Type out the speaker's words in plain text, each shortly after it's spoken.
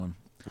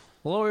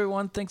Hello,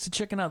 everyone. Thanks for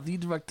checking out the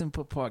Direct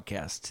Input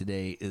Podcast.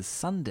 Today is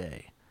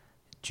Sunday,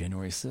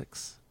 January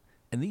 6th,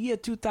 in the year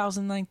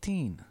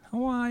 2019.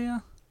 How are ya?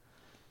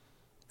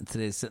 And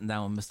today's sitting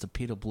down with Mr.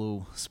 Peter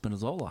Blue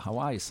Spinazzola. How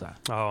are you, sir?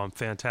 Oh, I'm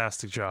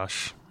fantastic,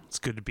 Josh. It's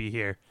good to be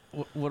here.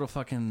 What a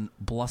fucking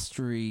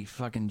blustery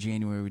fucking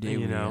January day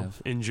we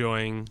have.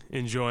 Enjoying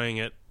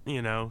it,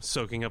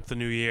 soaking up the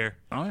new year.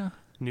 Oh, yeah?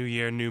 New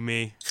year, new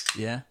me.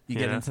 Yeah? You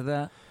get into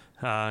that?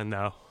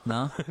 No.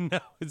 No?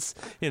 No, it's,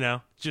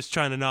 just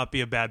trying to not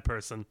be a bad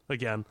person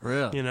again.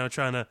 Really?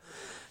 Trying to,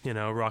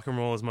 rock and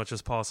roll as much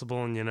as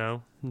possible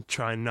and,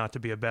 trying not to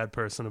be a bad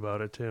person about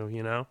it too,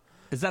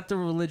 Is that the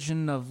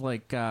religion of,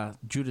 like,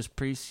 Judas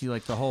Priest? You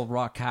like the whole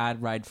rock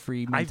hard, ride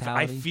free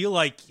mentality?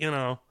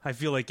 I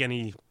feel like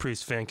any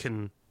Priest fan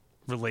can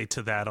relate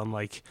to that on,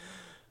 like,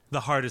 the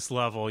hardest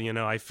level,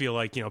 I feel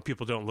like,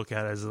 people don't look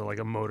at it as, like,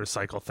 a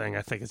motorcycle thing.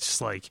 I think it's just,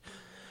 like,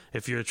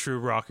 if you're a true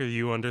rocker,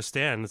 you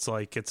understand. It's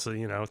like, it's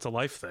a, it's a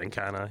life thing,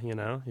 kind of,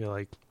 You're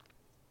like...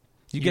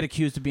 You get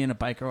accused of being a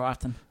biker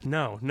often?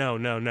 No.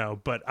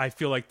 But I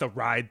feel like the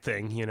ride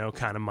thing,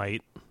 kind of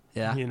might...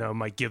 Yeah?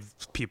 Might give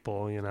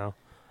people,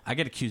 I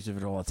get accused of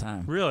it all the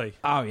time. Really?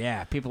 Oh,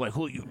 yeah. People are like,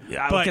 who you?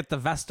 I get the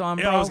vest on,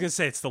 bro. Yeah, I was going to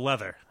say, it's the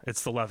leather.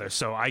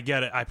 So I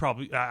get it.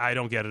 I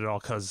don't get it at all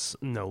because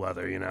no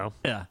leather,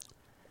 Yeah.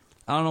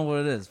 I don't know what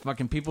it is.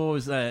 Fucking people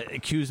always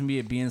accuse me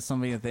of being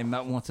somebody that they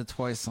met once or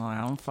twice. I'm like,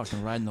 I don't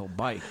fucking ride no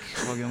bike.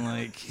 Fucking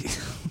like...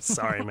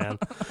 Sorry, man.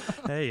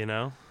 Hey,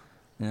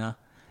 Yeah.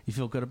 You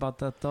feel good about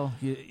that, though?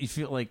 You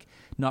feel like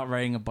not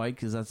riding a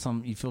bike, is that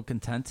something you feel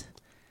content?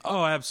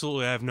 Oh,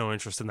 absolutely. I have no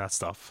interest in that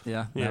stuff.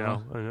 Yeah.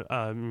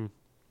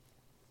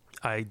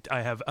 I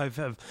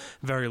have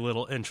very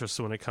little interest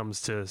when it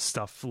comes to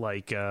stuff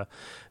like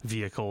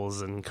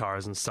vehicles and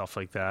cars and stuff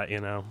like that.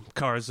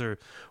 Cars are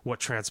what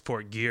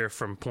transport gear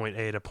from point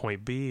A to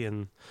point B,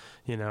 and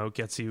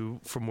gets you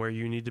from where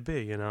you need to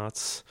be.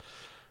 It's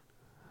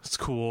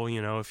cool.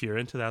 If you're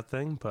into that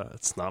thing, but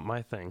it's not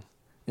my thing.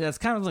 Yeah, it's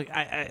kind of like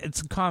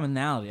it's a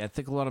commonality. I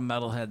think a lot of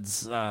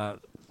metalheads.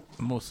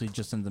 Mostly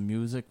just into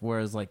music,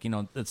 whereas like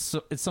it's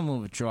similar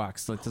with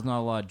jocks. Like there's not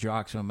a lot of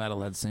jocks or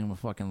metalheads singing with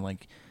fucking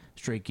like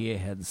straight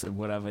gearheads or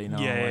whatever.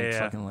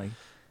 Fucking like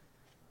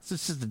it's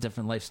just a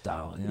different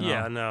lifestyle.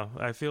 Yeah, no,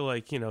 I feel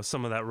like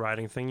some of that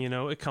riding thing.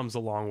 It comes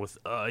along with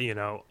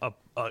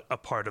a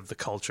part of the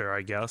culture,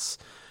 I guess.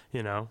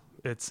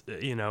 It's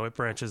it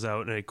branches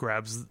out and it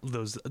grabs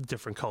those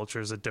different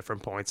cultures at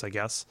different points, I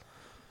guess.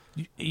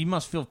 You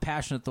must feel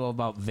passionate though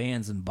about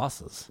vans and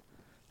buses.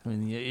 I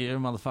mean, you're a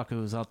motherfucker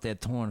who's out there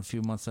touring a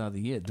few months out of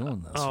the year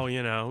doing this. Oh,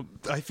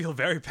 I feel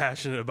very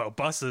passionate about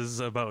buses,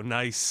 about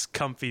nice,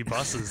 comfy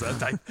buses.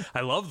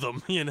 I love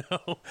them,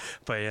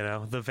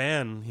 But, the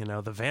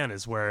van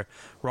is where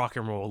rock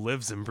and roll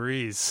lives and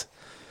breathes,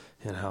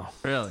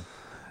 Really?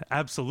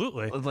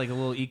 Absolutely. Like a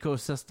little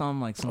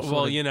ecosystem, like some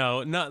sort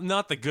of...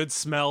 not the good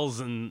smells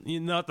and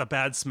not the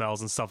bad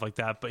smells and stuff like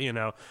that, but,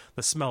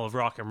 the smell of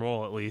rock and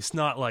roll at least.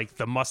 Not like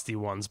the musty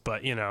ones,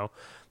 but,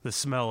 the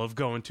smell of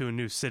going to a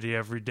new city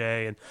every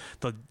day and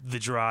the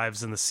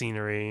drives and the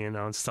scenery,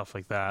 and stuff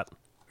like that.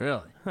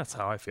 Really? That's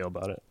how I feel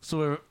about it.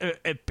 So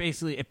it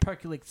basically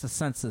percolates the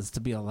senses to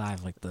be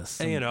alive like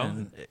this.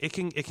 And, it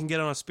can get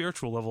on a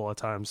spiritual level at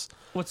times.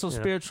 What's so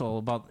spiritual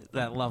about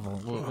that level?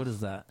 What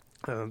is that?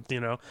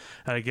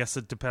 I guess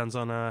it depends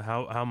on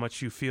how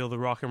much you feel the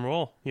rock and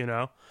roll,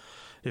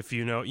 If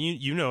you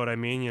know what I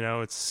mean,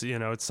 it's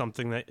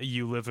something that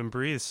you live and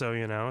breathe, so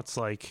it's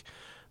like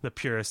the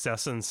purest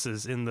essence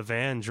is in the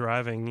van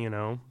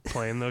driving,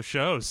 playing those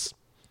shows.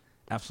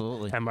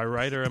 Absolutely. Am I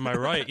right or am I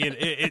right?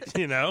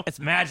 It's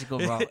magical,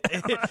 bro.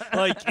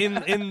 Like in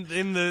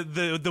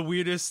the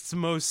weirdest,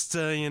 most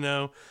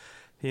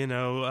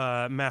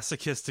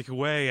masochistic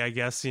way, I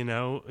guess,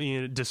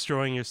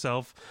 destroying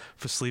yourself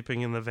for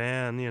sleeping in the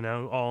van,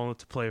 all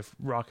to play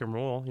rock and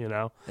roll,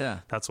 Yeah.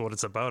 That's what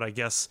it's about, I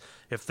guess,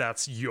 if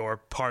that's your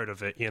part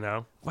of it,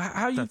 Well,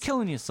 how are you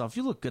killing yourself?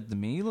 You look good to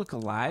me. You look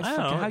alive.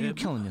 How are you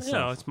killing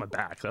yourself? It's my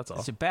back, that's all.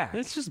 It's your back?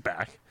 It's just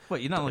back.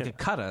 What, you're not like a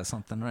cutter or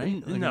something,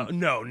 right? Like No.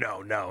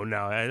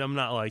 I'm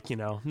not like,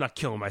 I'm not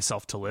killing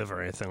myself to live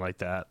or anything like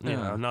that.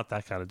 Not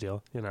that kind of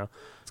deal,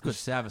 It's good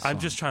Sabbath I'm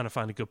song. just trying to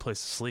find a good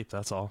place to sleep,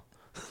 that's all.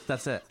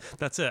 That's it.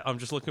 That's it. I'm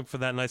just looking for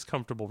that nice,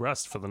 comfortable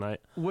rest for the night.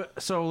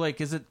 So,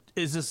 like, is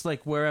this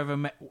like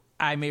wherever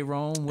I may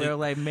roam, where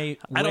I may?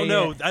 I don't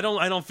know. I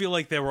don't feel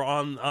like they were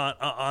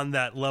on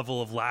that level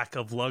of lack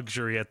of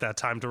luxury at that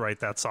time to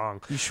write that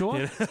song. You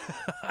sure?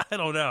 I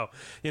don't know.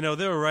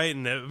 They were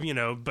writing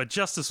it, but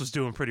Justice was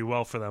doing pretty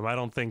well for them. I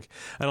don't think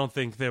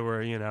they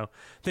were.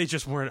 They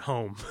just weren't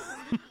home.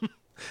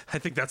 I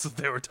think that's what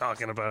they were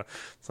talking about.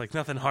 It's like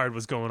nothing hard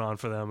was going on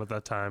for them at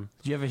that time.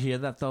 Do you ever hear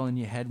that though in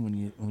your head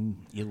when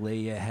you lay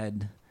your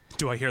head?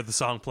 Do I hear the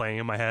song playing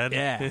in my head?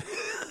 Yeah.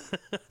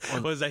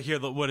 What does I hear?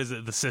 What is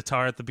it? The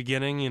sitar at the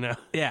beginning?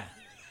 Yeah.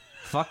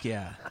 Fuck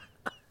yeah.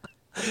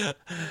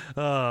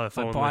 My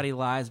body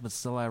lies, but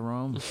still I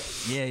roam.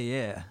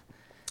 Yeah.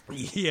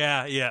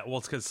 Yeah. Well,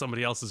 it's because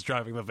somebody else is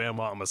driving the van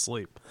while I'm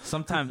asleep.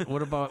 Sometimes,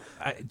 what about,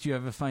 do you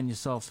ever find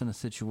yourself in a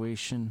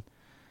situation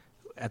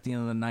at the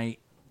end of the night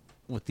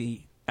with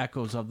the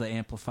echoes of the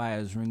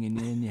amplifiers ringing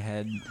in your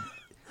head?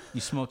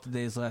 You smoked the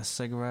day's last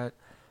cigarette,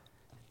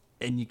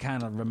 and you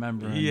kind of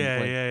remember.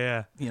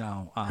 Yeah. You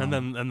know, and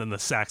then the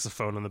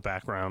saxophone in the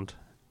background.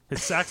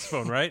 It's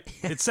saxophone, right?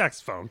 It's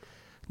saxophone.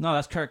 No,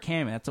 that's Kirk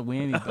Hammett. That's a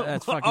whammy.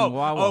 That's fucking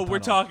Wawa. Oh, we're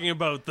talking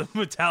about the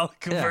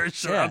Metallica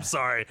version. Yeah. I'm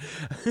sorry.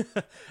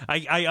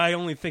 I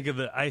only think of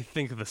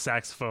the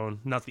saxophone,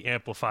 not the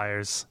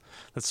amplifiers.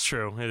 That's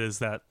true. It is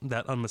that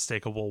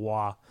unmistakable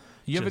wah.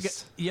 You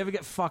ever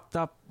get fucked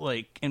up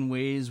like in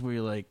ways where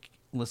you like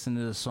listen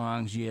to the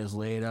songs years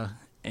later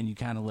and you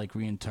kind of like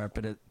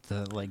reinterpret it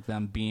to like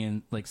them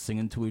being like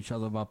singing to each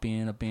other about being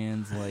in a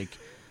band, like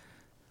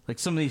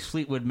some of these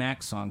Fleetwood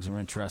Mac songs are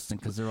interesting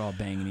because they're all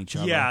banging each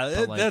other.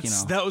 Yeah, but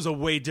that was a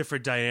way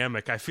different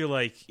dynamic. I feel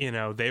like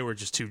they were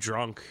just too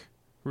drunk,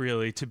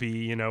 really, to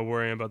be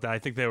worrying about that.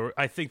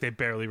 I think they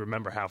barely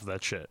remember half of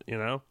that shit.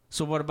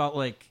 So what about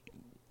like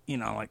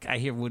I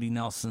hear Woody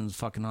Nelson's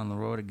fucking On the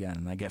Road Again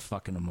and I get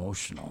fucking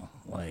emotional.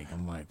 Like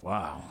I'm like,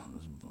 wow,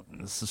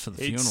 this is for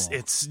the funeral.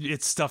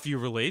 It's stuff you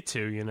relate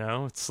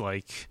to. It's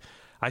like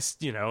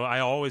I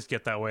always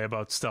get that way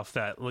about stuff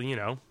that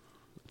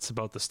It's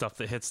about the stuff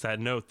that hits that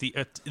note. The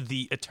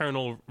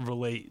eternal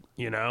relate,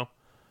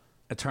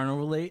 Eternal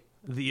relate?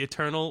 The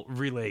eternal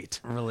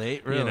relate.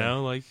 Relate, really?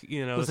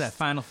 What's that,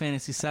 Final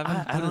Fantasy VII?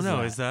 I don't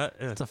know. Is that...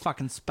 it's a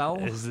fucking spell?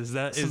 Is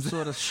that... Some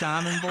sort of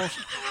shaman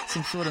bullshit?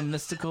 Some sort of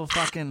mystical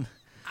fucking...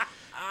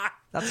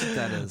 That's what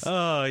that is.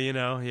 Oh,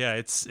 yeah,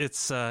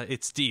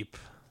 it's deep.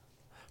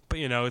 But,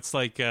 it's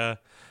like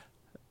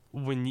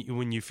when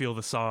you feel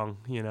the song,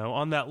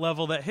 on that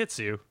level that hits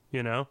you,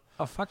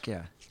 Oh, fuck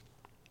yeah.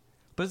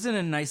 But isn't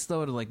it nice,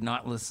 though, to, like,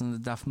 not listen to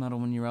death metal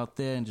when you're out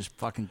there and just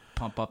fucking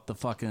pump up the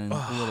fucking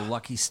little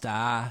Lucky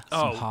Star,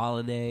 some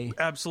Holiday?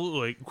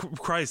 Absolutely.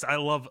 Christ, I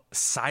love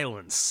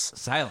silence.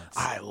 Silence?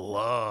 I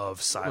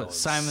love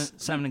silence. What,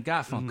 Simon and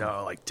Garfunkel?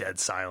 No, like dead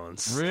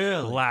silence.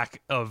 Really?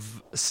 Lack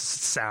of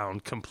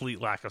sound,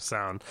 complete lack of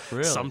sound.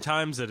 Really?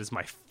 Sometimes it is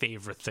my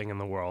favorite thing in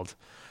the world.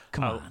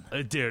 Come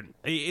on. Dude,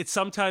 it's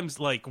sometimes,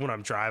 like, when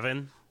I'm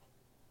driving.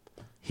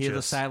 Hear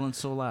the silence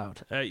so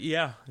loud.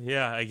 Yeah,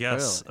 I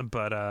guess.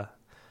 Really?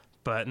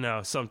 But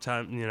no,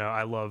 sometimes,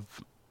 I love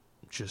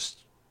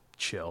just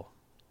chill.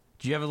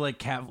 Do you ever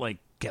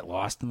get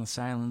lost in the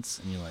silence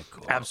and you're like,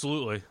 oh.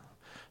 Absolutely.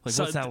 Like,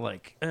 what's that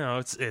like?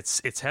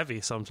 It's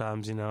heavy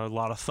sometimes, a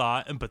lot of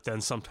thought, but then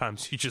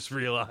sometimes you just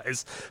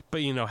realize,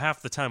 but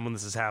half the time when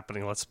this is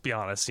happening, let's be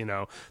honest,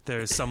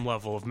 there's some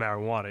level of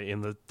marijuana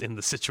in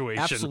the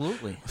situation.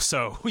 Absolutely.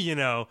 So,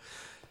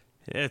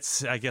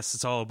 I guess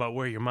it's all about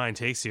where your mind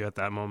takes you at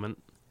that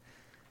moment.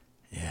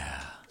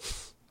 Yeah.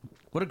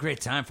 What a great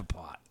time for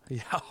pot.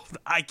 Yeah,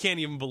 I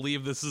can't even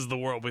believe this is the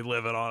world we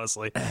live in,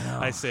 honestly.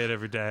 I say it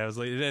every day. I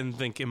didn't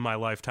think in my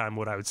lifetime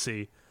what I would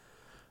see.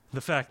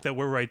 The fact that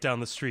we're right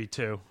down the street,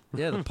 too.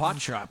 Yeah, the pot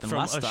shop in From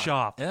Leicester. a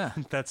shop yeah.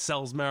 that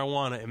sells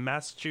marijuana in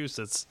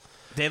Massachusetts.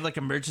 They had, like,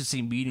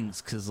 emergency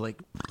meetings because, like,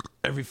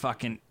 every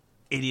fucking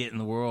idiot in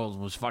the world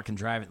was fucking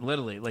driving.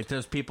 Literally, like,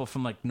 there's people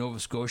from, like,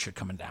 Nova Scotia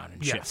coming down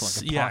and shit for,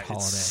 like, a pot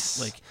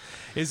holiday.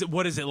 Like,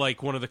 what is it,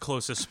 like, one of the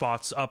closest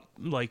spots up,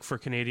 like, for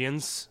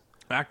Canadians?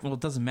 Well, it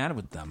doesn't matter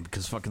with them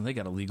because fucking they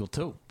got illegal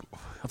too.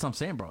 That's what I'm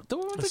saying, bro.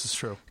 This is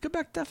true.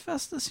 Quebec Death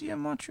Fest this year in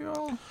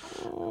Montreal.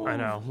 Oh, I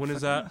know. When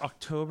is that?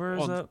 October?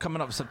 Is that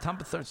coming up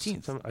September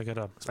 13th? I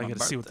gotta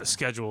see what the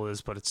schedule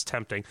is, but it's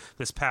tempting.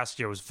 This past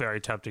year was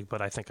very tempting,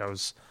 but I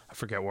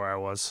forget where I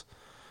was,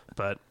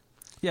 but.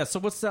 Yeah, so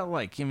what's that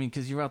like? I mean,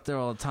 because you're out there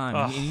all the time,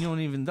 and you don't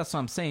even. That's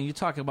what I'm saying. You're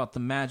talking about the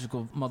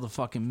magical,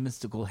 motherfucking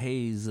mystical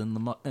haze and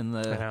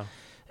the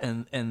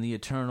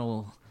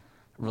eternal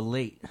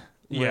relate.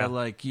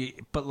 Where,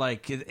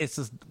 it's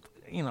this,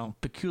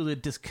 peculiar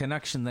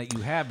disconnection that you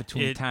have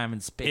between time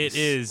and space. It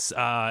is,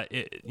 I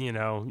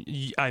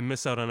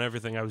miss out on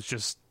everything. I was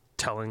just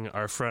telling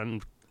our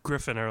friend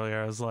Griffin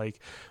earlier. I was like,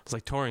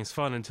 touring's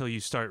fun until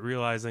you start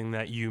realizing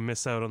that you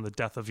miss out on the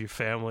death of your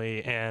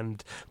family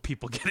and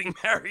people getting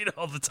married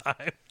all the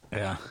time.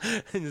 Yeah.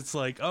 And it's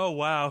like, oh,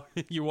 wow,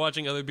 you're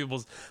watching other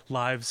people's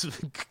lives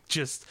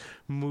just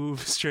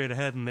move straight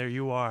ahead, and there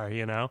you are,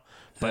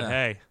 But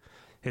hey.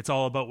 It's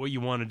all about what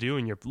you want to do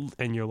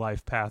in your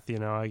life path,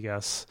 I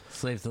guess.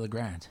 Slave to the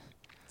grind.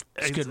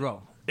 Skid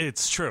Row.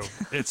 It's true.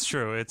 It's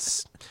true.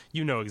 It's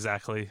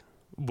exactly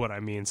what I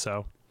mean.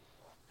 So,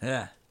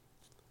 yeah.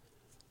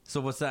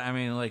 So what's that? I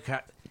mean, like,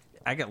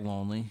 I get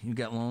lonely. You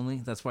get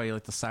lonely. That's why you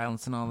like the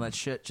silence and all that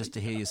shit, just to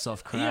hear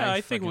yourself cry. Yeah,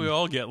 I think we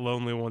all get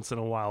lonely once in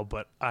a while,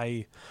 but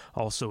I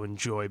also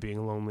enjoy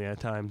being lonely at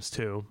times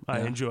too.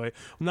 I enjoy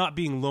not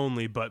being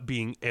lonely, but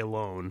being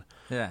alone.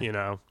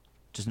 Yeah.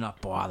 Just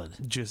not bothered.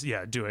 Just,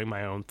 doing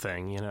my own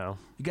thing, You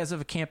guys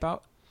ever camp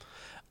out?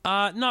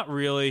 Not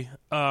really.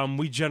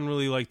 We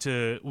generally like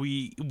to,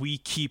 we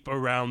keep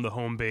around the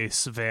home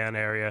base van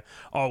area,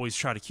 always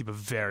try to keep a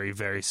very,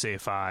 very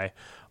safe eye,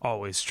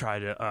 always try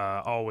to,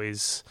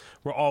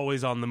 we're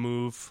always on the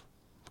move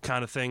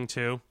kind of thing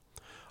too.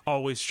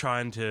 always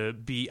trying to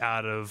be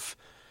out of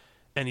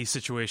any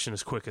situation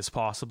as quick as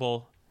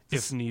possible,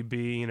 if need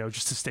be, you know,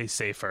 just to stay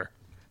safer.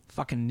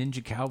 Fucking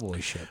ninja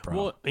cowboy shit, bro.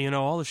 Well, you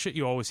know, all the shit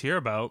you always hear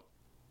about.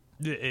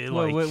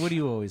 What do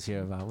you always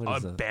hear about?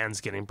 What is bands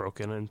getting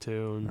broken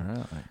into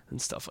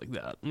and stuff like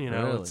that. You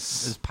know, really?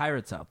 There's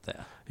pirates out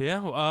there.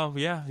 Yeah,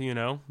 yeah. You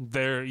know,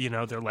 they're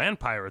land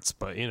pirates,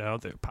 but you know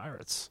they're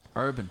pirates,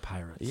 urban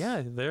pirates.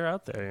 Yeah, they're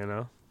out there. You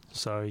know,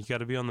 so you got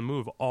to be on the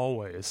move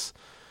always,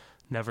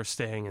 never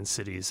staying in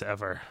cities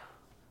ever.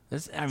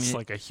 It's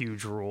like a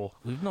huge rule.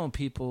 We've known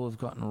people who've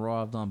gotten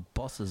robbed on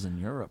buses in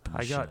Europe.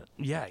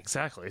 Yeah,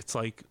 exactly. It's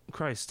like,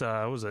 Christ,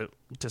 was it?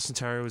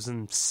 Dysentery was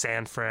in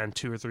San Fran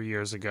 2 or 3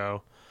 years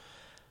ago.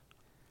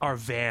 Our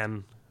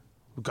van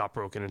got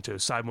broken into.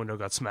 Side window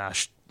got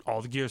smashed.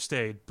 All the gear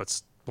stayed,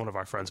 but one of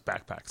our friends'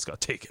 backpacks got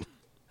taken.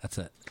 That's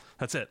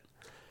it.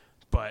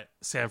 But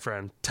San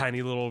Fran,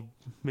 tiny little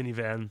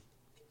minivan.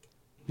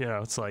 You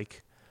know, it's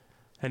like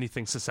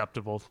anything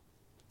susceptible.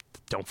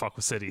 Don't fuck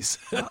with cities.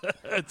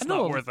 It's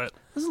not worth it.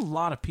 There's a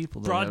lot of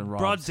people that are robbed.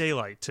 Broad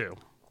daylight, too.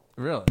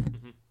 Really?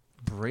 Mm-hmm.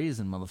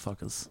 Brazen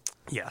motherfuckers.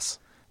 Yes.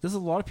 There's a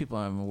lot of people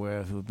I'm aware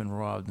of who have been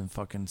robbed in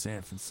fucking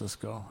San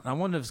Francisco. And I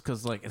wonder if it's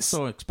because, like, it's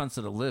so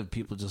expensive to live,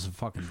 people just are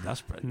fucking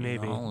desperate.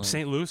 Maybe. You know? Like,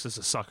 St. Louis is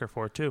a sucker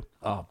for it, too.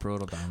 Oh,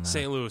 brutal down there.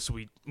 St. Louis,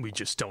 we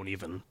just don't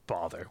even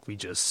bother. We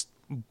just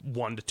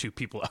 1 to 2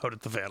 people out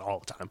at the van all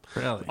the time.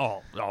 Really?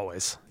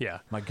 Always. Yeah.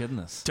 My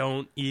goodness.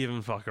 Don't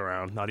even fuck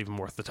around. Not even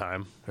worth the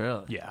time.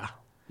 Really? Yeah.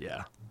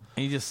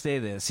 And you just stay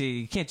there. See,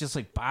 you can't just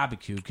like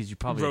barbecue because you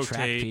probably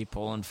attract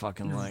people and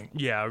fucking like.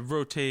 Yeah,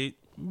 rotate.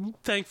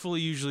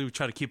 Thankfully, usually we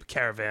try to keep a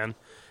caravan,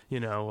 you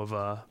know,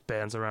 of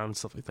bands around and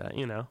stuff like that.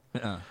 You know,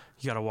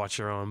 you gotta watch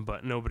your own.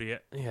 But nobody.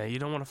 Yeah, you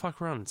don't want to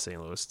fuck around in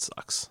St. Louis. It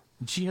sucks.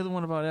 Did you hear the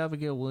one about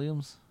Abigail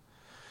Williams?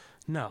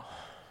 No.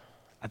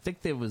 I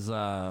think there was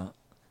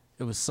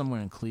it was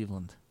somewhere in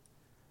Cleveland,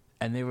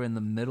 and they were in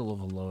the middle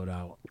of a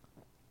loadout.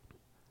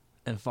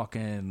 And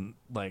fucking,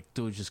 like,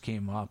 dude just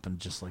came up and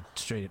just, like,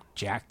 straight up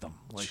jacked them.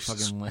 Like,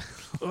 Jesus. Fucking,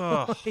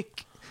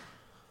 like...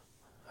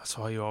 That's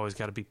why you always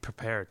got to be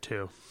prepared,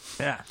 too.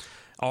 Yeah.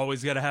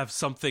 Always got to have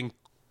something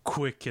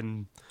quick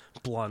and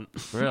blunt.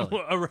 Really?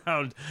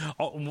 Around.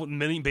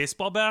 Mini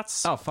baseball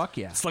bats? Oh, fuck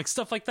yeah. It's like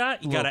stuff like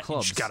that. You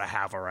just got to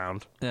have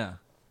around. Yeah.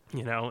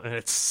 You know, and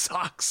it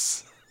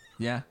sucks.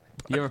 Yeah.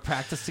 You ever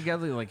practice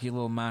together, like your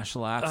little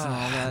martial arts and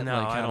all that? No,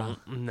 like, I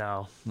don't.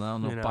 No.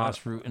 No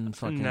boss rooting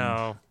fucking...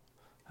 No.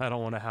 I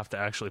don't want to have to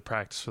actually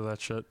practice for that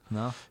shit.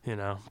 No, you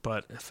know.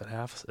 But if it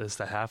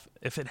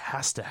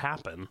has to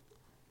happen,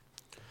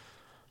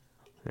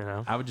 you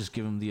know, I would just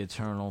give him the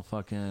eternal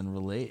fucking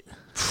relate.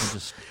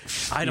 Just,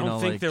 I don't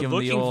think they're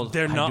looking.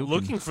 They're not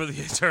looking for the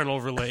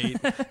eternal relate.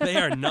 They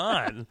are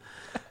not.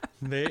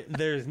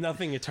 There's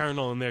nothing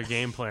eternal in their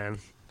game plan.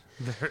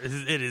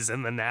 It is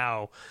in the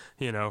now.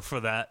 You know,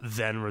 for that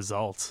then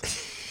result.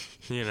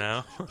 You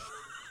know,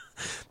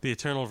 the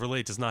eternal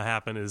relate does not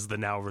happen. Is the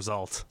now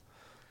result.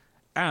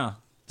 I don't know.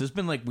 There's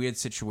been like weird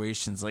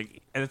situations,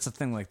 like, and it's a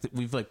thing. Like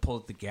we've like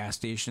pulled at the gas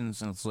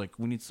stations, and it's like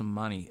we need some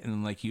money, and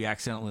then like you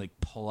accidentally like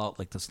pull out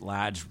like this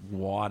large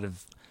wad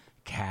of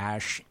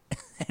cash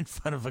in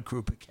front of a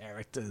group of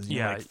characters.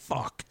 You're like,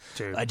 fuck,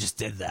 dude, I just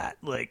did that.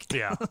 Like,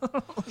 yeah,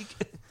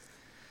 like,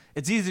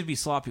 it's easy to be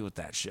sloppy with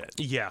that shit.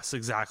 Yes,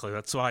 exactly.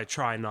 That's why I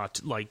try not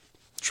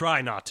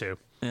to.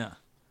 Yeah.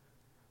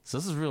 So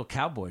this is real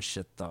cowboy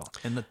shit, though.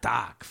 In the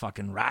dark,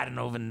 fucking riding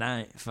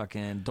overnight,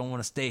 fucking don't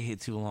want to stay here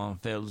too long,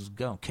 fellas.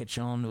 Go catch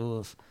on to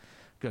us.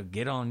 Go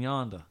get on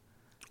yonder.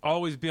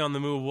 Always be on the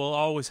move. Well,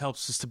 always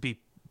helps us to be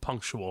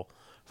punctual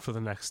for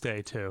the next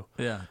day, too.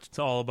 Yeah. It's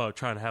all about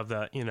trying to have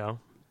that, you know,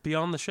 be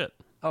on the shit.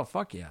 Oh,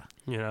 fuck yeah.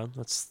 You know,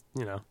 that's,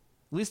 you know. At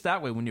least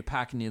that way, when you're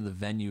packing near the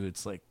venue,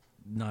 it's like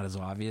not as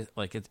obvious.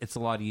 Like, it's a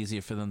lot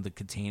easier for them to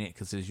contain it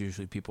because there's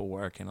usually people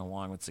working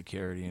along with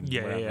security and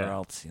whatever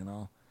else, you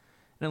know.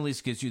 And at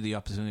least gives you the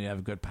opportunity to have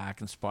a good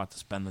packing spot to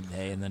spend the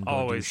day and then go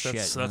always do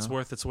shit. That's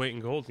worth its weight in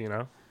gold, you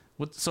know.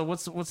 What's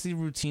the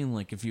routine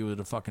like if you were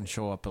to fucking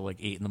show up at like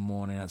 8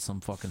 a.m. at some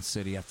fucking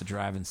city after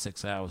driving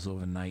 6 hours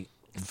overnight?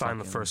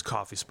 Find the first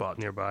coffee spot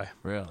nearby.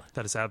 Really?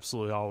 That is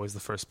absolutely always the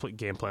first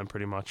game plan,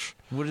 pretty much.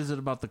 What is it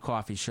about the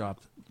coffee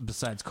shop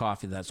besides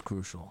coffee that's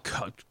crucial?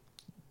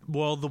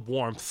 Well, the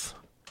warmth,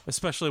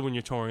 especially when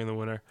you're touring in the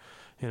winter.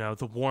 You know,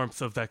 the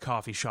warmth of that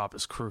coffee shop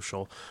is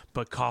crucial,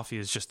 but coffee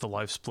is just the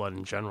life's blood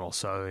in general.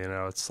 So, you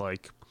know, it's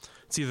like,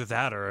 it's either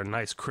that or a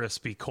nice,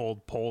 crispy,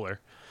 cold polar.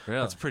 Really?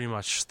 That's pretty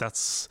much,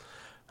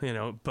 you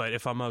know, but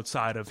if I'm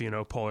outside of, you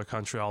know, polar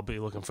country, I'll be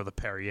looking for the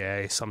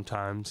Perrier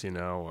sometimes, you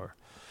know, or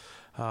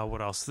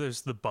what else?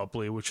 There's the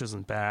bubbly, which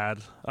isn't bad.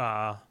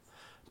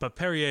 But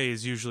Perrier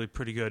is usually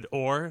pretty good.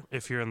 Or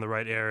if you're in the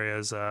right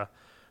areas,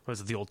 what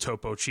is it, the old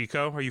Topo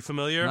Chico? Are you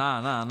familiar?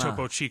 Nah.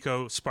 Topo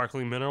Chico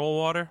sparkling mineral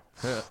water.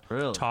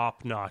 Really?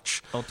 Top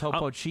notch. El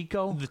Topo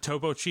Chico? The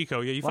Topo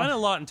Chico. Yeah, you find it a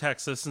lot in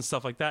Texas and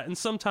stuff like that, and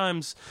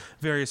sometimes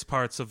various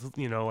parts of,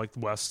 like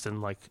West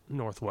and like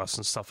Northwest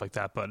and stuff like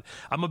that. But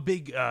I'm a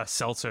big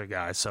seltzer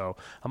guy, so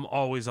I'm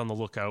always on the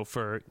lookout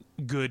for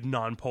good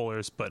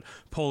non-polars, but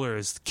polar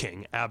is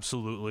king,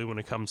 absolutely, when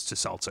it comes to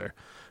seltzer,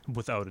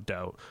 without a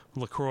doubt.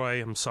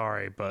 LaCroix, I'm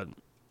sorry, but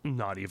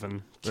not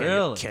even.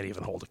 Can't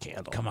even hold a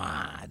candle. Come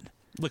on.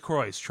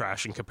 LaCroix is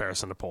trash in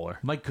comparison to polar.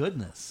 My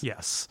goodness.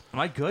 Yes.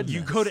 My goodness.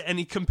 You go to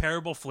any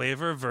comparable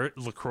flavor,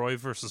 LaCroix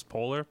versus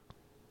polar,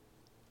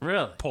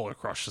 Really? Polar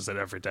crushes it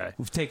every day.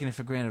 We've taken it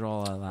for granted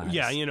all our lives.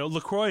 Yeah,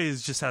 LaCroix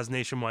just has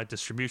nationwide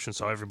distribution,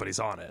 so everybody's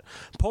on it.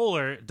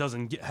 Polar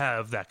doesn't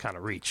have that kind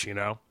of reach,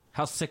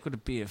 How sick would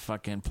it be if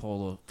fucking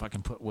Polo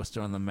fucking put Worcester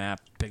on the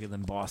map bigger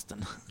than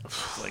Boston?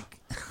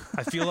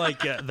 I feel like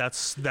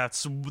that's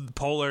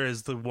Polar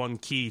is the one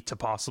key to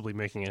possibly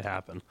making it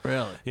happen.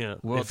 Really? Yeah.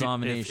 World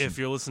domination. If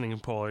you're listening to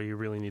Polar, you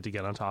really need to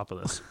get on top of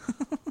this.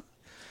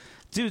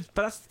 Dude,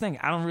 but that's the thing.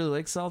 I don't really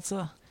like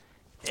salsa.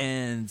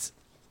 And,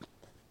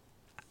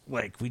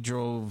 we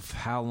drove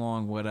how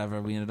long,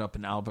 whatever. We ended up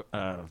in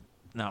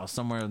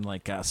somewhere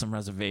in, some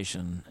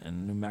reservation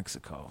in New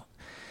Mexico.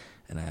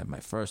 And I had my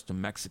first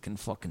Mexican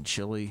fucking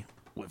chili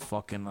with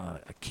fucking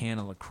a can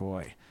of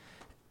LaCroix.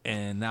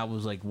 And that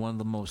was one of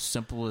the most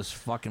simplest,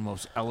 fucking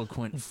most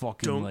eloquent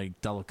fucking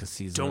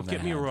delicacies. Don't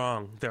get me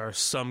wrong. There are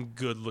some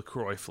good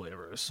LaCroix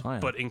flavors. Oh, yeah.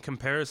 But in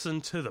comparison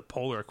to the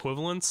Polar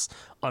equivalents,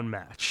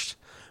 unmatched.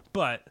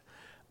 But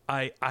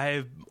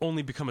I've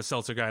only become a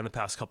seltzer guy in the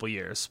past couple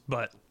years.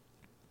 But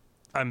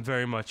I'm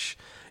very much...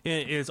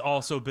 It has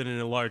also been in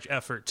a large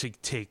effort to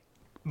take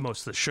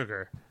most of the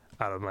sugar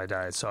out of my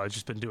diet, so I've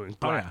just been doing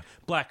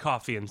black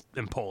coffee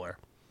and Polar.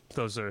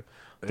 Those are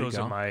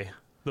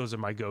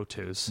my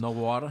go-tos. No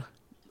water?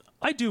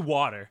 I do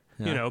water,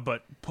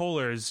 but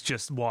Polar is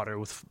just water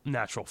with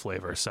natural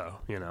flavor. So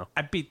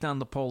I beat down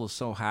the Polar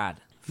so hard,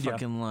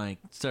 fucking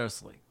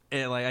seriously.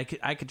 I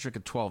could drink a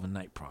 12 a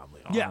night probably.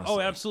 Honestly. Yeah, oh,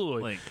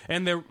 absolutely.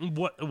 And they're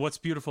what's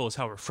beautiful is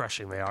how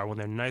refreshing they are when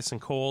they're nice and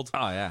cold.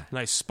 Oh yeah,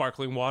 nice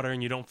sparkling water,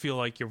 and you don't feel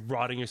like you're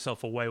rotting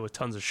yourself away with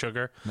tons of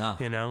sugar.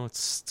 No,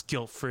 it's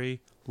guilt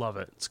free. Love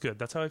it. It's good.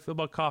 That's how I feel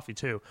about coffee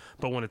too.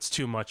 But when it's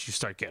too much, you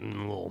start getting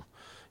a little.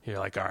 You're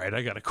like, all right,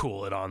 I got to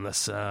cool it on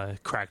this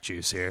crack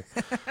juice here.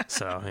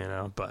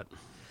 So but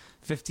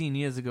 15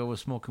 years ago, we're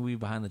smoking weed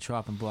behind the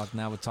chopping block.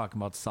 Now we're talking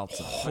about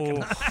salsa.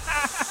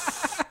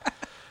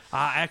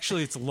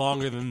 Actually, it's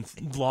longer than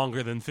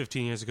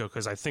 15 years ago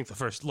because I think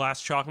the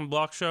last chopping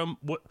block show.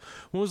 When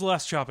was the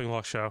last chopping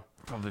block show?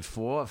 Probably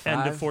 4 or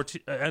 5.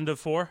 End of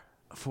 4.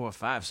 4 or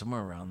 5,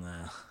 somewhere around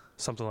there.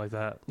 Something like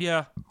that.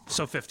 Yeah.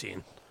 So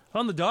 15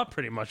 on the dot,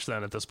 pretty much.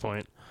 Then at this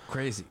point,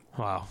 crazy.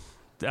 Wow.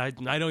 I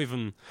don't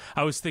even.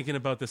 I was thinking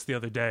about this the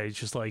other day,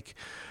 just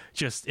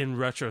in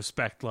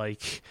retrospect,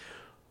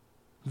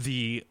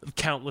 the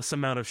countless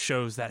amount of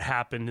shows that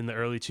happened in the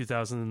early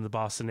 2000s in the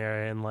Boston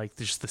area, and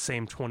just the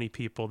same 20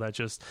 people that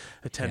just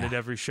attended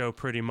every show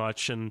pretty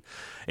much, and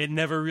it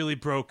never really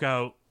broke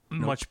out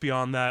much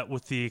beyond that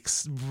with the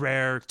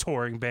rare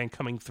touring band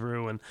coming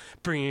through and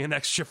bringing an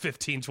extra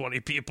 15, 20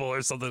 people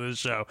or something to the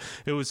show.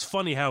 It was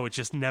funny how it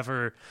just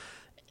never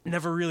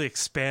really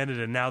expanded,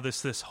 and now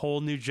there's this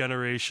whole new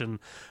generation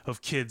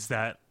of kids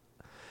that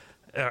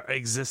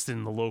exist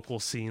in the local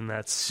scene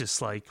that's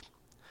just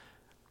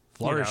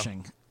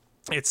flourishing.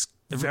 It's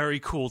very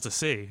cool to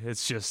see.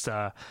 It's just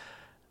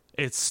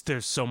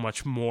there's so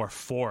much more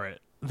for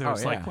it.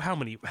 There's how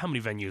many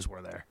venues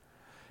were there?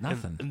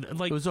 Nothing.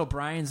 It was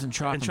O'Brien's and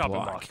Chopping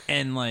Block.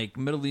 And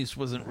Middle East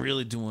wasn't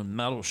really doing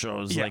metal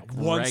shows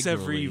once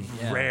regularly. every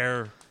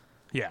rare.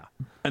 Yeah.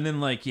 And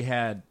then you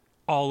had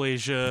All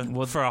Asia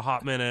for a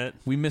hot minute.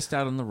 We missed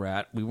out on the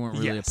Rat. We weren't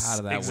really a part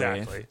of that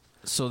exactly. wave.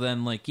 So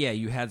then,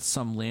 you had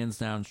some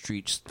Lansdowne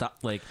Street stuff,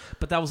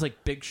 but that was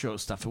big show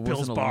stuff. It Bill's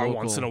wasn't a Bar local...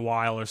 once in a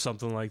while or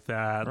something like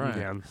that. Right.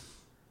 Yeah.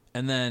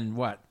 And then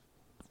what?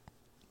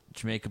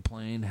 Jamaica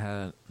Plain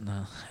had...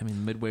 No,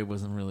 Midway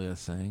wasn't really a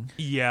thing.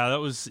 Yeah,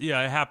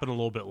 it happened a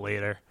little bit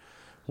later.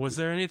 Was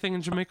there anything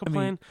in Jamaica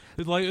Plain?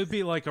 It would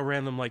be a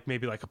random,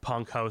 maybe a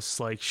punk house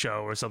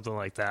show or something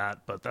like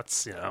that. But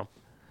that's,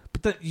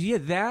 But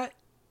that...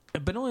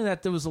 But not only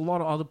that, there was a lot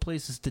of other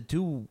places to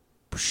do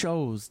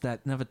shows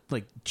that never,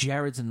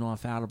 Jared's in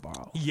North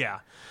Attleboro.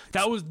 Yeah.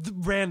 That was,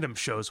 random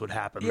shows would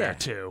happen there,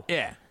 too.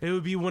 Yeah. It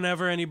would be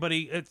whenever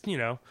anybody,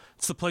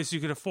 it's the place you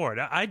could afford.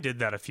 I did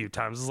that a few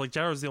times. It's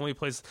Jared was the only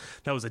place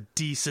that was a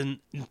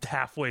decent,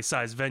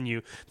 halfway-sized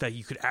venue that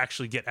you could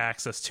actually get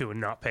access to and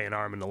not pay an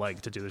arm and a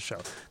leg to do the show.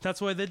 That's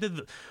why they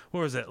did,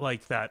 what was it,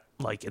 that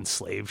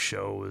Enslaved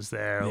show was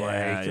there.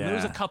 And there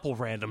was a couple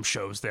random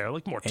shows there,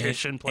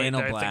 Mortician played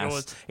there, I think it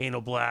was. Anal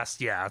Blast.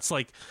 Yeah, it's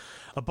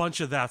a bunch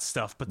of that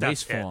stuff, but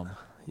that's Raceform.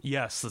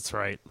 Yes, that's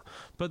right.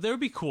 But there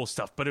would be cool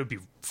stuff, but it would be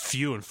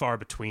few and far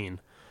between.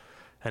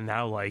 And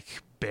now,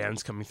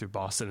 bands coming through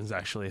Boston is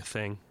actually a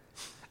thing.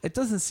 It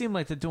doesn't seem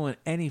like they're doing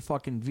any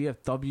fucking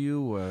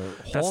VFW or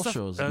hall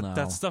shows now.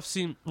 That stuff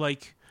seemed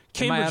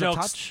Cambridge out of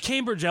Elks. touch?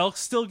 Cambridge Elks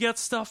still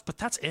gets stuff, but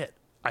that's it.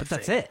 But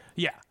that's it.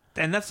 Yeah.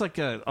 And that's like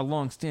a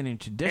long-standing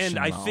tradition.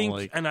 And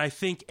though, I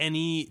think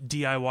any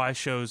DIY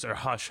shows are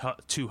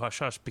too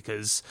hush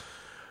because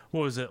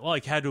what was it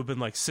like? Had to have been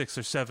like 6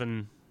 or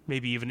 7,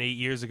 maybe even 8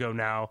 years ago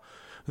now.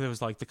 There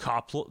was like the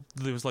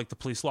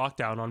police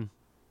lockdown on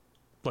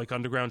like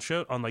underground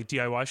show on like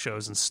DIY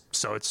shows, and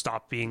so it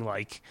stopped being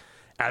like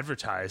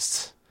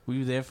advertised. Were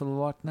you there for the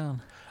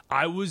lockdown?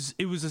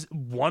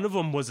 One of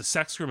them was a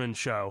Sex Screamin'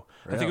 show.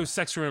 Really? I think it was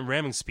Sex Screamin'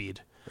 Ramming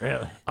Speed.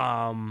 Really?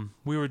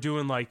 We were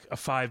doing like a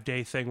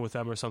 5-day thing with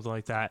them or something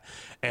like that,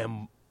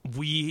 and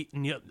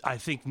I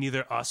think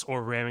neither us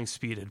or Ramming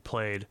Speed had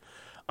played.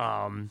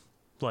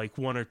 Like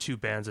 1 or 2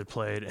 bands had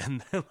played,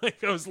 and then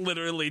like I was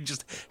literally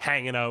just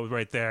hanging out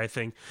right there. I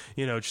think,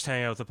 just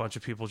hanging out with a bunch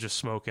of people, just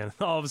smoking. And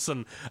all of a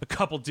sudden, a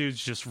couple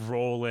dudes just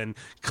roll in,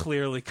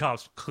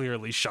 cops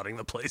clearly shutting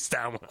the place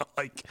down.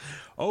 Like,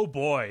 oh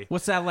boy,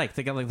 What's that like?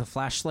 They got like the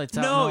flashlights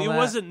out? no, and it all that?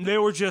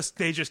 wasn't.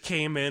 They just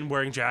came in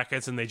wearing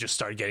jackets, and they just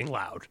started getting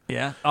loud.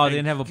 Yeah. Oh, they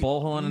didn't have a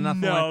bullhorn or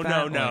nothing like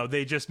that? No. Like,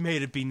 They just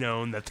made it be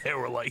known that they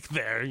were like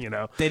there.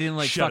 they didn't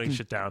like shutting fucking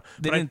shit down.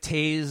 They But didn't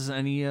tase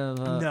any of.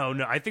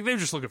 No. I think they were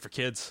just looking for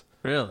kids.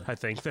 Really? I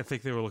think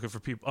they were looking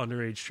for people,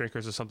 underage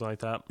drinkers or something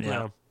like that.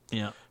 Yeah.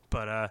 Yeah.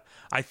 But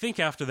I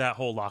think after that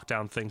whole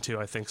lockdown thing too,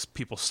 I think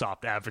people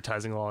stopped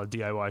advertising a lot of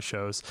DIY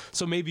shows.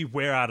 So maybe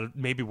we're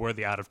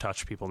the out of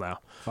touch people now.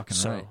 Fucking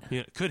so, right.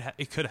 Yeah,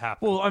 it could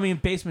happen. Well, I mean,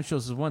 basement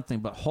shows is one thing,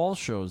 but hall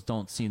shows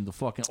don't seem to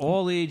fucking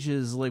all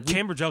ages. Like,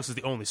 Cambridge Elks is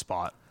the only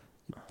spot.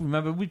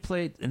 remember we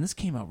played, and this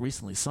came out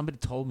recently. Somebody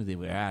told me they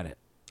were at it.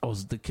 It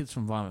was the kids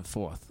from Vomit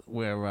Forth,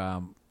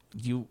 where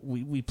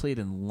we played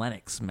in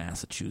Lenox,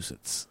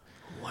 Massachusetts.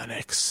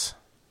 Lennox.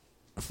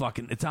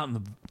 Fucking, it's out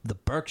in the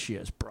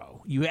Berkshires,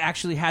 bro. You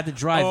actually had to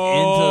drive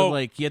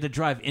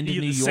into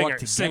New York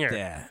to get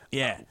there.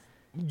 Yeah.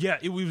 Yeah,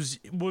 it was.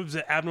 What was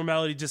it?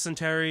 Abnormality,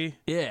 dysentery.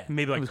 Yeah.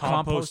 Maybe It like was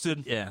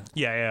composted. Yeah.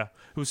 Yeah.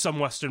 It was some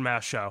Western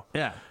Mass show.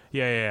 Yeah.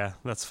 Yeah.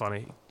 That's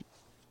funny.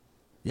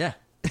 Yeah.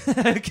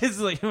 Because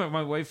like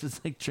my wife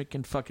is like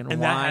drinking fucking And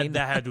wine.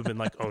 that had to have been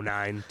like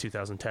 2009,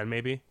 2010,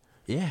 maybe.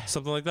 Yeah.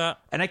 Something like that.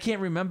 And I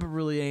can't remember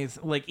really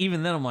anything. Like,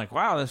 even then, I'm like,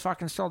 wow, they're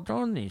fucking still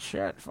doing these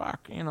shit.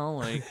 Fuck,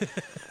 like,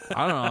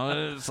 I don't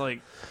know. It's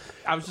like,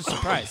 I was just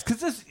surprised.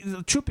 Because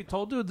the truth be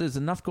told, dude, there's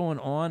enough going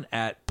on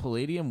at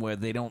Palladium where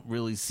they don't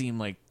really seem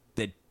like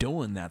they're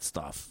doing that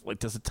stuff. Like,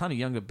 there's a ton of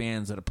younger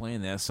bands that are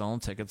playing there, selling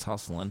tickets,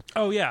 hustling.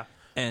 Oh, yeah.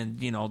 And,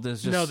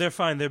 there's just... No, they're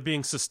fine. They're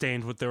being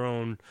sustained with their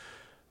own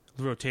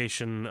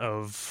rotation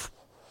of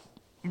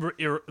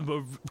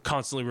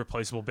constantly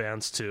replaceable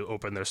bands to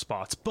open their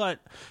spots. But,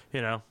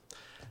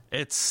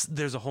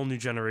 there's a whole new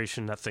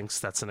generation that thinks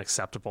that's an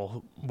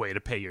acceptable way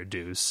to pay your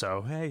dues.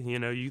 So, hey,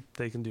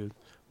 they can do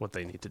what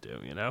they need to do,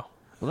 Well,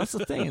 that's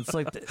the thing. It's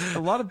like a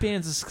lot of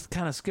bands is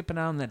kind of skipping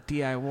out on that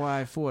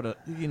DIY for the,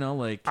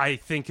 like... I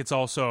think it's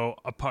also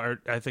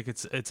I think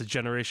it's a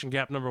generation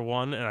gap, number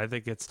one, and I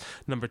think it's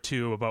number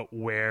two about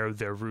where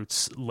their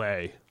roots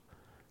lay,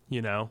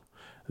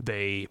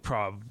 They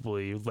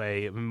probably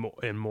lay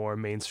in more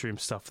mainstream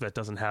stuff that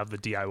doesn't have the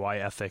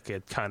DIY ethic.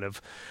 It kind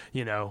of,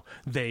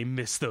 they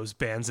miss those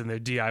bands in their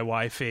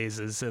DIY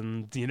phases,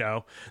 and,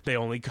 they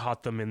only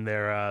caught them in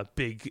their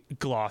big,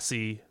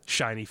 glossy,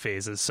 shiny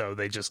phases, so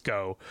they just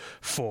go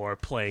for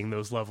playing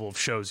those level of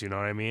shows, you know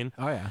what I mean?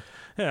 Oh, yeah.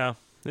 Yeah,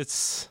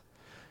 this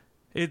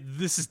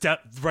is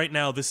right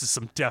now. This is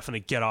some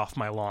definite get off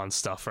my lawn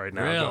stuff right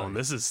now. Really? Going,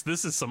 this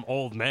is some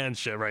old man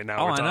shit right now.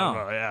 Oh, we're I talking know.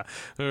 about. Yeah,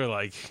 we're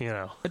like,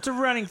 It's a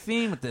running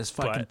theme with this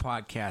fucking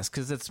podcast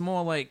because it's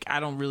more like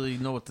I don't really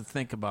know what to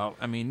think about.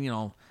 I mean,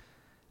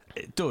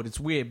 dude, it's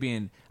weird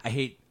being.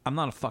 I'm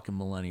not a fucking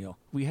millennial.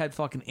 We had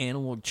fucking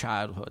analog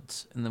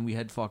childhoods, and then we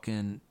had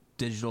fucking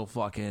digital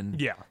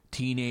fucking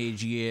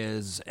teenage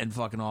years and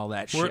fucking all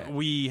that shit.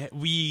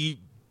 We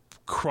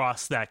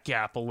crossed that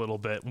gap a little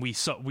bit.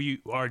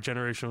 Our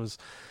generation was,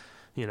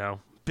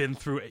 been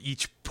through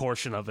each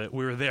portion of it.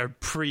 We were there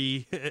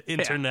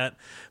pre-internet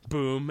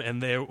boom,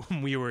 and there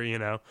we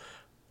were,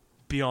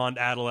 beyond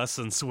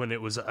adolescence when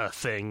it was a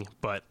thing.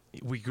 But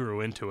we grew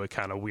into it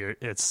kind of weird.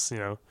 It's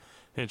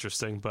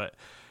interesting, but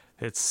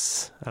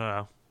it's I don't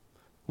know.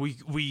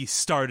 We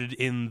started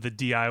in the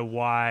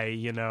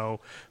DIY,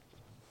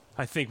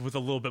 I think with a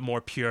little bit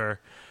more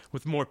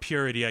with more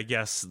purity, I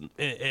guess,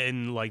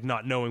 in like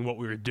not knowing what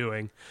we were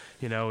doing.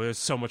 There's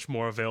so much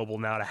more available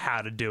now to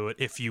how to do it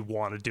if you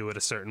want to do it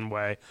a certain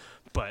way.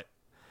 But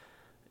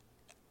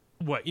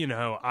what,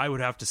 I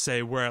would have to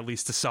say we're at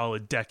least a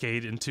solid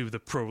decade into the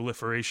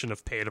proliferation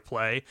of pay to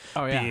play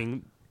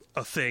being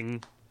a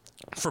thing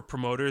for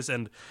promoters.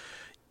 And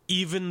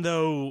even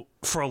though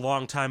for a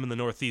long time in the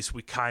Northeast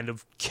we kind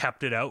of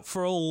kept it out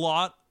for a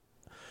lot,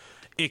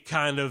 it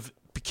kind of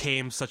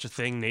became such a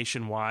thing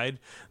nationwide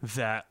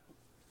that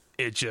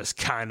it just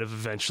kind of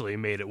eventually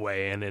made it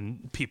way in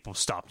and people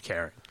stopped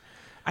caring.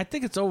 I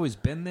think it's always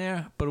been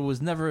there, but it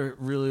was never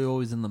really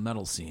always in the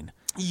metal scene.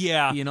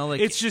 Yeah. Like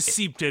it's just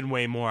seeped in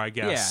way more, I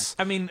guess.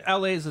 Yeah. I mean,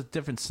 LA is a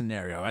different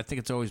scenario. I think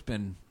it's always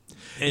been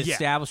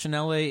established in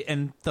LA,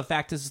 and the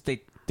fact is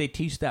they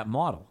teach that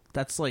model.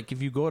 That's like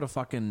if you go to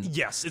fucking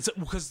Yes, it's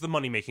because the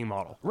money making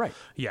model. right.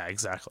 Yeah,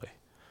 exactly.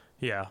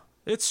 Yeah.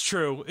 It's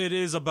true. It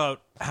is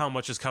about how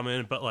much is coming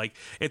in, but like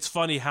it's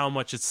funny how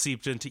much it's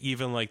seeped into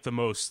even like the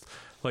most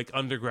like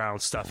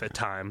underground stuff at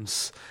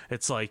times.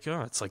 It's like,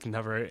 oh, it's like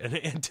never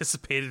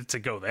anticipated to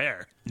go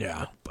there.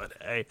 Yeah. But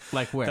hey,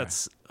 Like where?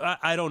 That's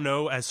I don't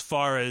know, as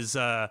far as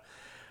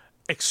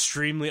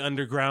extremely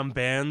underground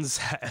bands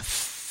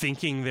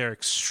thinking they're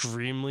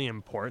extremely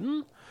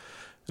important.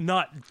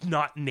 Not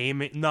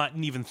naming, not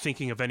even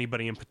thinking of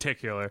anybody in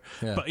particular,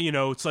 Yeah. but you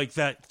know, it's like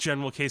that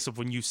general case of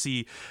when you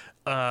see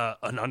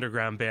an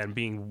underground band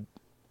being,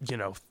 you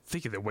know,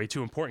 thinking they're way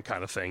too important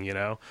kind of thing. You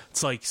know,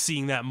 it's like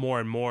seeing that more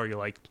and more. You're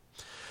like,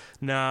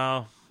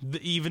 no,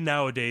 even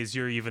nowadays,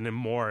 you're even in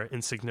more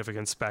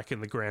insignificant spec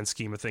in the grand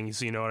scheme of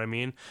things. You know what I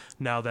mean?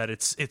 Now that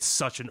it's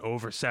such an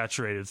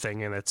oversaturated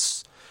thing, and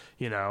it's,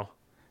 you know,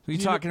 Are you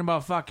talking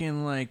about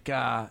fucking like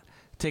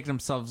taking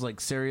themselves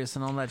like serious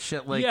and all that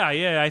shit? Like, yeah,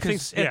 I think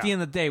 'cause at the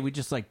end of the day, we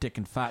just like dick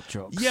and fat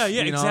jokes. Yeah,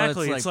 You know,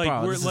 exactly. It's like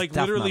bro, we're this is like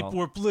death literally metal.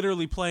 we're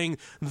literally playing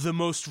the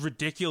most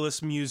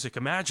ridiculous music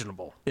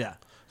imaginable. Yeah.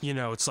 You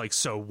know, it's like,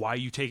 so why are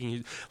you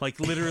taking, like,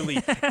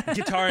 literally,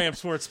 guitar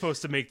amps weren't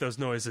supposed to make those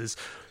noises.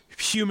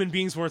 Human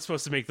beings weren't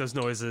supposed to make those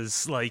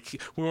noises. Like,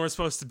 we weren't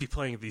supposed to be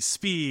playing at these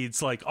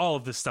speeds. Like, all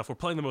of this stuff. We're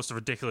playing the most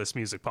ridiculous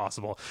music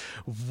possible.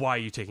 Why are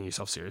you taking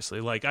yourself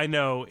seriously? Like, I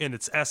know in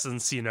its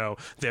essence, you know,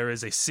 there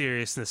is a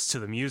seriousness to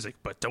the music,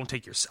 but don't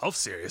take yourself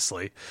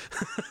seriously.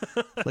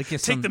 Like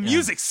Take the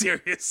music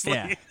seriously.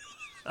 Yeah.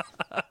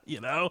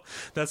 You know?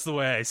 That's the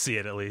way I see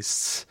it, at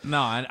least.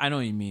 No, I know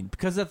what you mean.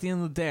 Because at the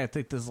end of the day, I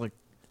think there's like,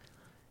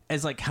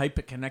 as like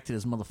hyper connected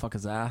as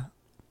motherfuckers are,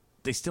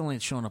 they still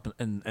ain't showing up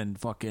and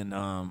fucking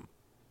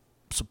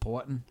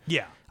supporting.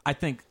 Yeah. I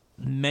think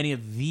many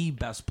of the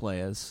best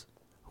players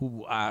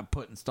who are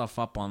putting stuff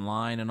up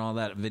online and all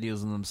that,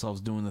 videos of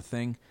themselves doing the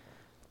thing,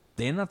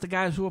 they're not the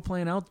guys who are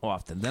playing out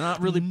often. They're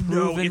not really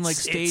proven like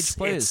stage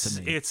players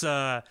to me.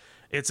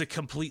 It's a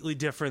completely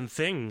different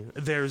thing.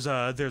 There's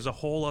a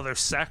whole other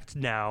sect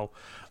now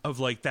of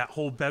like that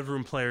whole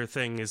bedroom player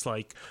thing is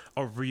like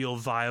a real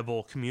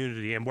viable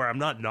community, and where I'm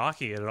not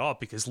knocking it at all,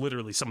 because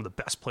literally some of the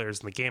best players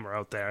in the game are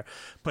out there,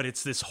 but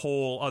it's this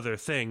whole other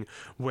thing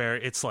where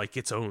it's like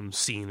its own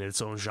scene, its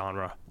own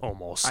genre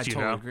almost. I you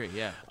totally know? agree.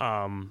 Yeah.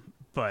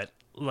 But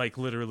like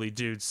literally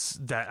dudes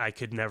that I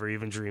could never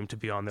even dream to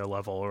be on their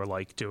level or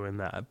like doing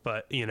that.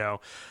 But you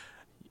know,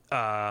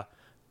 I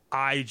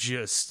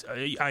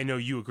know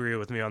you agree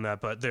with me on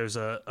that, but there's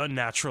a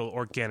natural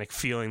organic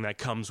feeling that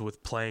comes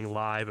with playing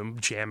live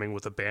and jamming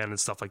with a band and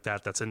stuff like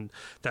that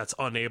that's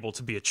unable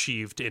to be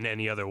achieved in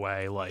any other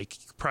way. Like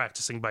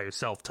practicing by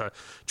yourself to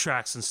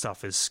tracks and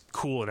stuff is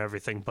cool and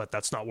everything, but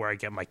that's not where I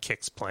get my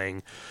kicks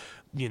playing,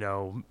 you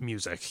know,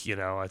 music. You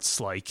know, it's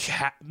like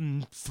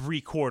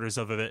 3/4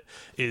 of it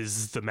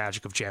is the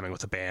magic of jamming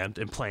with a band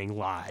and playing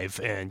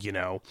live and, you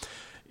know,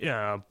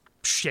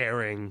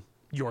 sharing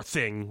your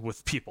thing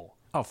with people.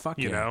 Oh, fuck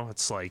You yeah. know,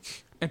 it's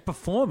like, And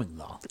performing,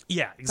 though.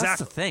 yeah, That's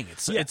exactly. the thing.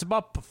 It's Yeah. it's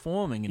about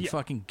performing and Yeah.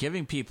 fucking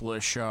giving people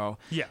a show.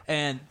 Yeah.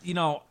 And, you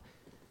know,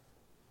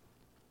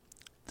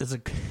 there's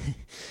a...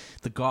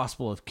 the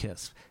gospel of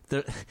Kiss.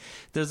 Like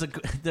Paul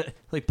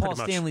Pretty much.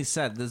 Stanley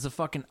said, there's a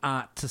fucking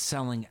art to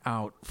selling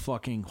out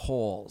fucking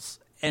halls.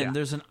 And Yeah.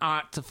 there's an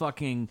art to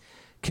fucking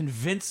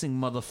convincing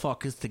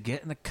motherfuckers to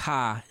get in a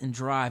car and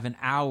drive an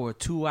hour,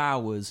 2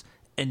 hours,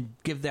 and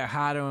give their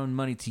hard-earned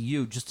money to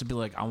you just to be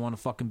like, I want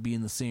to fucking be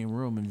in the same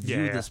room and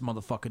view Yeah. this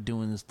motherfucker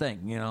doing this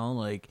thing, you know?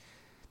 Like,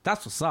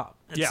 that's what's up.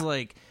 It's Yeah.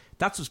 like,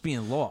 that's what's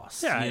being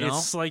lost, Yeah, you know?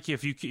 it's like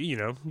if you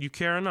know, you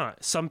care or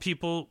not. Some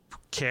people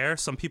care,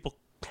 some people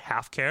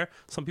half care,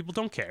 some people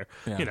don't care.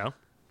 Yeah. You know,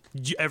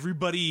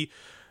 everybody.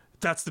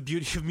 That's the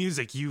beauty of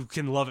music. You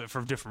can love it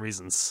for different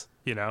reasons.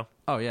 You know,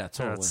 Oh, yeah,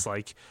 totally. it's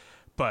like,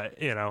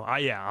 but you know,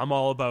 I'm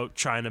all about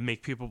trying to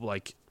make people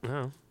like,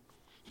 oh,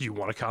 you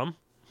want to come?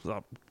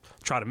 I'll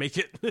try to make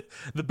it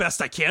the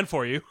best I can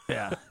for you.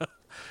 Yeah.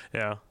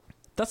 Yeah.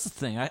 That's the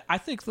thing. I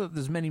think that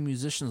there's many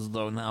musicians,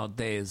 though,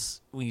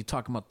 nowadays, when you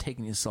talk about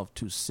taking yourself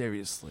too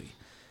seriously,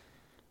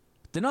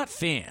 they're not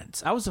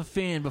fans. I was a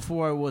fan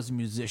before I was a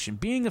musician.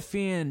 Being a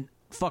fan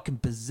fucking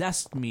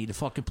possessed me to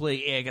fucking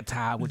play air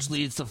guitar, which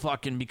leads to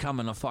fucking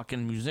becoming a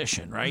fucking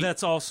musician, right?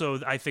 That's also,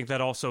 I think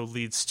that also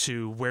leads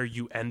to where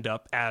you end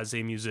up as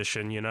a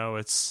musician. You know,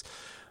 it's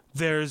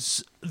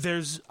there's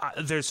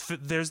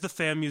the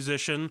fan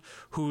musician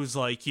who's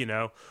like, you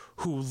know,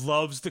 who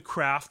loves the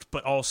craft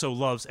but also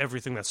loves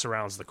everything that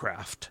surrounds the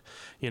craft,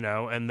 you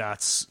know, and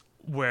that's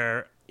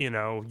where, you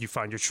know, you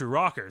find your true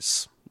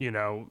rockers. You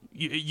know,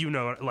 you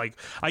know, like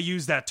I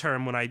use that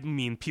term when I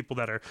mean people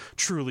that are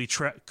truly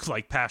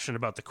like passionate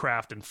about the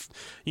craft and,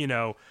 you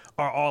know,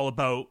 are all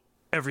about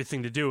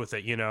everything to do with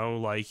it. You know,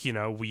 like, you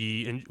know,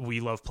 we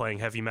love playing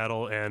heavy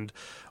metal and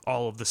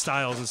all of the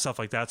styles and stuff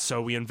like that.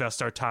 So we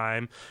invest our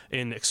time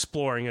in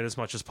exploring it as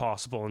much as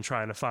possible and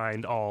trying to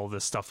find all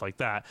this stuff like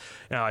that.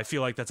 Now, I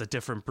feel like that's a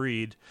different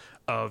breed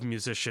of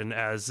musician,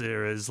 as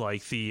there is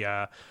like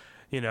the,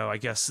 I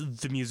guess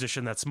the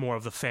musician that's more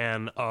of the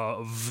fan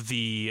of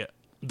the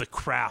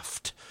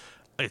craft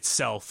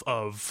itself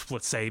of,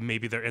 let's say,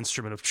 maybe their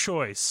instrument of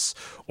choice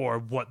or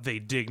what they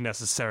dig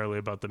necessarily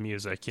about the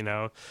music.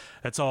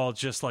 It's all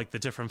just like the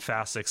different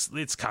facets.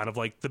 It's kind of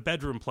like the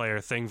bedroom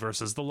player thing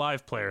versus the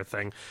live player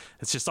thing.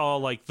 It's just all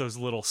like those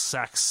little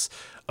sects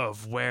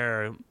of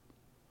where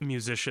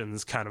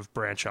musicians kind of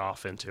branch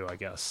off into, I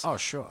guess. Oh,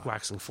 sure.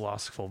 Waxing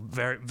philosophical,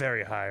 very,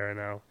 very high right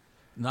now.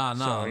 No.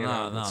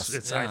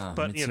 It's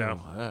but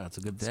yeah, it's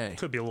a good day.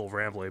 Could be a little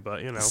rambly,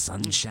 but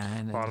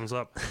sunshine. Bottoms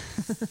up.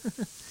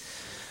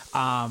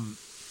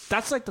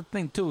 That's like the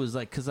thing too, is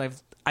like, because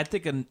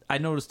I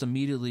noticed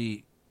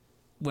immediately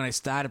when I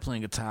started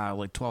playing guitar,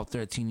 like 12,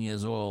 13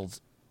 years old,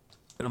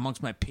 and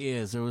amongst my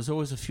peers, there was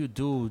always a few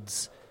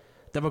dudes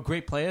that were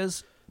great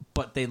players,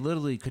 but they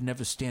literally could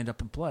never stand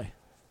up and play.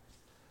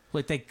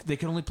 Like they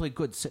could only play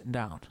good sitting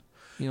down.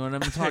 You know what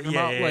I'm talking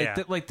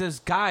about? Like there's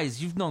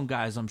guys, you've known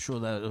guys, I'm sure,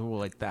 that were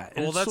like that.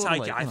 And well, that's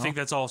I think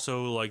that's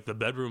also like the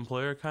bedroom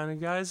player kind of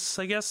guys,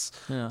 I guess.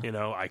 Yeah.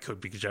 I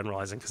could be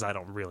generalizing because I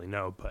don't really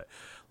know, but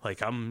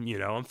like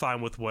I'm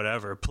fine with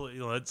whatever.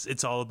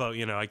 It's all about,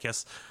 I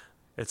guess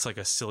it's like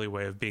a silly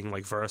way of being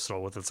like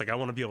versatile with it. It's like I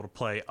want to be able to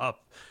play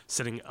up,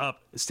 sitting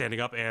up,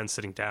 standing up, and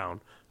sitting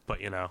down, but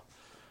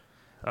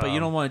But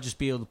you don't want to just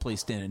be able to play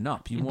standing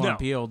up. You want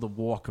to be able to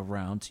walk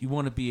around. You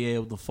want to be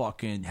able to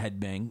fucking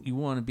headbang. You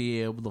want to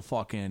be able to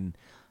fucking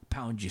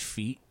pound your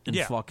feet and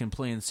fucking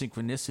play in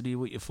synchronicity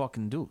with your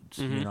fucking dudes.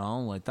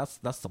 Mm-hmm. Like that's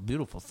the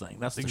beautiful thing.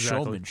 That's the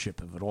Exactly.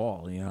 showmanship of it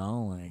all.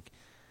 Like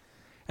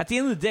at the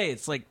end of the day,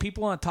 it's like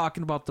people aren't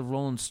talking about the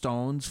Rolling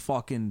Stones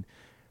fucking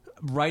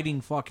writing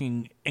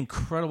fucking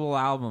incredible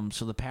albums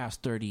for the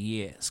past 30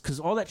 years, because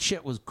all that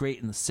shit was great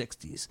in the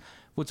 60s.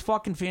 What's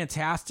fucking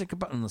fantastic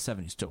about, in the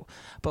 70s too,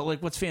 but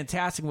like what's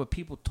fantastic, what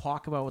people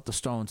talk about with the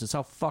Stones is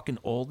how fucking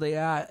old they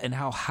are and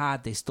how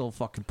hard they still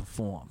fucking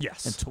perform.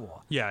 Yes. And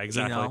tour. Yeah,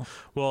 exactly.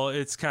 Well,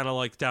 it's kind of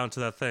like down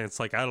to that thing. It's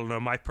like, I don't know,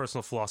 my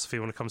personal philosophy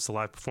when it comes to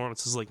live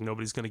performance is like,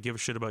 nobody's going to give a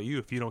shit about you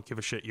if you don't give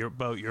a shit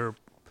about your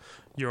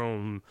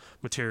own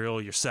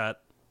material, your set,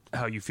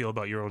 how you feel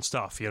about your own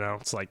stuff.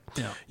 It's like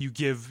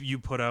you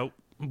put out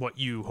what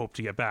you hope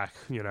to get back,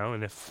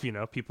 and if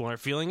people aren't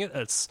feeling it,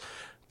 it's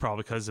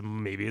probably because it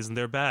maybe isn't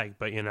their bag.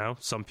 But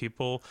some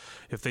people,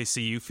 if they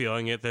see you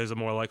feeling it, there's a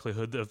more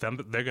likelihood of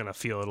them, they're gonna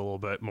feel it a little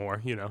bit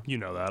more. You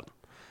know that.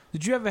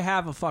 Did you ever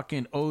have a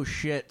fucking oh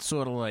shit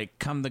sort of like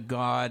come to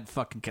God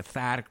fucking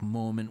cathartic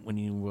moment when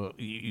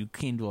you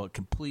came to a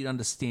complete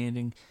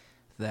understanding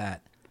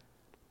that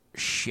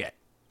shit,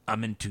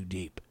 I'm in too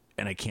deep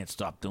and I can't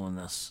stop doing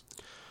this?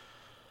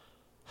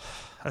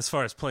 As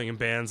far as playing in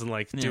bands and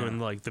like doing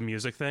like the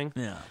music thing,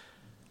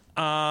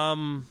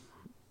 I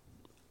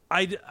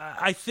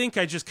think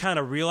I just kind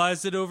of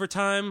realized it over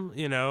time,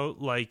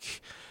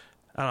 like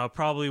I don't know,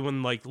 probably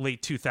when like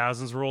late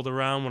 2000s rolled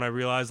around, when I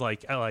realized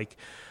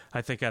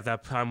I think at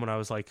that time when I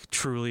was like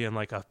truly in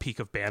like a peak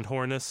of band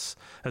whoreness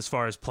as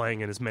far as playing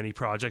in as many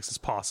projects as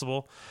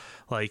possible.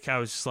 Like I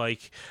was just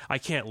like, I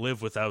can't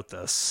live without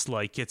this.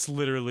 Like it's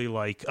literally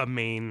like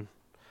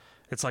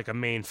it's like a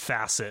main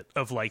facet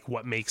of like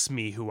what makes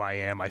me who I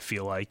am, I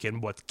feel like,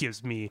 and what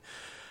gives me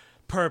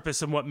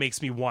purpose and what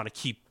makes me want to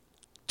keep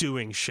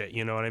doing shit.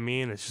 You know what I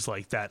mean? It's just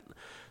like that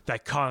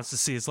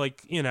constancy. It's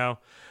like,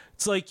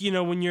 it's like,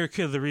 when you're a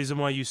kid, the reason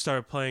why you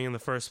start playing in the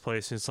first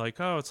place, it's like,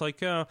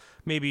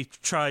 maybe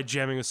try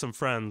jamming with some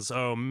friends.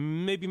 Oh,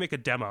 maybe make a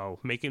demo,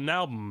 make an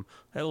album.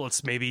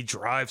 Let's maybe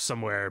drive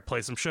somewhere,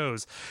 play some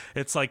shows.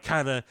 It's like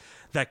kind of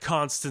that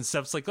constant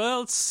step. It's like, well,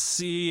 let's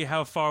see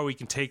how far we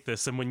can take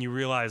this. And when you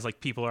realize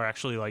like people are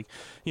actually like,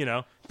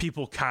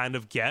 people kind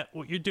of get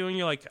what you're doing,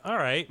 you're like, all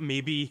right,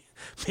 maybe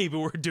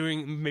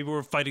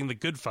we're fighting the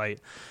good fight,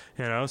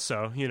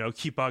 so,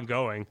 keep on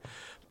going.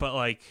 But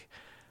like,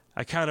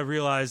 I kind of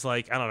realized,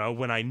 like, I don't know,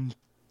 when I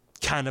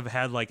kind of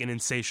had like an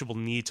insatiable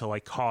need to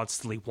like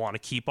constantly want to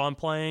keep on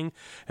playing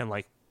and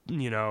like,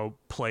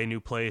 play new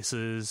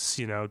places,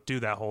 do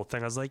that whole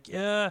thing. I was like,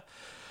 yeah,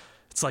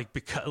 it's like,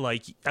 because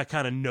like I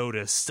kind of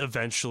noticed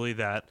eventually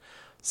that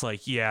it's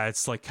like, yeah,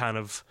 it's like kind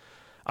of,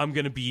 I'm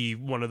going to be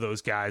one of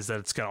those guys that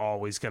it's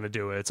always going to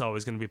do it. It's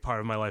always going to be part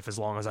of my life as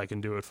long as I can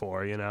do it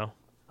for,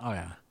 Oh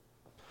yeah,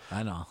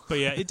 I know. But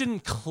yeah, it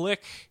didn't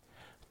click.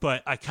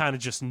 But I kind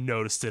of just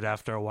noticed it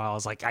after a while. I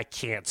was like, I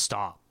can't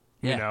stop,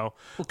 Well,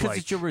 because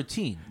it's your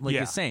routine, like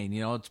you're saying.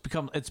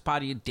 It's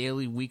part of your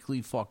daily,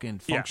 weekly fucking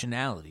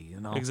functionality.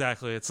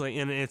 Exactly. It's like,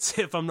 and it's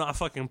if I'm not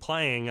fucking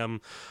playing,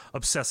 I'm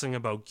obsessing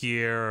about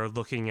gear or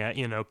looking at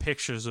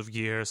pictures of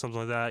gear or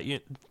something like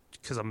that.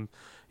 Because I'm,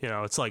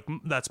 it's like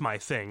that's my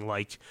thing.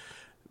 Like,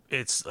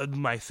 it's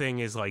my thing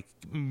is like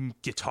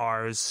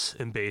guitars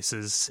and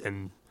basses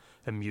and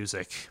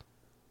music.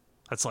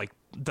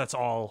 That's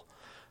all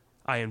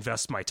I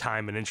invest my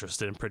time and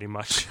interest in, pretty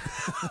much.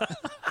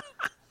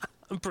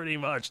 Pretty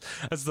much.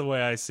 That's the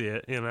way I see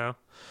it,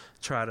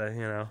 Try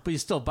to, But you're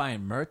still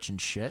buying merch and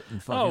shit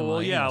and fucking. Oh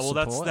well, yeah. Well,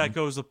 that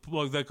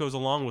goes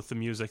along with the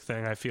music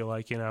thing. I feel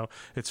like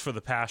it's for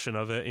the passion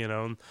of it,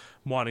 and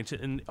wanting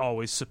to and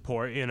always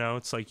support.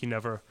 It's like you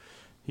never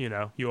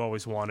you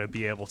always want to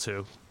be able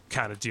to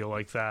kind of deal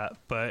like that.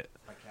 But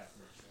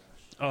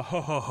oh,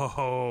 ho, ho, ho,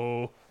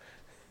 ho.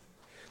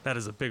 That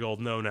is a big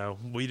old no-no.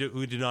 We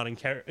do not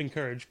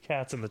encourage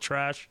cats in the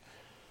trash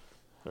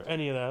or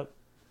any of that.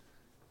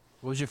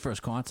 What was your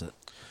first concert?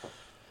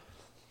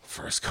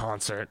 First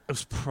concert, it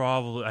was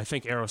probably, I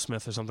think,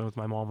 Aerosmith or something with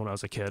my mom when I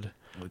was a kid.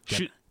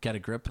 Get a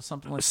Grip or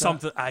something like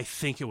that? I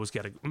think it was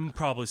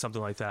probably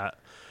something like that.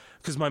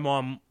 Because my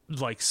mom,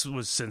 like,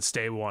 was since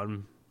day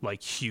one,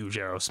 like, huge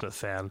Aerosmith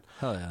fan.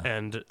 Hell yeah.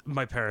 And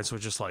my parents were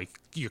just like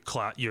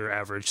your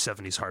average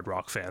 70s hard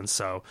rock fan.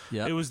 So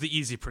Yep. It was the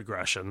easy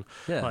progression.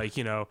 Yeah. Like,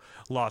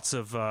 lots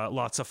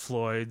of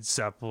Floyd,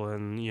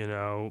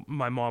 Zeppelin,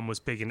 my mom was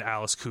big into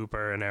Alice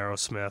Cooper and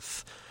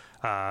Aerosmith.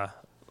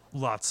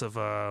 Lots of,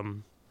 I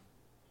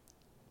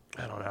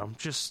don't know,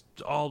 just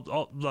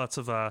lots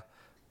of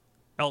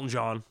Elton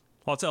John.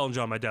 Lots of Elton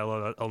John. My dad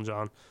loved Elton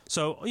John.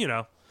 So,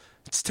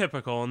 it's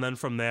typical. And then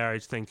from there, I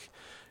think,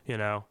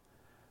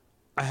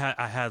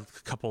 I had a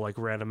couple like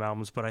random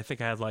albums, but I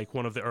think I had like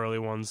one of the early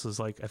ones was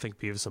like, I think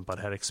Beavis and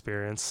Butthead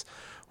Experience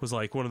was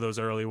like one of those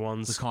early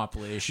ones. The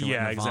compilation.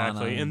 Yeah, with Nirvana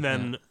exactly. And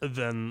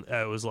then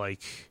it was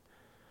like,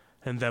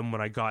 and then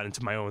when I got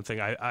into my own thing,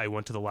 I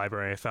went to the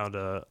library and I found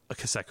a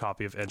cassette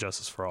copy of And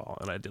Justice for All,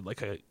 and I did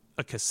like a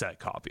cassette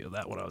copy of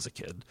that when I was a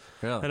kid.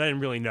 Really? And I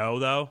didn't really know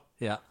though.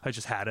 Yeah. I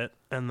just had it,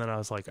 and then I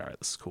was like, all right,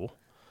 this is cool.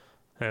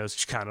 And it was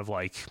just kind of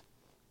like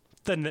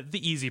the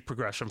easy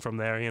progression from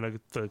there,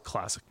 the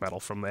classic metal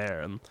from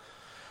there, and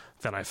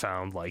then I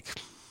found like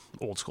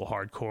old school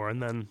hardcore,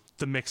 and then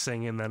the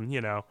mixing, and then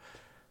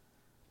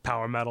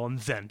power metal, and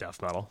then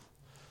death metal.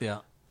 Yeah.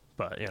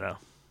 But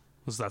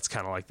that's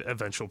kind of like the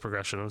eventual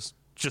progression. It was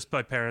just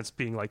my parents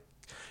being like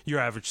your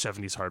average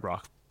 70s hard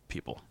rock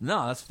people.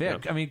 No, that's fair.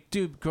 Yeah. I mean,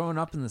 dude, growing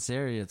up in this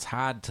area, it's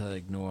hard to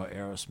ignore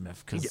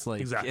Aerosmith because,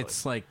 exactly.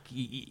 It's like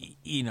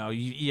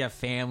you have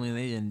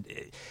family, and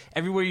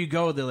everywhere you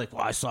go, they're like,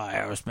 "Well, I saw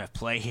Aerosmith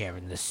play here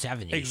in the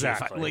 '70s."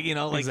 Exactly.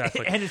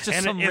 Exactly. And it's just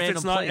and some if random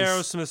it's not place.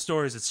 Aerosmith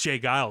stories, it's Jay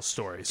Giles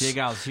stories. Jay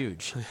Giles,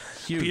 huge.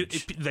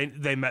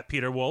 They met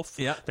Peter Wolf.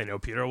 Yeah, they know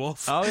Peter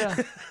Wolf. Oh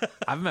yeah,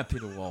 I've met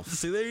Peter Wolf.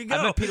 See, there you go.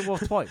 I've met Peter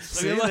Wolf twice.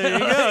 See, there you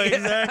go.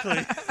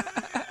 Exactly.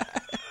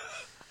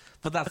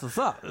 But that's what's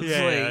up.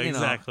 It's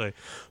exactly.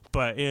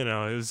 But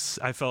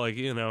I felt like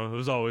it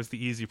was always the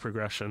easy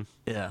progression.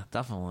 Yeah,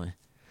 definitely.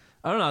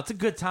 I don't know. It's a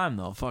good time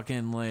though.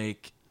 Fucking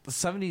like the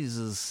 '70s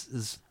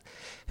is.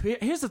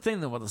 Here's the thing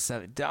though about the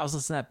 '70s. I was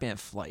listening to that band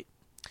Flight,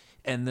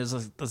 and there's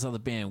this other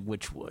band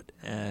Witchwood,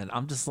 and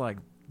I'm just like,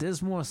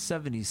 there's more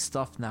 '70s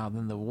stuff now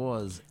than there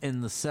was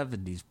in the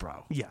 '70s,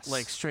 bro. Yes,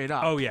 like straight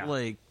up. Oh yeah,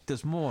 like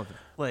there's more of it.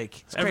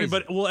 Like it's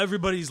crazy.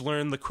 Everybody's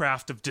learned the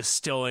craft of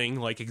distilling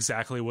like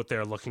exactly what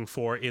they're looking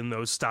for in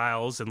those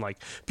styles, and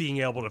like being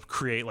able to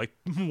create like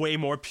way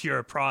more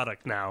pure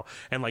product now,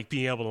 and like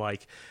being able to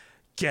like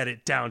get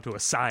it down to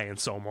a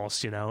science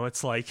almost.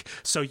 It's like,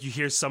 so you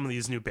hear some of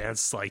these new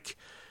bands like,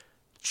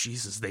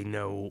 Jesus, they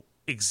know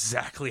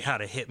exactly how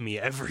to hit me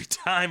every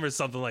time or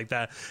something like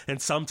that. And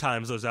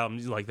sometimes those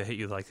albums, like, they hit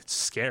you like it's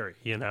scary,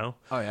 Oh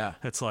yeah.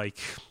 It's like,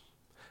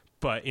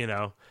 but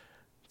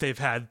they've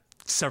had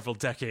several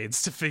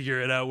decades to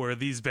figure it out, where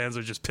these bands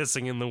are just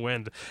pissing in the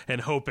wind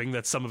and hoping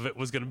that some of it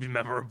was going to be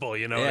memorable.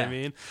 You know what I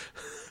mean?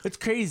 It's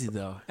crazy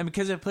though, and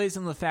because it plays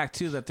into the fact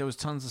too that there was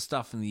tons of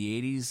stuff in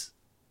the '80s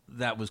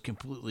that was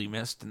completely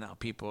missed, and now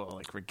people are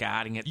like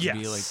regarding it to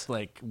be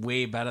like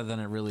way better than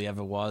it really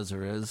ever was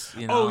or is.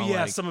 Oh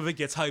yeah, some of it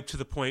gets hyped to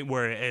the point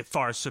where it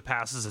far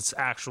surpasses its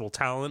actual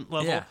talent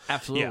level. Yeah,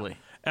 absolutely.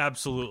 Yeah,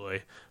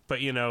 absolutely. But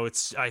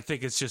I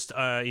think it's just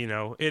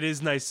it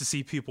is nice to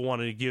see people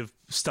wanting to give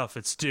stuff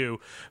its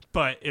due,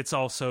 but it's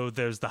also,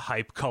 there's the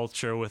hype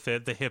culture with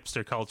it, the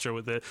hipster culture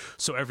with it,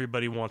 so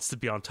everybody wants to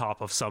be on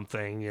top of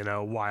something,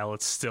 while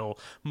it's still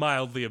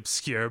mildly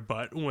obscure,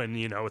 but when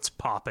it's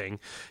popping,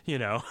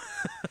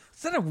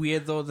 Isn't that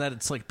weird though that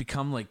it's like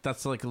become like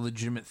that's like a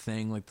legitimate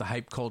thing, like the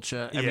hype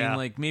culture? I mean,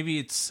 like maybe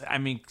it's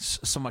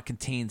somewhat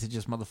contained to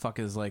just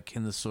motherfuckers like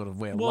in this sort of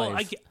way of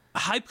life.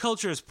 Hype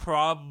culture is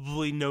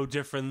probably no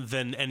different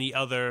than any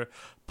other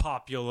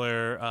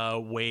popular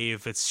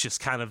wave. It's just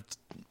kind of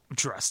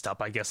dressed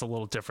up, I guess, a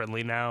little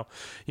differently now.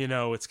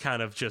 It's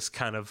kind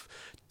of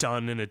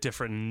done in a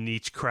different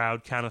niche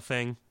crowd kind of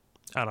thing.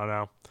 I don't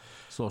know.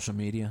 Social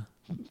media.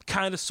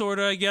 Kind of, sort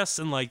of, I guess,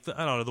 and like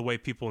I don't know, the way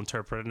people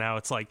interpret it now,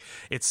 it's like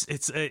it's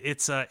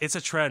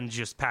a trend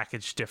just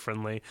packaged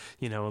differently,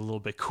 a little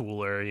bit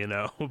cooler,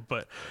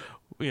 but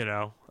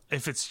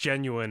if it's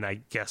genuine,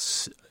 I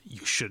guess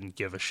you shouldn't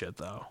give a shit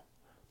though.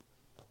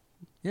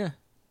 Yeah,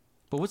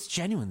 but what's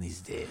genuine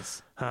these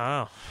days?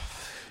 Oh,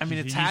 I mean,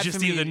 it's you hard just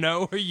for me. either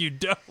know or you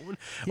don't,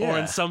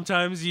 and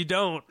sometimes you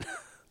don't.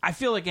 I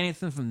feel like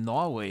anything from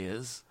Norway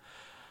is.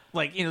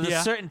 Like,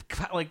 there's certain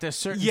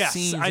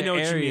scenes I know or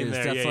what areas you mean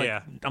there. that's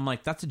Yeah, I'm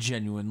like, that's a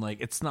genuine,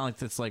 like, it's not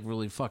like it's like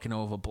really fucking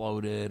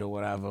overbloated or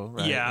whatever,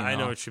 right? Yeah, I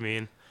know what you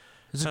mean.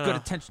 There's a good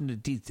attention to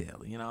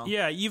detail,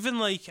 Yeah, even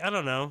like, I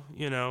don't know,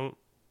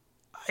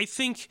 I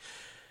think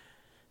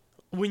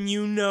when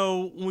you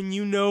know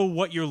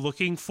what you're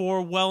looking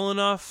for well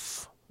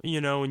enough,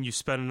 and you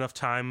spend enough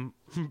time,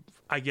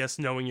 I guess,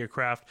 knowing your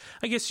craft,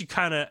 I guess you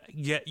kind of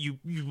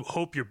you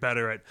hope you're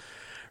better at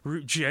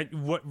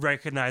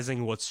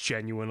recognizing what's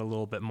genuine a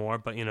little bit more.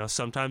 But,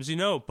 sometimes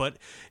but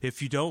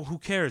if you don't, who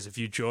cares? If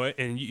you enjoy it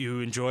and you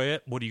enjoy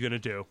it, what are you going to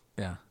do?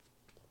 Yeah.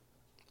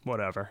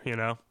 Whatever,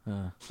 how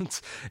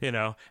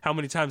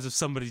many times have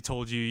somebody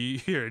told you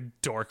you're a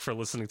dork for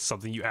listening to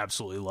something you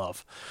absolutely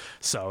love?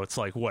 So it's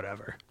like,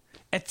 whatever.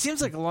 It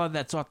seems like a lot of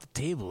that's off the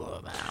table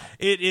though now.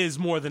 It is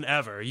more than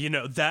ever.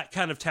 That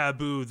kind of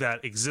taboo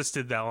that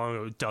existed that long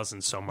ago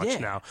doesn't so much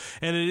now.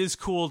 And it is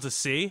cool to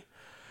see.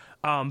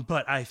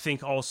 But I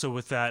think also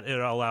with that, it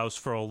allows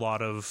for a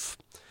lot of,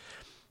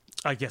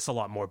 I guess, a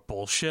lot more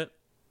bullshit,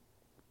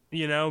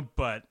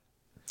 but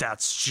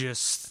that's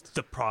just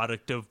the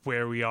product of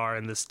where we are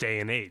in this day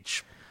and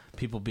age.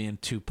 People being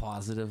too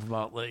positive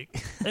about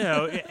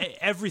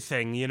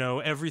everything,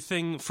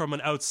 everything from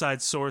an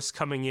outside source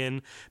coming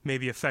in,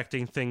 maybe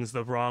affecting things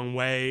the wrong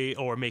way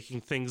or making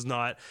things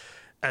not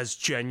as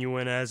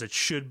genuine as it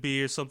should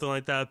be or something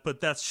like that.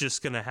 But that's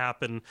just going to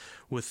happen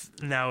with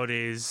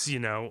nowadays,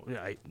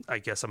 I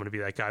guess I'm going to be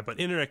that guy, but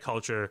internet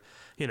culture,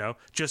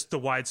 just the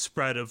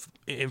widespread of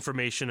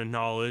information and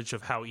knowledge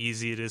of how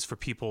easy it is for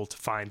people to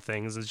find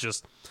things is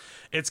just,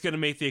 it's going to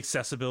make the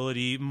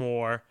accessibility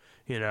more,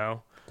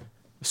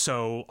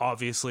 so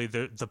obviously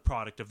the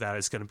product of that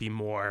is going to be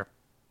more,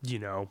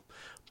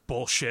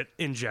 bullshit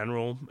in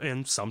general,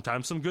 and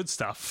sometimes some good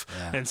stuff.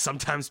 Yeah. And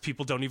sometimes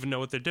people don't even know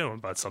what they're doing,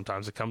 but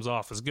sometimes it comes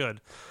off as good.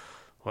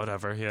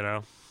 Whatever,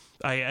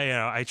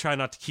 I try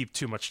not to keep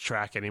too much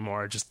track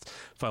anymore. Just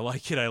if I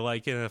like it, I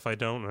like it. And if I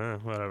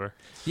don't, whatever.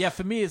 Yeah,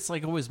 for me, it's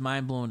like always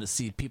mind blowing to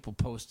see people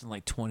posting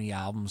like 20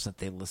 albums that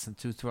they listen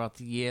to throughout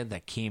the year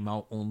that came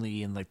out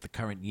only in like the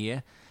current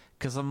year.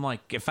 Because I'm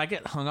like, if I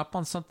get hung up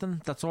on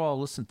something, that's all I'll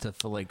listen to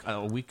for like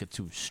a week or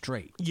two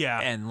straight. Yeah.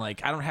 And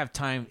like, I don't have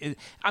time.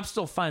 I'm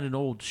still finding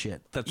old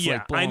shit. That's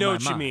like blowing I know my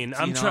what you mind. mean.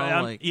 I'm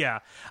trying.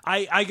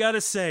 I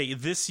gotta say,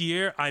 this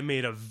year I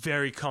made a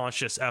very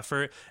conscious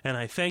effort, and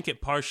I thank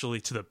it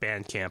partially to the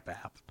Bandcamp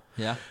app.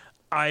 Yeah.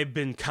 I've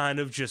been kind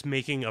of just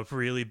making a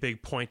really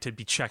big point to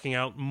be checking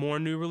out more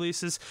new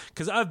releases,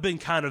 because I've been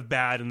kind of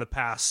bad in the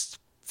past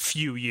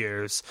few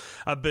years.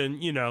 I've been,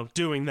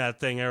 doing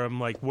that thing where I'm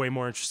like way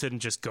more interested in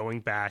just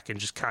going back and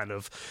just kind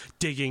of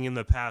digging in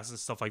the past and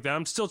stuff like that.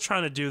 I'm still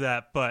trying to do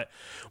that, but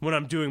when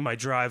I'm doing my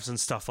drives and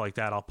stuff like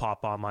that, I'll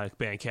pop on my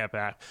Bandcamp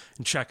app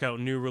and check out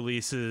new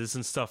releases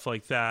and stuff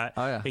like that.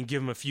 Oh, yeah. And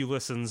give them a few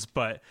listens,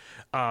 but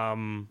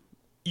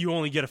you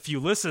only get a few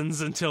listens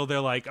until they're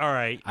like, all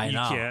right, I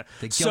know. can't.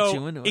 They guilt So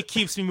you into it. It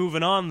keeps me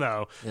moving on,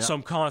 though. Yeah. So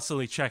I'm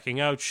constantly checking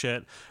out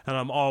shit, and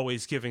I'm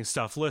always giving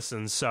stuff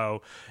listens.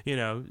 So,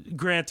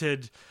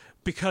 granted,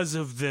 because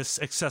of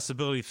this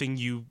accessibility thing,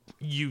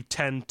 you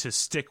tend to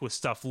stick with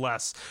stuff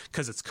less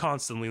because it's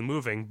constantly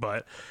moving.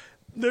 But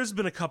there's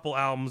been a couple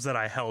albums that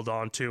I held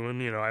on to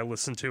and, I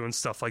listened to and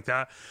stuff like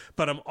that.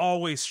 But I'm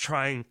always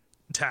trying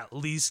to at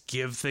least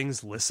give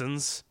things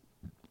listens.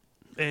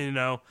 And,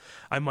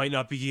 I might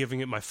not be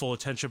giving it my full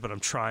attention, but I'm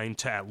trying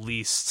to at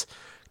least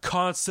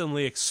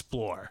constantly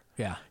explore.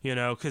 Yeah.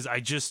 Because I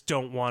just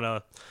don't want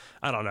to,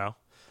 I don't know.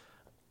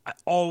 I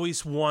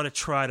always want to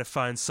try to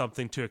find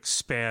something to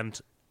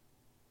expand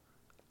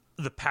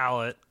the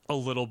palette a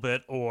little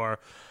bit, or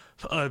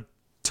a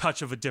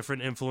touch of a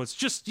different influence.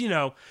 Just,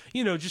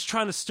 just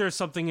trying to stir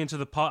something into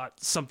the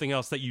pot, something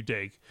else that you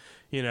dig,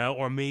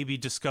 or maybe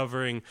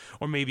discovering,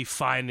 or maybe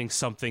finding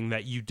something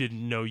that you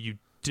didn't know you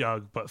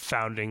dug, but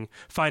finding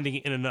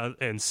it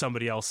in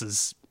somebody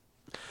else's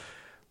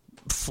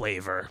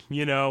flavor.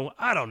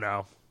 I don't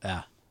know.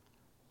 Yeah.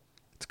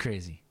 It's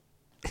crazy.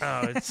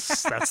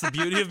 That's the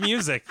beauty of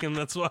music, and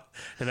that's what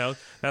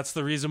that's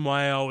the reason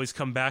why I always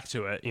come back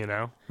to it,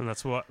 and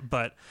that's what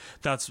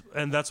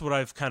what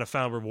I've kind of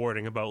found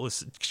rewarding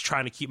about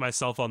trying to keep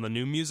myself on the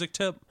new music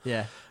tip.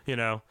 Yeah.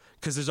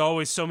 Because there's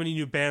always so many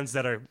new bands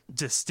that are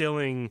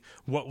distilling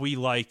what we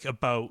like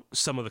about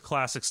some of the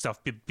classic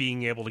stuff,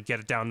 being able to get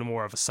it down to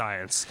more of a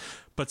science.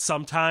 But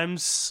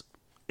sometimes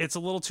it's a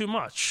little too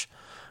much,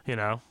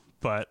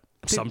 but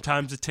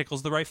sometimes it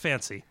tickles the right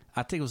fancy.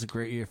 I think it was a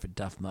great year for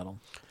death metal.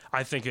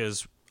 I think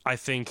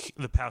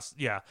the past,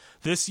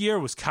 this year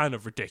was kind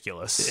of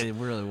ridiculous. It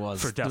really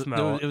was. For death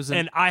metal.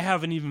 And I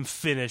haven't even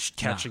finished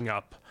catching No.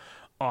 up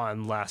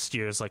on last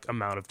year's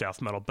amount of death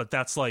metal, but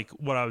that's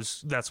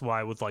that's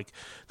why with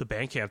the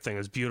Bandcamp thing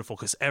is beautiful,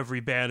 because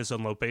every band is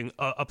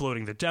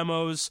uploading the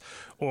demos,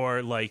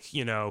 or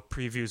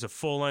previews of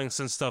full lengths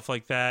and stuff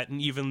like that,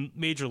 and even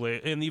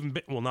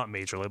not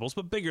major labels,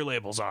 but bigger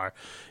labels are,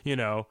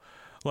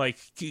 like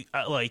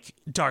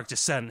Dark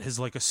Descent is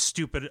a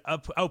stupid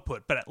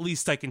output, but at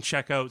least I can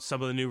check out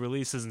some of the new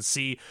releases and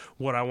see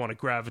what I want to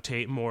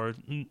gravitate more,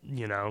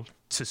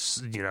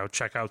 to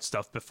check out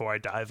stuff before I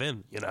dive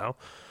in,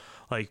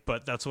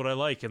 but that's what I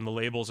like, and the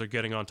labels are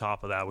getting on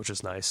top of that, which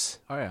is nice.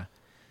 Oh yeah,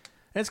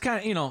 it's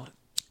kind of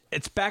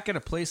it's back at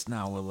a place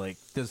now where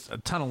there's a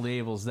ton of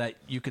labels that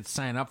you could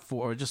sign up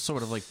for, or just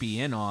sort of be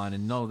in on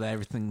and know that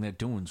everything they're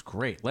doing is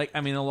great.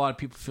 A lot of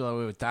people feel that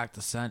way with Dark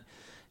Descent.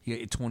 You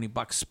get your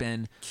 $20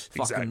 spin,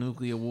 fucking Exactly.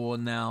 nuclear war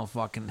now,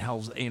 fucking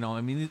hell's,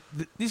 I mean,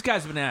 these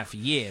guys have been at it for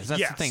years.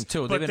 That's the thing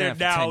too. But They've been they're at it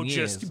for now 10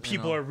 years. just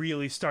people are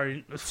really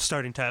starting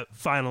to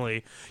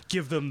finally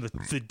give them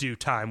the due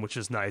time, which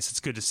is nice. It's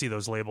good to see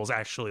those labels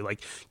actually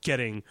like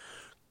getting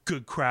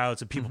good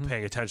crowds and people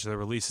paying attention to the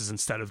releases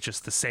instead of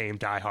just the same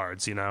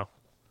diehards, you know.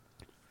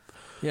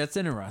 Yeah, it's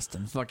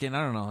interesting. Fucking, I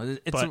don't know.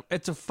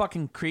 It's a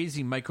fucking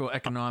crazy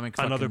microeconomic.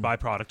 Another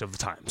fucking, byproduct of the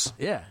times.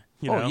 Yeah.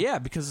 You know? Yeah,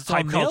 because it's all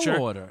Hype mail culture.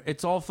 order.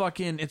 It's all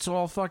fucking.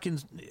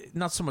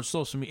 Not so much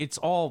social media. It's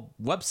all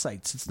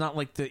websites. It's not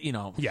like the.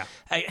 Yeah.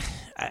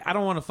 I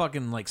don't want to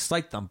fucking like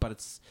cite them, but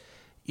it's.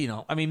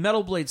 I mean,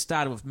 Metal Blade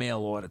started with mail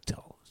order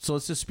too. So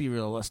let's just be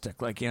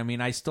realistic. Like, I mean,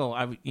 I used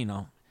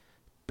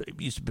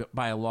to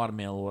buy a lot of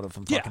mail order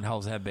from fucking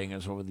Hell's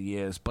Headbangers over the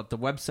years, but the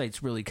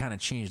websites really kind of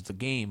changed the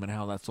game and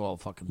how that's all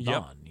fucking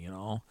done.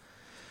 I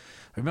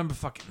remember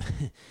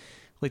fucking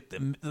like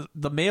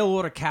the mail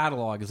order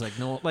catalog is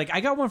like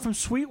I got one from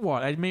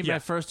Sweetwater. I made my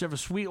first ever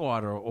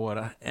Sweetwater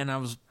order, and I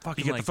was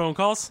fucking. You get the phone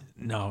calls?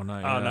 No,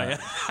 not not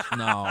yet.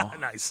 No,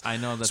 Nice. I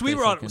know that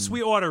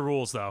Sweetwater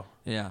rules though.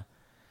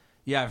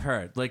 Yeah, I've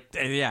heard. Like,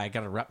 I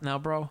got a rep now,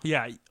 bro.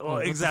 Yeah, well,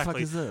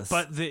 exactly. What the fuck is this?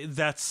 But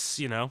that's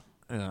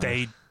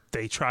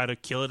they try to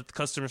kill it at the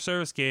customer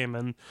service game,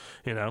 and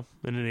in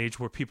an age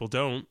where people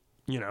don't,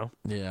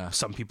 Yeah.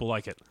 some people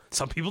like it,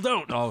 some people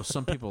don't. Oh,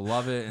 some people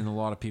love it, and a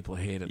lot of people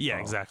hate it. Yeah,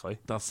 bro. exactly.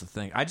 That's the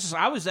thing.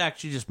 I was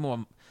actually just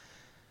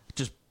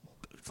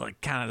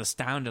like kind of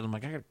astounded. I'm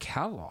like, I got a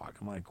catalog.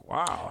 I'm like,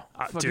 wow,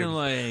 fucking Dude,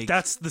 like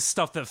that's the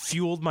stuff that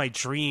fueled my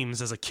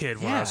dreams as a kid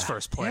when I was Yeah,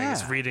 first playing.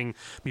 Is yeah. reading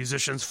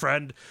Musician's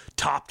Friend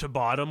top to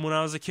bottom when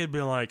I was a kid,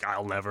 being like,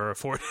 I'll never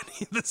afford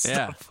any of this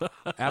yeah, stuff.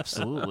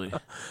 absolutely.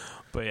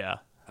 But yeah.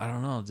 I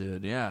don't know,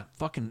 dude. Yeah,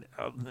 fucking.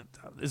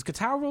 Is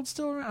Guitar World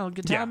still around?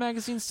 Guitar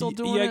Magazine still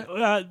doing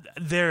it?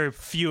 They're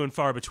few and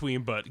far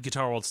between, but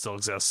Guitar World still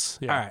exists.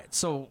 Yeah. All right,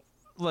 so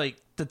like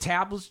the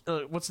tabs,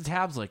 what's the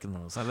tabs like in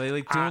those? Are they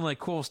like doing like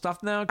cool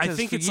stuff now? I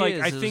think it's like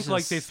I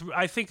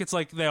think it's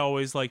like they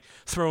always like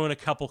throw in a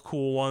couple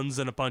cool ones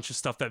and a bunch of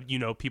stuff that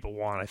people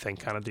want. I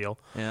think kind of deal.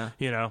 Yeah.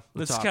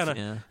 It's tops, kind of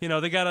yeah.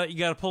 you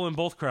gotta pull in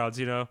both crowds.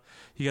 You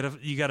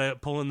gotta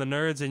pull in the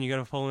nerds and you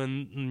gotta pull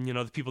in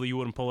the people that you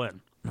wouldn't pull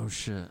in. No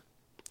shit.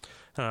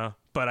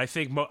 But I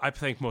think most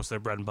of their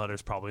bread and butter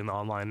is probably in the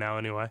online now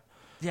anyway.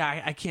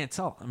 Yeah, I can't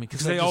tell. I mean,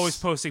 Because they always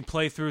posting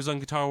playthroughs on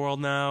Guitar World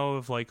now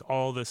of like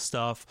all this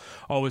stuff.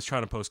 Always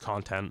trying to post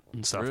content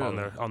and stuff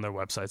Really? on their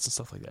websites and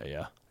stuff like that.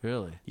 Yeah,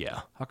 Really?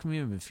 yeah. How come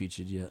you haven't been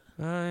featured yet?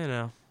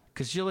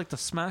 Because You're like the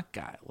smack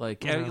guy.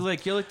 Like, Yeah. you're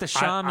like the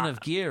shaman of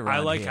gear. I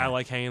around like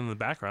here. hanging in the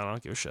background. I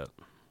don't give a shit.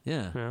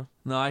 Yeah. Yeah.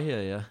 No, I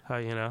hear you.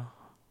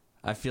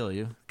 I feel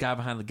you. Guy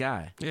behind the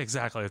guy. Yeah,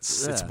 exactly.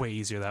 It's Yeah. way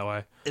easier that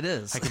way. It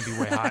is. I can be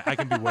way high. I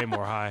can be way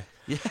more high.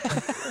 Yeah.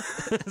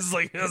 It's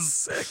like that's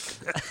sick.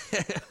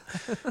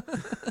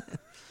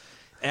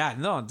 Yeah,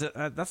 no,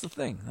 that's the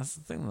thing. That's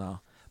the thing, though.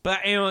 But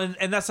and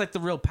that's like the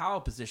real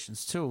power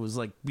positions too. Was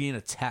like being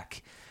a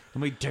tech. How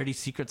many dirty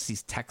secrets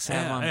these techs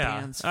have on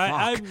bands?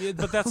 Fuck.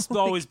 But that's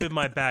always been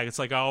my bag. It's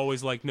like I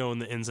always like knowing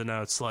the ins and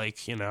outs. Like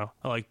I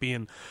like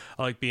being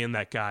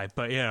that guy.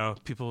 But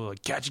people are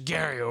like, catch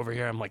Gary over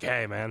here. I'm like,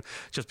 hey man,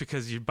 just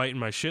because you're biting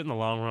my shit in the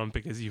long run,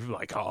 because you're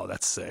like, oh,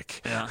 that's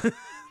sick. Yeah.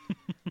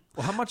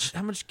 Well, how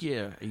much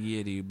gear a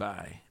year do you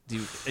buy?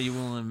 Are you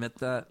willing to admit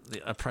that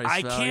a price?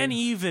 I value? can't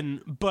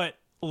even. But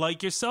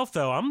like yourself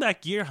though, I'm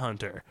that gear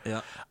hunter.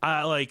 Yeah.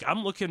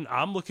 I'm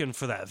looking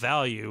for that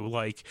value.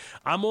 Like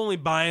I'm only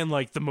buying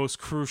like the most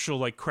crucial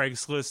like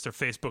Craigslist or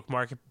Facebook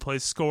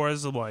Marketplace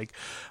scores. I'm like,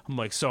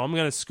 so I'm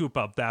gonna scoop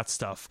up that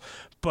stuff.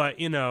 But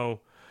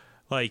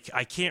like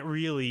I can't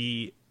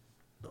really.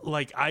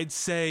 Like I'd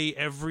say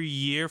every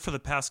year for the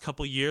past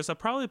couple years, I've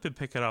probably been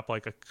picking up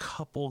like a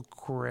couple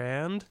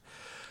grand,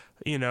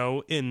 in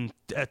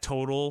a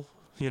total,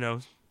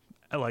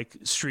 like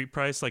street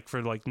price, like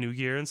for like new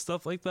gear and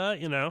stuff like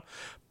that,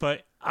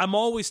 but I'm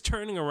always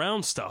turning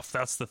around stuff.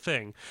 That's the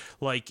thing.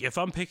 Like if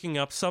I'm picking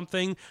up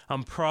something,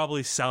 I'm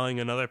probably selling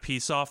another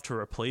piece off to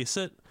replace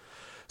it.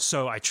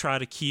 So I try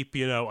to keep,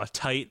 a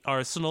tight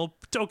arsenal.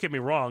 Don't get me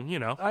wrong,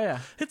 Oh yeah.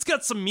 it's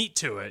got some meat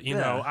to it,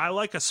 Yeah. I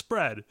like a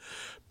spread.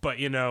 But,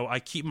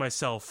 I keep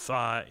myself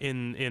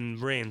in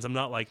reins. I'm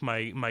not like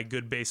my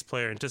good bass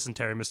player in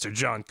Dysentery, Mr.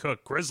 John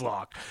Cook,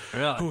 Grislock,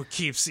 Really? who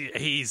keeps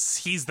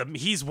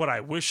he's what I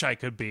wish I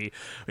could be.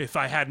 If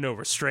I had no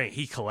restraint,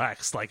 he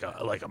collects like a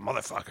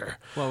motherfucker.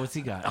 Well, what's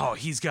he got? Oh,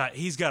 he's got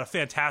a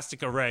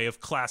fantastic array of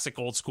classic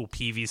old school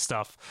PV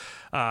stuff.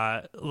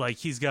 Like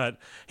he's got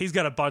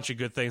a bunch of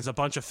good things, a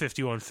bunch of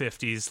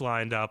 5150s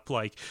lined up.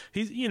 Like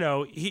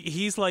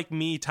he's like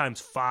me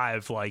times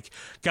 5. Like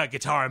got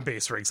guitar and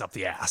bass rigs up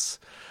the ass.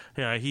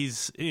 Yeah,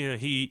 he's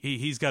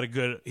got a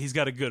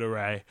good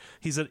array.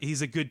 He's a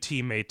good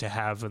teammate to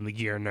have in the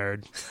gear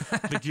nerd,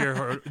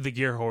 the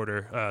gear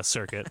hoarder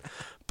circuit.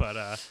 But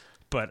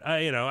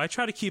I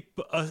try to keep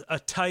a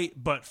tight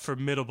but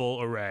formidable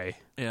array.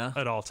 Yeah.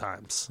 At all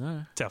times,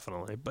 Right.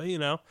 definitely. But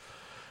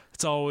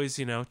it's always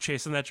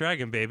chasing that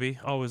dragon, baby.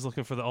 Always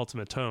looking for the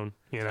ultimate tone.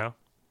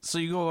 So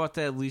you go out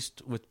there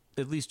with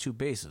at least 2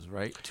 basses,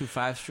 right? 2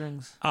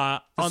 5-strings.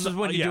 This is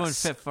when you're doing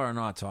fit for an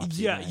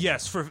autopsy. Yeah, right?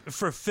 yes.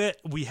 For fit,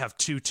 we have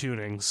 2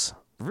 tunings.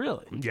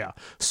 Really? Yeah.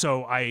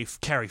 So I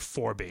carry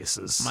 4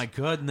 basses. My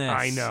goodness.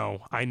 I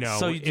know.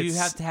 So do you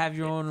have to have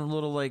your own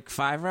little like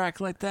 5-rack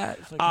like that?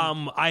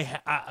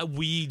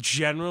 We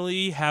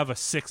generally have a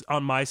 6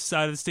 on my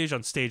side of the stage,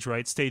 on stage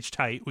right, stage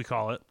tight, we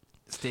call it.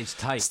 Stage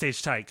tight.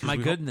 Stage tight. My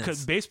goodness.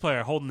 Because bass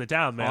player holding it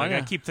down, man. I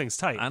gotta keep things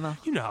tight. I know.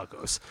 You know how it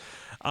goes.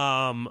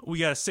 We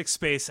got a 6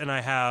 space, and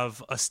I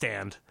have a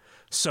stand.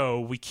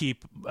 So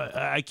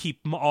I keep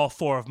all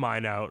 4 of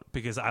mine out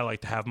because I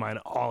like to have mine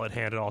all at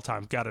hand at all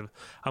time.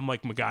 I'm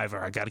like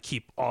MacGyver. I got to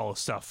keep all the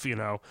stuff,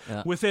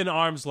 within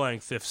arm's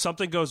length. If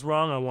something goes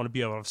wrong, I want to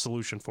be able to have a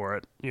solution for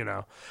it,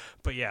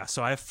 But yeah,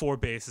 so I have 4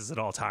 basses at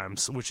all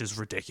times, which is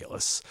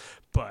ridiculous.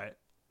 But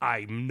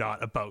I'm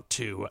not about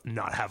to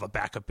not have a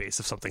backup bass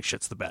if something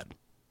shits the bed.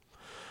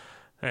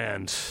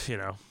 And,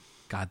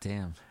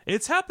 Goddamn.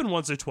 it's happened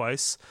once or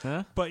twice.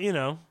 Huh? But,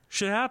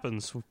 shit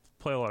happens. We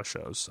play a lot of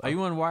shows. So. Are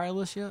you on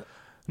wireless yet?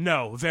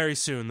 No, very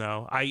soon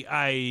though.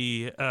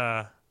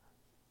 I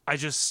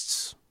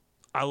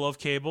love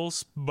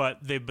cables, but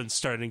they've been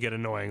starting to get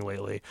annoying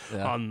lately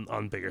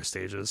on bigger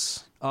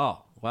stages.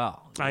 Oh,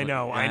 wow. I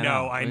know.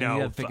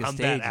 You have bigger I'm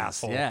stages. that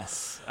asshole.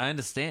 Yes, I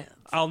understand.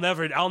 I'll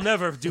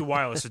never do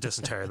wireless or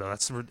dysentery though.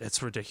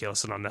 It's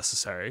ridiculous and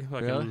unnecessary.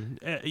 Really?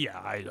 Yeah,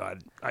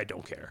 I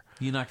don't care.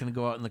 You're not gonna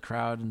go out in the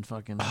crowd and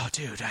fucking. Oh,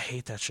 dude, I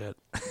hate that shit.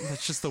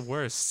 That's just the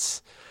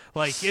worst.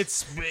 Like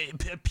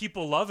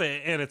people love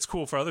it and it's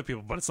cool for other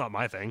people, but it's not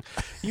my thing.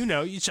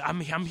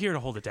 I'm here to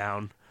hold it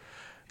down.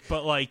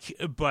 But I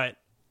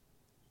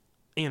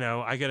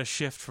gotta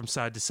shift from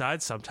side to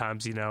side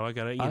sometimes. I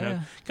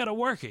gotta gotta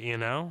work it.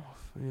 Yeah.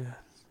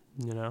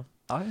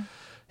 Oh yeah.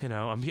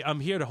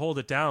 I'm here to hold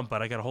it down,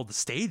 but I gotta hold the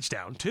stage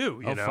down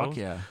too. Fuck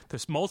yeah.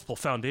 There's multiple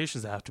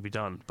foundations that have to be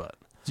done. But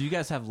do you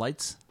guys have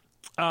lights?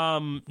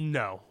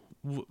 no.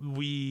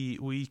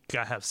 We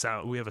have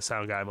sound. We have a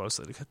sound guy most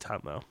of the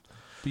time though.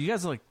 But you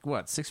guys are like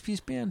what, 6-piece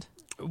band?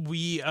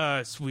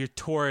 We're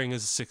touring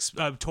as a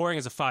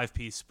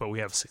 5-piece, but we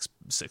have six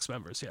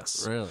members.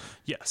 Yes. Really?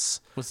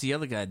 Yes. What's the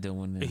other guy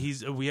doing?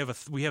 We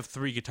have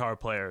 3 guitar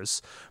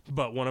players,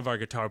 but one of our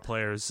guitar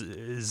players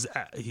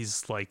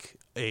he's like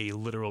a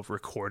literal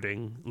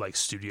recording like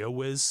studio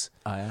whiz.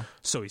 Oh yeah.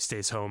 So he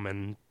stays home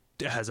and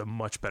has a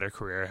much better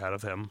career ahead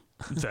of him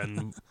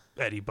than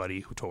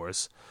anybody who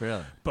tours.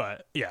 Really?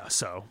 But yeah,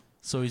 so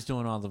he's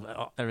doing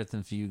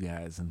everything for you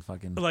guys and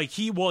fucking like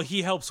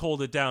he helps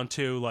hold it down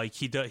too. Like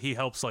he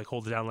helps like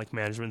hold it down like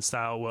management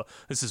style. Well,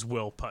 this is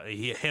Will.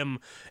 Him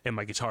and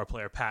my guitar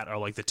player Pat are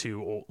like the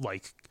 2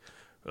 like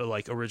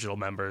original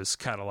members,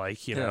 kind of like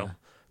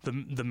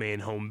the main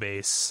home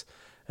base.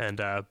 And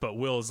but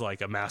Will's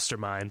like a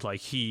mastermind.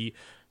 Like he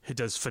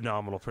does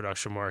phenomenal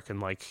production work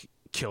and like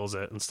kills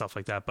it and stuff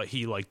like that. But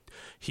he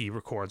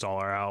records all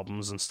our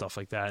albums and stuff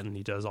like that, and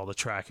he does all the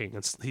tracking.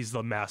 He's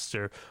the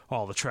master of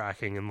all the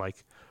tracking and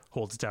like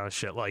holds it down and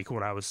shit. Like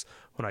when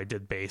I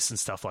did bass and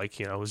stuff, like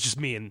it was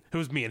me and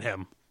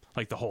him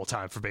like the whole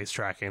time for bass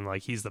tracking.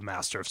 Like he's the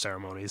master of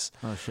ceremonies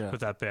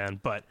with that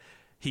band. But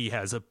he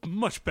has a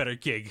much better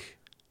gig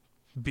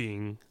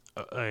being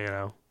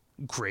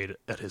great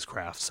at his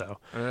craft. So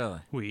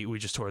really we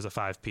just tour as a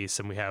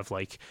 5-piece, and we have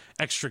like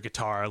extra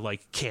guitar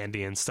like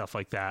candy and stuff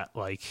like that,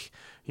 like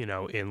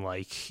in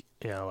like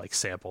like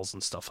samples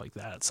and stuff like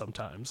that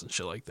sometimes and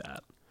shit like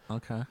that.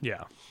 Okay.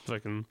 Yeah,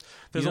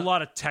 there's a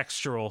lot of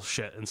textural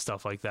shit and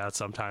stuff like that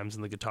sometimes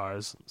in the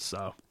guitars.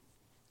 So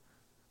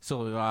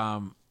you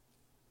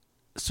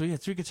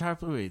have 3 guitar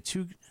players. Wait,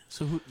 2.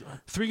 So who?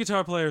 3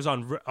 guitar players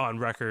on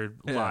record.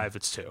 Live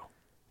it's 2.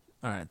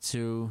 All right,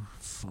 2.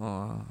 4.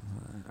 All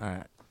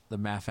right. The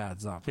math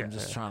adds up. I'm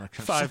just trying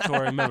to 5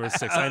 touring members,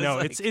 6. I know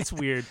it's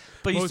weird,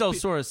 but you still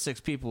tour as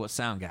 6 people with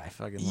sound guy.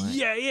 Fucking like.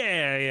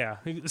 Yeah.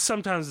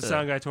 Sometimes the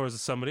sound guy tours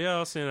with somebody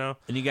else, And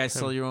you guys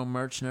sell your own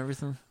merch and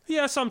everything.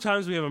 Yeah,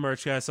 sometimes we have a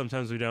merch guy,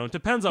 sometimes we don't.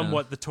 Depends on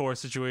what the tour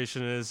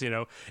situation is.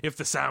 If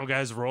the sound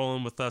guy's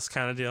rolling with us,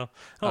 kind of deal.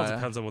 It all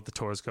depends on what the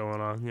tour's going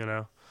on.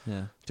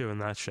 Yeah, doing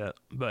that shit.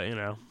 But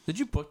did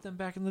you book them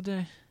back in the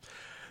day?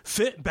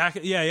 Fit back?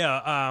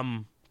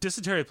 Yeah.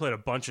 Dysentery played a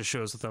bunch of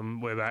shows with them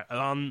way back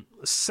on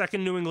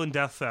second New England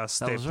Death Fest.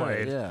 They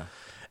played, right,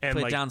 and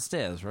played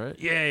downstairs, right?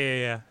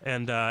 Yeah.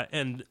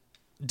 And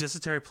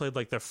Dysentery played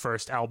like their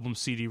first album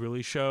CD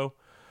release show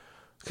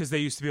because they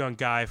used to be on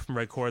Guy from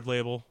Red Chord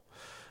label,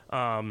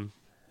 and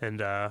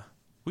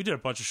we did a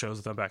bunch of shows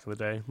with them back in the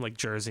day, like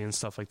Jersey and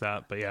stuff like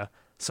that. But yeah,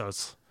 so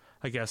it's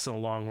I guess in the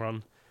long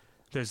run,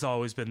 there's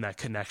always been that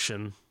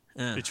connection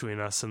between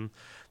us, and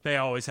they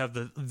always have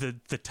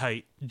the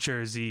tight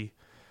Jersey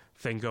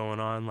thing going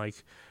on.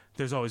 Like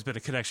there's always been a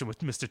connection with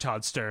Mr.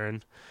 Todd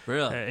Stern.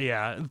 Really?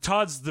 Yeah,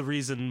 Todd's the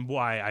reason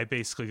why I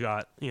basically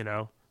got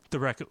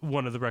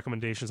one of the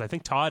recommendations. I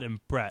think Todd and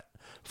Brett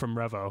from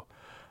Revo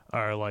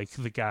are like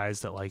the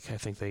guys that like I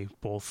think they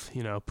both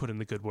put in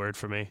the good word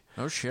for me.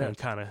 Oh shit! And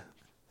kind of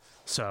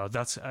so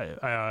that's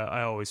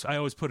I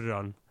always put it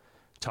on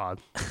Todd,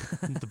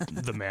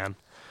 the man.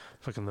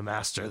 fucking the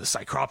master, the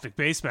Psychroptic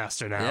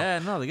Bassmaster now. Yeah,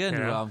 no, they get a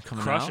new album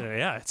coming crushing out. it.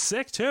 Yeah, it's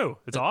sick too.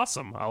 It's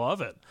awesome. I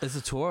love it. It's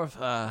a tour of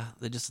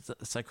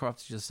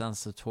Psychroptic just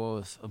announced the tour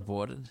with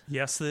Aborted.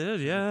 Yes, they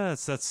did. Yeah,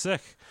 that's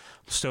sick.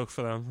 I'm stoked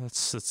for them.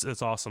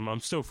 It's awesome. I'm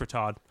stoked for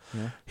Todd.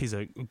 Yeah. He's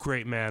a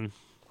great man.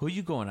 Who are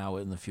you going out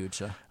with in the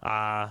future?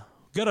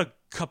 Got a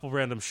couple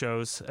random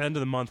shows. End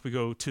of the month, I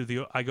go to the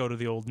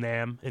old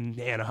NAMM in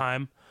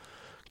Anaheim.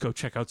 Go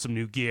check out some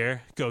new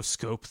gear. Go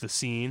scope the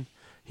scene.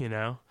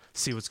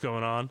 See what's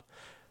going on.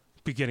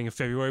 Beginning of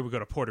February, we go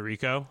to Puerto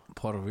Rico.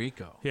 Puerto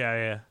Rico.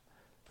 Yeah.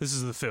 This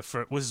is fit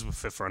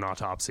for an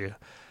autopsy,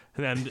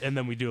 and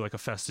then we do like a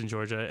fest in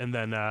Georgia, and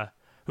then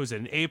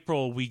in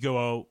April we go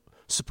out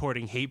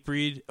supporting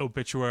Hatebreed,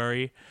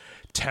 Obituary,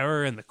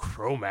 Terror, and the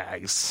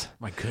Cro-Mags.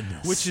 My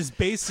goodness. Which is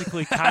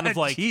basically kind of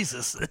like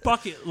Jesus.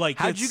 Bucket. Like,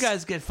 how'd you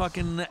guys get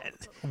fucking?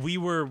 We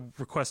were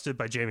requested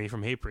by Jamie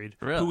from Hatebreed,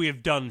 who we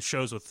have done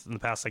shows with in the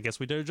past. I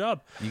guess we did a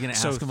job. You gonna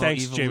ask him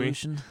thanks, about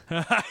Evolution?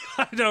 Jamie.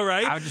 I know,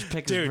 right? I would just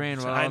pick his brain.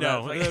 I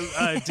know,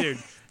 dude.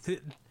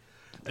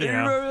 You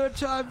remember that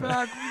time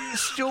back when you were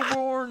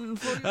stillborn?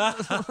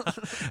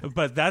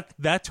 But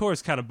that tour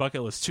is kind of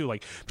bucket list too.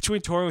 Like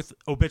between touring with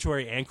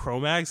Obituary and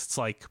Cro-Mags, it's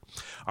like,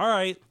 all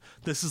right,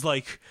 this is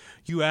like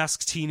you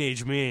ask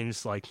teenage me, and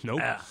it's like, nope,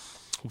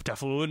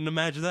 definitely wouldn't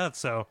imagine that.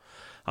 So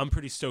I'm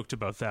pretty stoked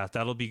about that.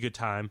 That'll be a good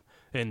time,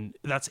 and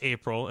that's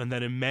April. And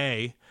then in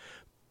May,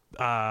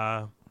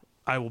 I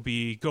will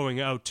be going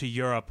out to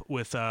Europe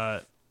with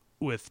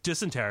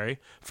Dysentery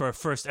for our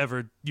first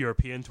ever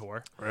European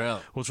tour. Really?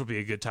 Which will be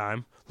a good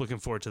time. Looking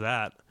forward to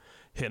that.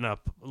 Hitting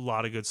up a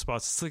lot of good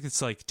spots.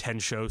 It's like 10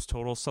 shows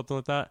total, something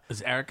like that.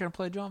 Is Eric gonna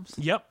play drums?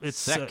 Yep, it's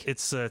Sick.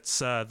 It's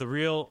the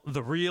real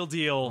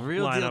deal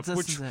lineup.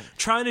 We're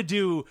trying to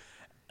do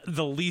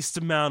the least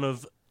amount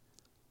of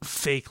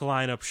fake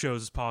lineup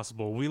shows as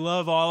possible. We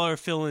love all our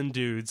fill-in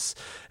dudes,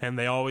 and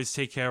they always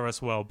take care of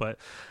us well. But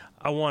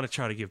I want to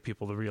try to give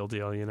people the real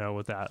deal,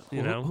 with that.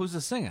 Who's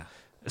the singer?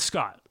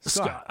 Scott.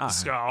 Right.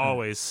 Scott,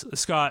 always.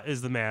 Scott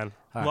is the man.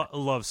 Right.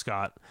 Love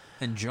Scott.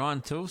 And John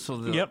too.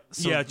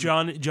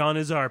 John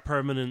is our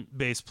permanent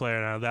bass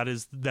player now. That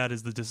is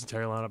the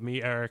Dysentery lineup.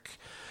 Me, Eric,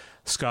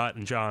 Scott,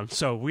 and John.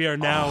 So we are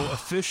now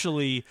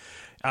officially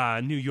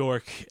New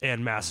York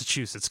and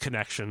Massachusetts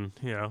connection.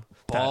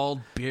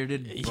 Bald,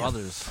 bearded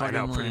brothers. I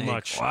know, pretty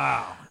much.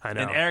 Wow. I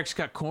know. And Eric's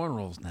got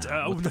cornrows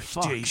now. What the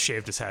fuck? He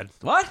shaved his head.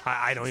 What?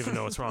 I don't even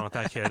know what's wrong with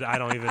that kid. I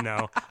don't even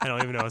know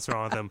what's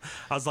wrong with him.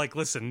 I was like,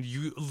 listen,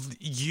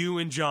 you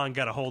and John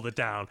got to hold it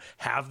down.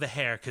 Have the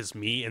hair, because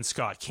me and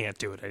Scott can't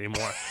do it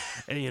anymore.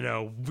 And,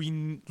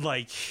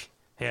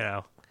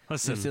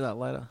 listen. You see that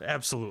later?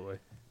 Absolutely.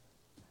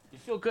 You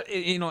feel good.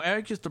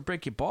 Eric used to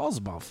break your balls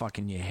about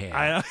fucking your hair.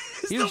 I know.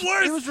 He's the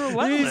worst. He was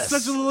relentless.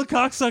 He's such a little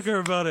cocksucker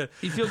about it.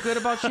 You feel good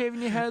about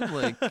shaving your head?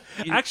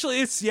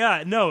 Actually,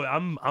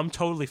 I'm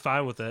totally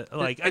fine with it.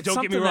 Like, it's don't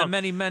get me something wrong. that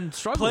many men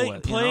struggle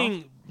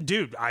with.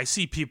 Dude, I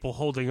see people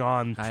holding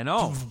on. I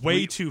know,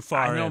 way too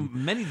far. I know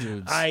many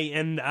dudes.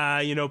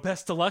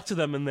 Best of luck to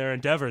them in their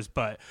endeavors.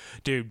 But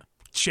dude,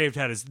 shaved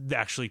head is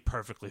actually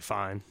perfectly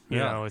fine. You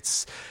know,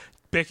 it's.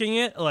 Picking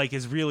it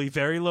is really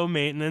very low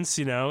maintenance.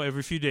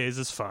 Every few days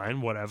is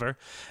fine, whatever.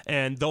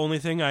 And the only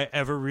thing I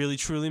ever really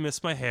truly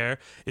miss my hair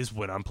is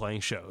when I'm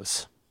playing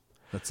shows.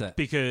 That's it.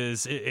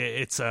 Because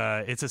it's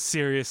a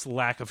serious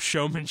lack of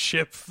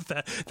showmanship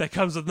that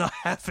comes with not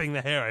having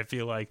the hair. I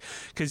feel like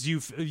because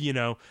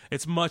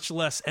it's much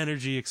less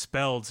energy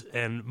expelled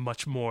and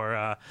much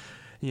more.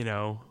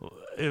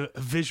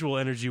 Visual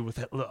energy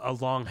with a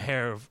long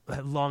head of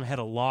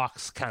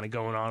locks kind of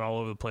going on all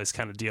over the place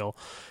kind of deal.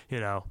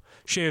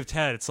 Shaved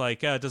head, it's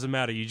like, it doesn't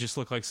matter. You just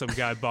look like some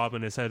guy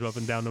bobbing his head up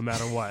and down no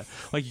matter what.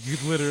 Like, you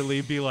could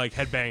literally be like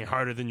headbanging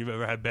harder than you've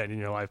ever headbanged in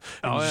your life.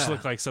 And you just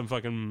look like some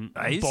fucking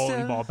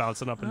bowling ball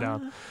bouncing up and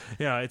down.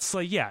 It's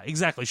like,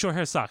 exactly. Short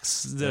hair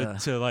sucks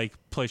to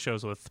play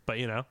shows with, but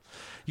you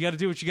got to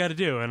do what you got to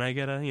do, and I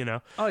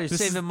gotta, Oh, you're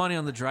saving money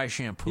on the dry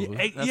shampoo.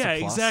 That's a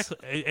plus.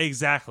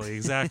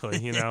 exactly. But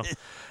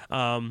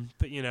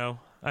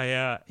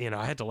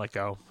I had to let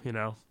go.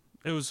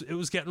 It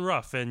was getting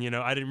rough, and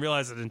I didn't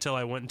realize it until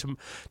I went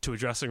to a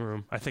dressing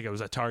room. I think it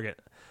was at Target.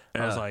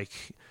 I was like,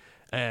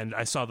 and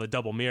I saw the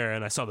double mirror,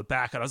 and I saw the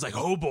back, and I was like,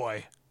 oh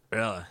boy,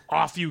 really?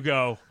 Off you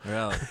go,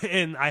 really?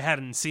 And I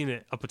hadn't seen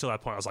it up until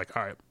that point. I was like,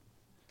 all right,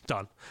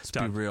 done.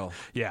 Be real.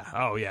 Yeah.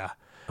 Oh yeah.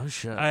 Oh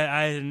shit!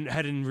 I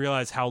didn't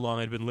realize how long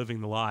I'd been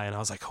living the lie, and I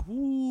was like,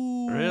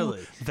 ooh,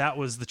 really? That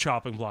was the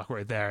chopping block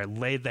right there. I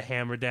laid the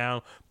hammer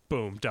down.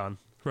 Boom, done.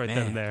 Right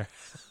then and there.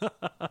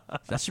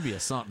 That should be a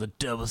song. The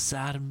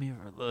double-sided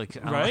mirror.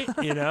 Right?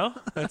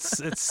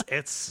 It's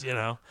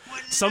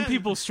some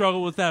people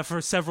struggle with that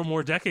for several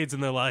more decades in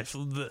their life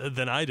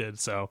than I did.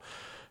 So,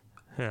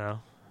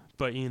 but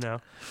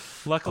But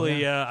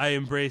luckily I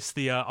embrace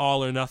the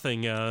all or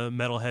nothing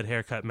metalhead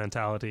haircut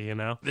mentality.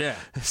 Yeah.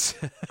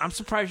 I'm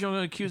surprised you don't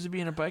get accused of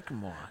being a biker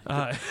more.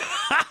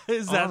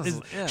 Is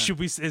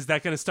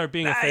that going to start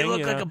being a thing? You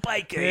look like a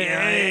biker.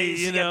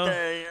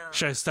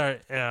 Should I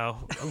start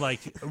like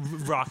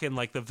rocking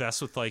like the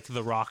vest with like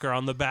the rocker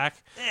on the back?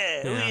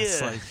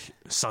 It's like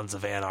Sons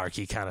of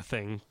Anarchy kind of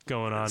thing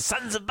going on.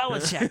 Sons of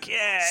Belichick.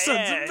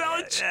 Sons of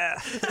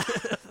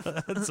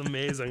Belichick. That's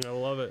amazing. I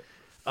love it.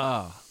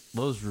 Oh,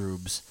 those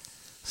rubes.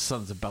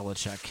 Sons of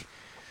Belichick.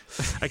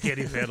 I can't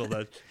even handle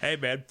that. Hey,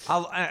 man.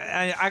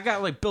 I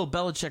got like Bill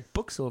Belichick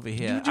books over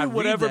here. You do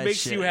whatever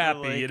makes you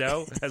happy,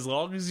 like... As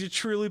long as you're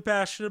truly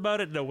passionate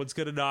about it, no one's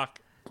going to knock.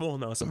 Well,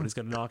 no, somebody's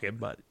going to knock it,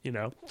 but,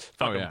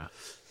 fuck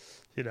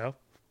 'em.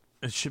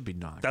 It should be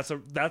knocked.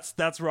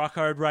 That's rock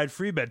hard ride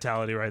free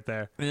mentality right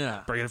there.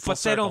 Yeah, bring it full but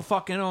circle. They don't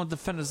fucking own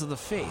Defenders of the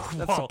Faith.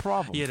 That's the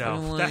problem.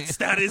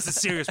 That is a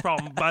serious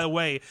problem. By the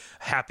way,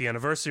 happy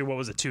anniversary. What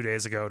was it? 2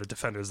 days ago to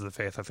Defenders of the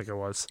Faith. I think it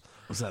was.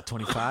 Was that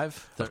 25?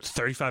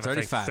 35.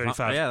 35.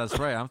 35. Yeah, that's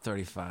right. I'm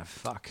 35.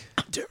 Fuck.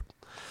 Dude.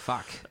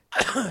 Fuck.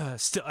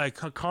 Still, I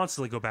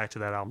constantly go back to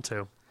that album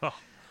too.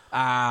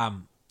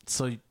 Oh.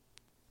 So.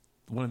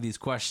 One of these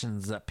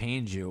questions that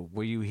pained you.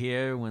 Were you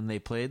here when they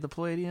played the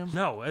Palladium?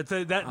 No,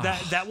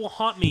 that will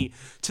haunt me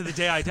to the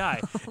day I die,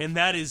 and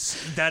that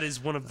is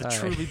one of the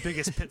truly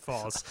biggest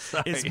pitfalls.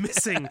 Is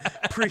missing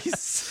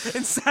Priest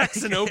and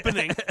Saxon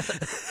opening.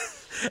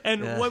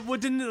 And what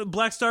didn't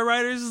Black Star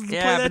Riders play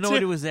that but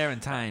nobody too? was there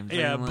in time.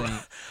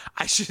 But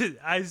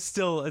it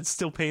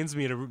still pains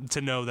me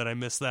to know that I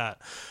missed that.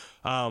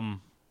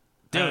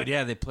 Dude,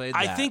 they played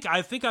that.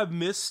 I think I've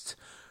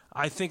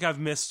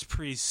missed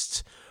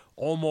Priest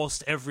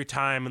almost every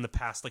time in the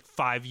past like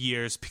 5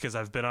 years because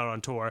I've been out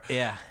on tour.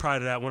 Yeah. Prior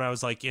to that, when I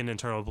was like in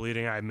Internal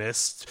Bleeding, I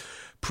missed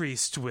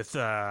Priest with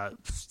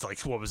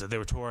like what was it? They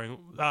were touring.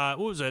 What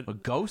was it? A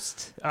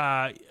Ghost?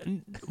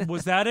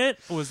 Was that it?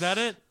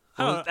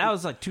 That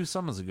was like 2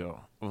 summers ago.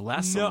 Or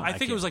last summer. No, I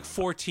think it was like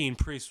 14.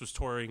 Priest was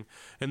touring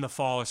in the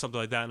fall or something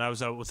like that, and I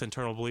was out with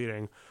Internal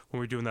Bleeding when we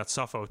were doing that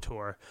Suffo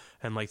tour,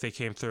 and like they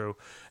came through,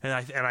 and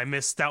I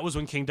missed. That was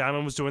when King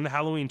Diamond was doing the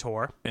Halloween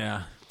tour.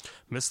 Yeah,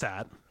 missed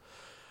that.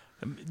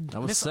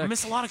 That was sick. I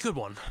missed a lot of good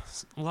ones.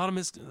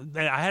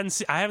 I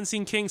haven't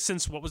seen King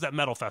since what was that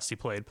Metal Fest he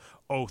played?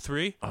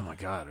 2003? Oh my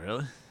god,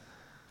 really?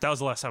 That was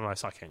the last time I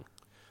saw King.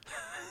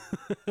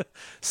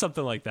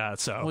 Something like that.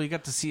 So well, you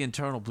got to see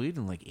Internal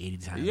Bleeding like 80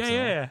 times.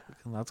 Yeah.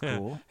 That's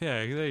cool.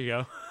 Yeah, there you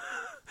go.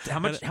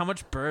 How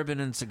much bourbon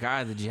and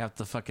cigar did you have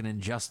to fucking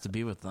ingest to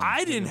be with them?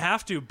 I didn't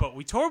have to, but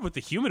we toured with the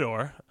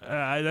Humidor.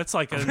 That's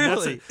like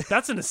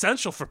that's an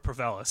essential for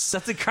Provelis.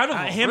 That's incredible.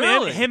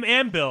 Him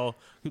and Bill,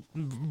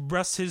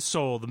 rest his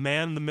soul. The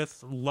man, the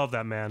myth. Love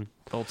that man.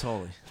 Oh,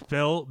 totally.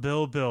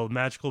 Bill,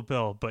 Magical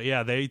Bill. But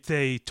yeah,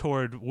 they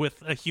toured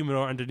with a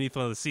Humidor underneath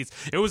one of the seats.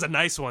 It was a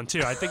nice one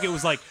too. I think it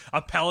was like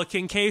a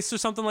Pelican case or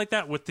something like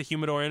that with the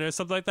Humidor in it or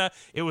something like that.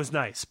 It was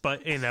nice.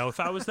 But if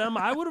I was them,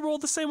 I would have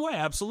rolled the same way.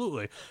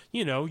 Absolutely.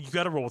 You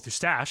got to roll with your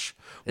stash.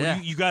 Yeah.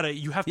 You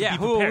have to be prepared.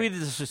 Who are we to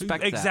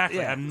disrespect exactly.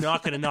 that? Yeah. I'm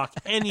not going to knock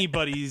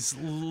anybody's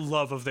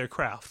love of their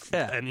craft.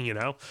 Yeah. And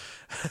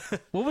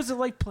what was it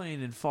like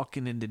playing in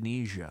fucking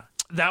Indonesia?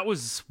 That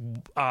was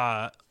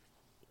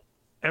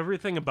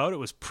everything about it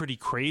was pretty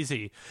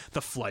crazy.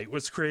 The flight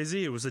was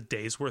crazy. It was a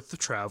day's worth of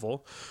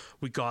travel.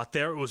 We got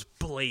there. It was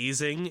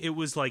blazing. It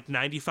was like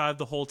 95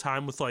 the whole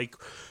time with like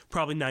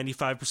probably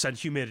 95%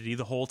 humidity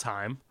the whole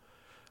time.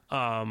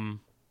 I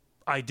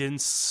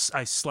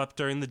slept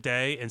during the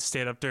day and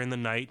stayed up during the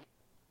night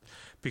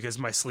because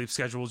my sleep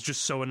schedule was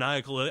just so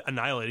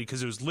annihilated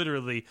because it was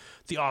literally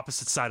the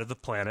opposite side of the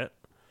planet.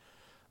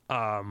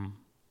 And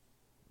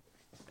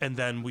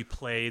then we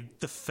played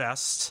the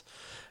fest,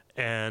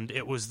 and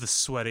it was the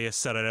sweatiest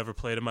set I'd ever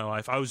played in my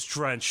life. I was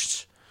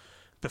drenched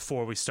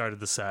before we started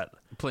the set.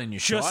 Playing your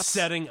just shorts?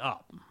 Setting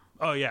up.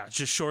 Oh, yeah,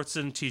 just shorts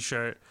and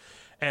t-shirt.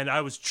 And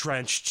I was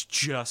drenched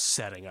just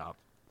setting up.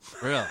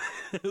 Really?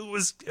 It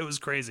was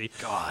crazy.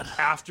 God.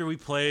 After we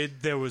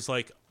played, there was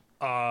like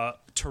a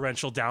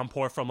torrential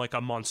downpour from like a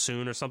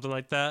monsoon or something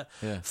like that.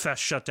 Yeah.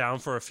 Fest shut down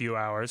for a few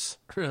hours.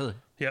 Really?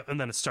 Yep, and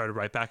then it started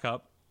right back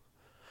up.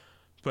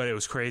 But it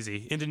was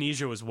crazy.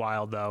 Indonesia was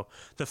wild, though.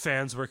 The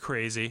fans were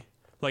crazy.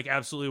 Like,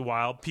 absolutely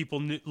wild. People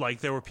knew,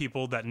 like, there were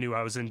people that knew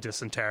I was in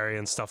dysentery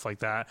and stuff like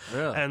that.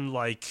 Really? And,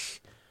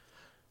 like,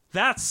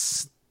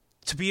 that's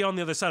to be on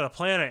the other side of the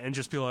planet and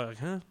just be like,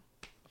 huh?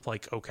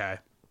 Like, okay.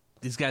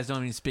 These guys don't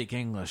even speak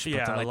English. But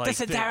Yeah, they're like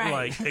dysentery.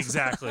 like,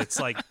 exactly. It's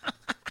like,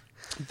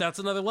 that's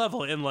another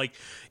level. And, like,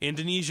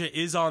 Indonesia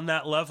is on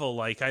that level.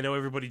 Like, I know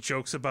everybody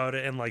jokes about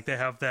it and, like, they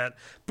have that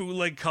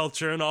bootleg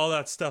culture and all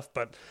that stuff,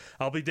 but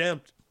I'll be damned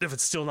if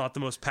it's still not the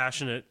most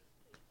passionate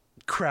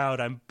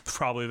crowd I'm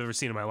probably have ever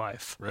seen in my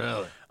life.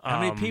 Really? How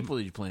many people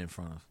did you play in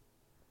front of?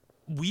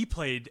 We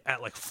played at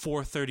like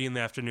 4:30 in the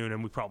afternoon,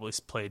 and we probably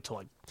played to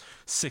like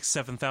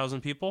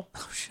 7,000 people.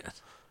 Oh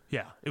shit!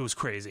 Yeah, it was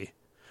crazy.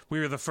 We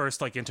were the first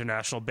like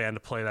international band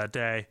to play that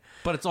day.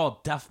 But it's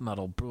all death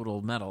metal,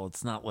 brutal metal.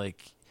 It's not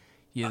like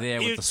You're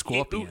there with the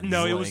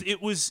Scorpions.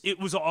 It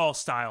was all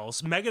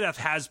styles. Megadeth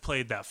has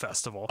played that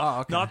festival.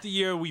 Oh, okay. Not the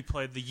year we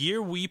played. The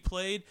year we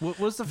played, What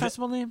was the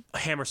festival name?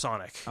 Hammer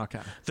Sonic.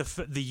 Okay.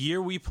 The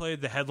year we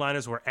played, the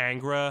headliners were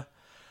Angra,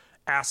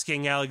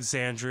 Asking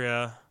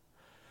Alexandria,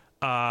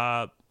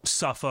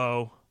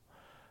 Suffo,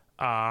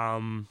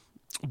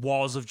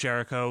 Walls of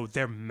Jericho.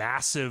 They're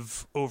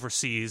massive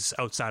overseas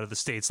outside of the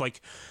States,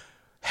 like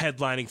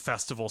headlining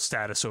festival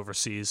status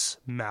overseas.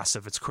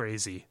 Massive. It's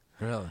crazy.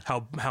 Really?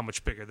 How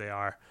much bigger they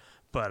are.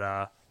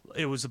 But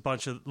it was a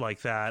bunch of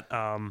like that.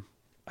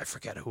 I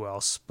forget who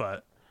else,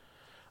 but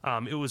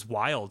it was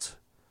wild.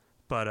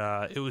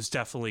 But it was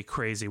definitely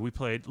crazy. We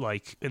played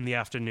like in the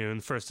afternoon,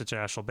 First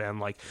International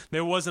Band. Like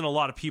there wasn't a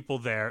lot of people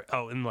there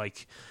out in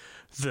like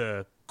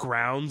the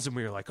grounds, and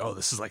we were like, oh,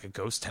 this is like a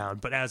ghost town.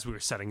 But as we were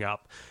setting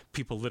up,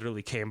 people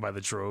literally came by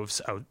the droves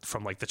out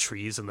from like the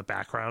trees in the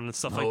background and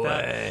stuff like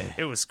that.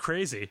 It was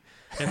crazy.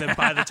 And then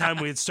by the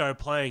time we had started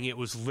playing, it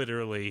was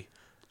literally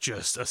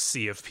just a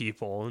sea of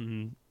people,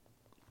 and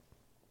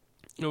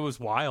it was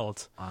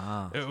wild.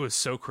 It was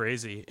so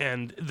crazy,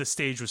 and the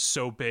stage was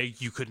so big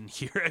you couldn't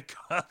hear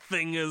a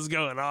thing is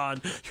going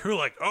on. You were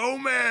like, oh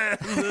man,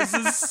 this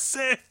is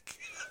sick.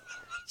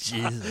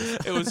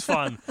 Jesus. It was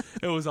fun.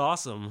 It was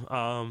awesome.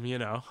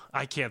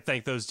 I can't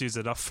thank those dudes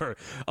enough for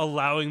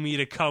allowing me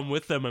to come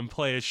with them and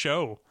play a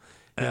show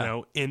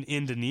in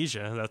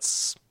Indonesia.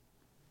 That's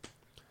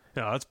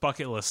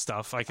bucket list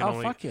stuff. I can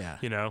only fuck yeah.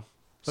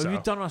 So. Have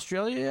you done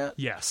Australia yet?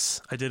 Yes,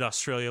 I did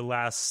Australia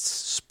last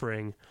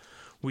spring.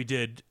 We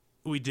flew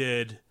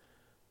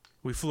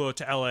out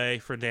to LA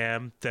for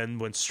NAMM, then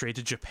went straight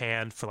to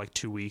Japan for like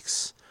 2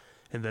 weeks,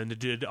 and then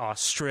did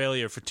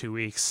Australia for 2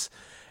 weeks,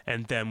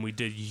 and then we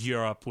did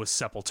Europe with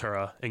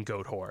Sepultura and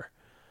Goatwhore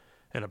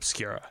and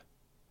Obscura.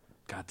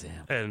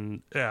 Goddamn.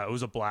 And yeah, it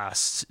was a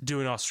blast.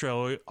 Doing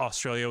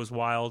Australia was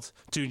wild.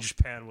 Doing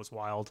Japan was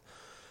wild.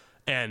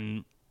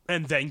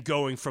 And then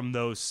going from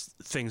those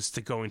things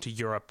to going to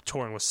Europe,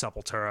 touring with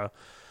Sepultura,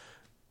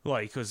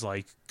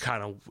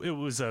 it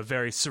was a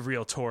very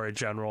surreal tour in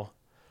general.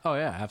 Oh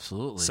yeah,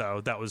 absolutely. So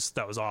that was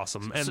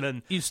awesome. And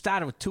then you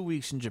started with 2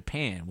 weeks in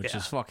Japan, which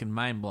is fucking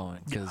mind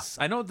blowing. Because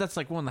I know that's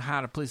like one of the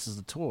harder places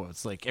to tour.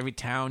 It's like every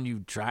town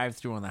you drive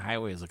through on the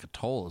highway is like a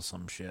toll or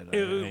some shit.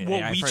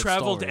 We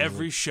traveled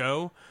every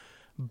show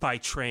by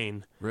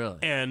train. Really?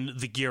 And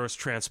the gear was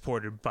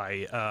transported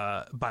by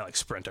like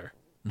Sprinter.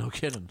 No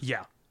kidding.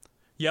 Yeah.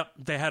 Yep,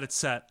 they had it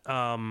set.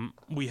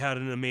 We had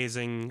an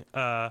amazing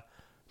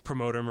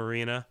promoter,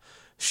 Marina.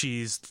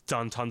 She's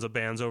done tons of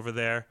bands over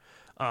there.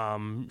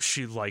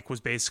 She was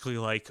basically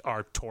like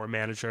our tour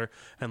manager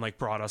and like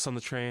brought us on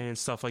the train and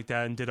stuff like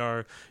that, and did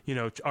our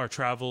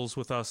travels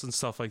with us and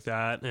stuff like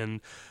that.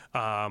 And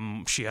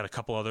she had a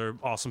couple other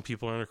awesome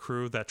people in her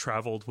crew that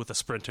traveled with a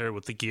Sprinter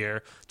with the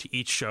gear to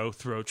each show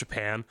throughout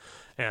Japan,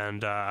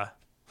 and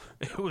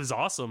it was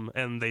awesome.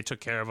 And they took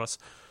care of us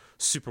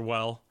super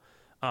well.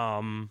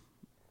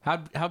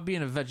 How'd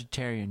being a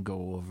vegetarian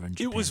go over in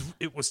Japan?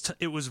 It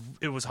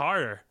was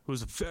harder. It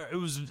was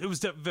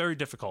very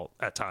difficult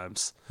at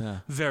times. Yeah.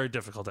 Very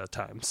difficult at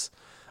times.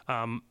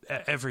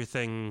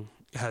 Everything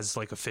has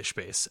like a fish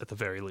base at the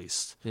very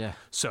least. Yeah.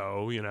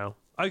 So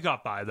I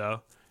got by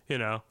though.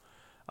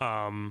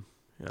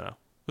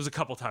 There's a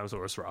couple times where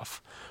it was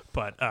rough,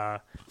 but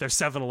their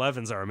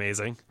 7-Elevens are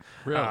amazing.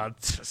 Really?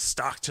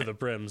 Stocked to the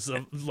brims.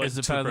 Is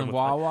it better than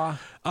Wawa?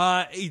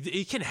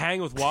 It can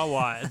hang with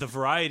Wawa. The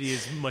variety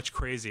is much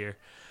crazier.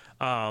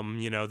 They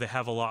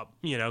have a lot.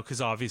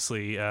 Because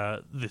obviously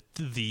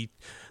the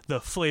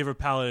flavor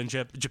palette in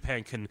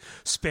Japan can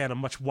span a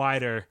much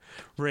wider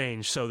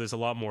range, so there's a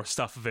lot more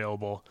stuff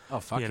available. Oh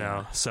fuck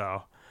yeah.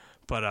 So,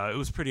 but it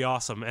was pretty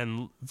awesome,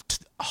 and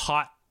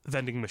hot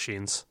vending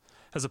machines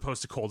as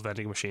opposed to cold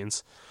vending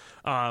machines.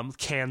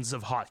 Cans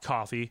of hot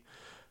coffee.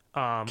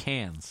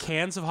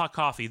 Cans of hot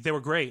coffee. They were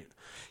great.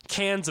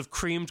 Cans of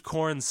creamed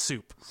corn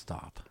soup.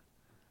 Stop.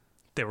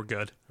 They were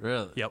good.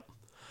 Really? Yep.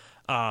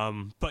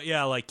 But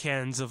yeah, like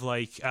cans of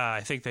I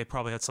think they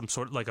probably had some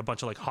sort of a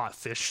bunch of hot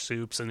fish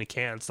soups in the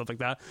can, stuff like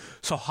that.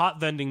 So hot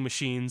vending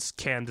machines,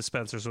 can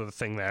dispensers were the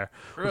thing there,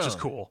 which is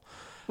cool.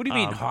 What do you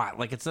mean hot?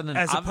 Like it's in an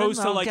as oven?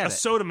 opposed to a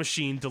soda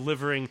machine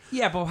delivering.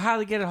 Yeah, but how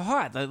do they get it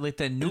hot? Like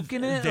they're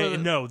nuking it?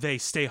 No, they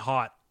stay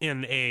hot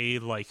in a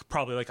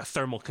probably a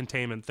thermal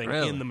containment thing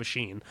in the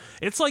machine.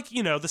 It's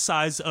the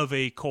size of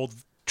a cold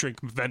drink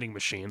vending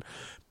machine,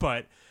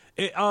 but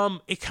it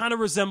kind of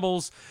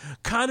resembles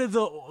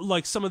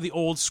some of the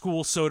old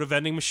school soda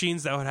vending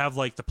machines that would have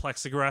the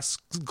plexiglass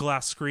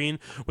glass screen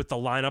with the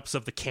lineups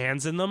of the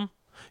cans in them.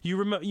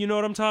 You know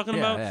what I'm talking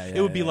about? Yeah, it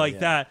would be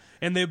that,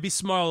 and they would be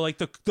smaller, like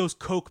those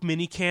Coke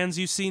mini cans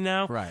you see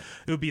now. Right.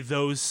 It would be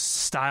those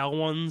style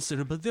ones,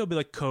 and they'll be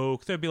like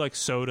Coke. There'd be like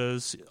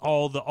sodas.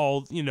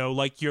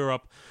 Like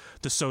Europe,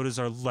 the sodas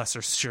are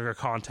lesser sugar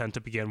content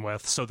to begin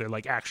with, so they're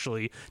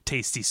actually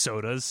tasty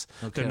sodas.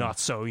 Okay. They're not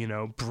so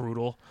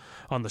brutal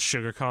on the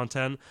sugar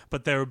content.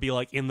 But there would be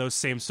in those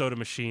same soda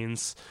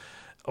machines,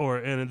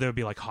 and there would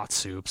be hot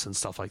soups and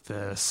stuff like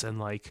this, and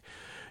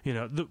You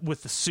know,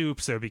 with the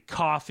soups, there'd be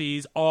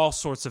coffees, all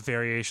sorts of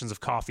variations of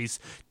coffees,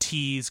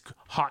 teas,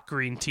 hot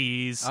green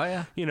teas. Oh,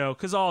 yeah. You know,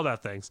 because all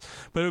that things.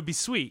 But it would be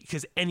sweet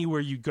because anywhere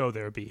you go,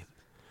 there would be.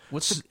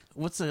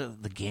 What's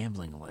the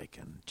gambling like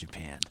in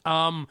Japan?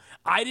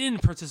 I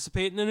didn't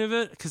participate in any of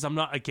it because I'm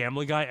not a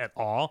gambling guy at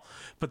all.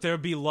 But there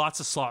would be lots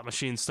of slot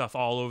machine stuff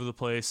all over the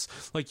place.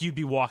 Like you'd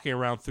be walking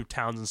around through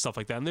towns and stuff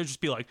like that, and there'd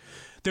just be like,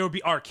 there would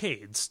be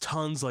arcades,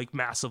 tons like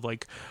massive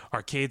like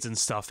arcades and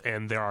stuff,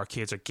 and their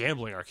arcades are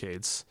gambling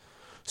arcades.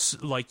 So,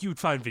 like you would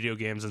find video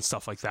games and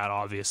stuff like that,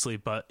 obviously,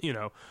 but you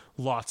know,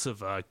 lots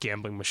of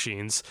gambling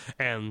machines,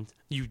 and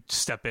you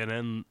step in,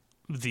 and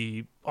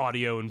the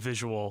audio and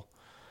visual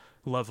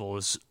level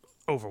is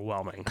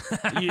overwhelming.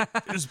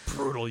 It's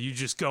brutal. You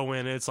just go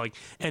in, and it's like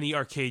any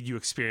arcade you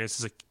experience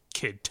as a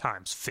kid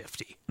times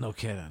 50. No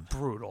kidding.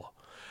 Brutal.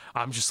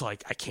 I'm just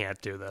like, I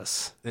can't do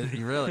this.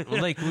 You really?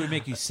 Like, would it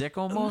make you sick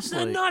almost?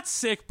 Like... Not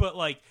sick, but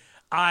like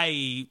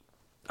I'm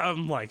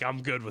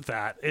good with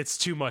that. It's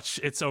too much.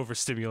 It's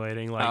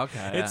overstimulating. Like,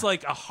 it's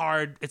like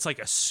it's like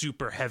a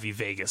super heavy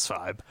Vegas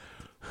vibe.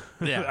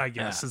 Yeah, I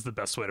guess is the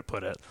best way to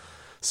put it.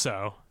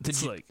 So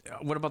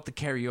what about the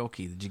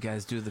karaoke? Did you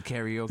guys do the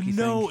karaoke?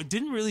 No, thing?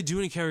 didn't really do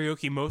any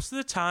karaoke. Most of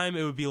the time,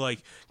 it would be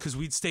like because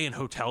we'd stay in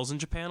hotels in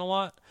Japan a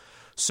lot.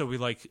 So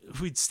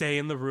we'd stay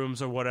in the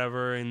rooms or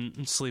whatever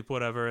and sleep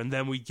whatever, and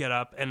then we'd get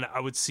up and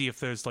I would see if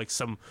there's like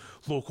some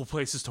local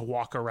places to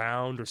walk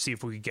around or see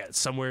if we could get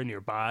somewhere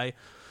nearby.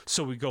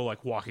 So we'd go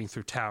like walking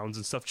through towns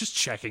and stuff, just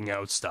checking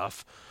out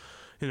stuff.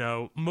 You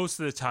know, most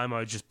of the time I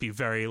would just be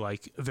very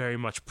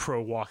much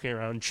pro walking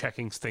around,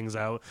 checking things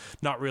out,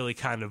 not really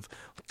kind of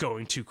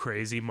going too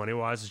crazy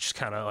money-wise, just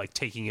kind of like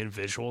taking in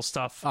visual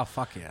stuff. Oh,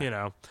 fuck yeah. You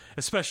know,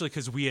 especially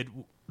because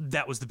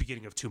that was the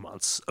beginning of 2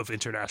 months of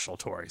international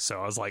touring.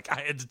 So I was like,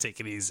 I had to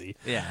take it easy.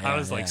 Yeah, I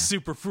was like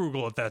super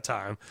frugal at that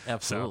time.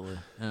 Absolutely.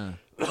 So, Yeah.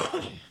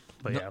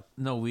 but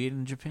no weed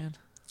in Japan?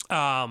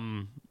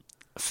 I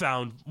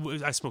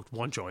smoked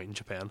one joint in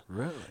Japan.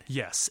 Really?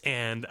 Yes,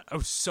 and I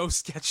was so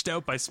sketched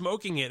out by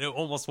smoking it, it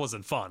almost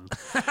wasn't fun.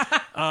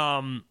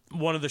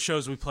 One of the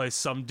shows we play,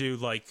 some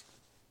dude like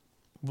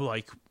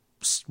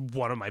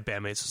one of my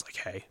bandmates was like,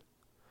 "Hey,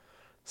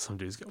 some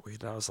dude's got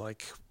weed," and I was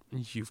like,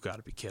 "You've got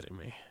to be kidding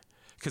me."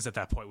 Because at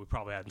that point, we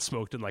probably hadn't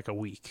smoked in like a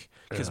week.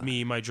 Because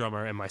me, my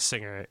drummer, and my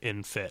singer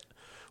in Fit,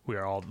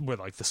 we're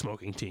like the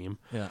smoking team.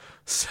 Yeah.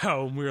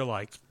 So we're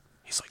like,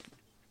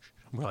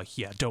 we're like,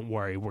 yeah, don't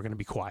worry, we're gonna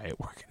be quiet.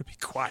 We're gonna be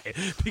quiet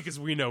because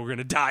we know we're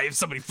gonna die if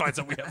somebody finds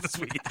out we have this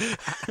weed.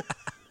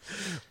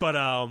 But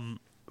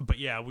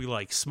yeah, we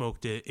like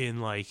smoked it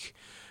in like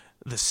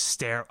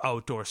the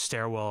outdoor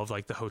stairwell of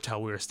like the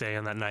hotel we were staying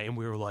in that night, and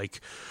we were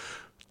like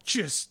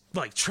just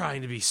like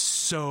trying to be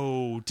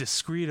so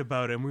discreet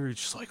about it, and we were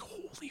just like,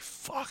 holy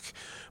fuck.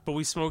 But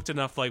we smoked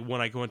enough like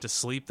when I went to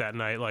sleep that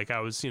night, like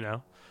I was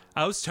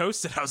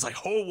toasted. I was like,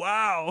 oh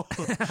wow.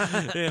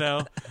 You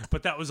know,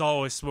 but that was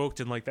all I smoked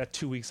in like that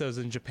 2 weeks I was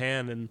in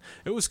Japan, and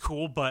it was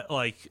cool, but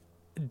like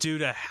due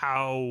to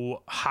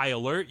how high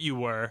alert you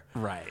were,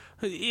 right,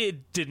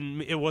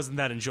 it wasn't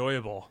that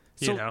enjoyable.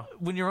 So you know,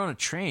 when you're on a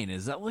train,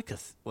 is that like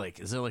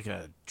is there like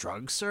a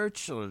drug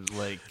search or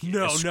like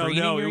no?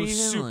 It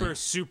was super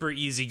super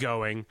easy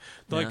going.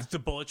 Like the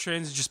bullet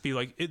trains would just be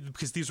like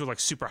because these were like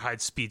super high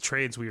speed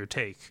trains we would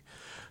take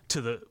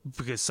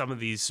because some of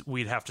these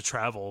we'd have to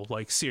travel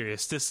like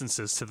serious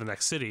distances to the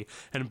next city,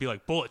 and it'd be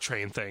like bullet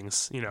train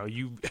things. You know,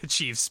 you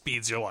achieve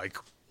speeds you're like,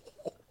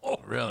 oh,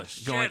 really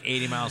going like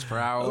 80 miles per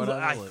hour or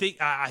whatever?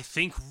 I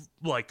think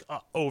like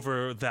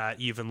over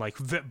that even like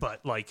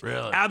but like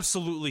really?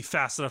 Absolutely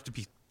fast enough to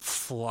be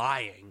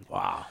flying.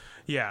 Wow.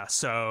 Yeah,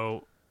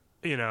 so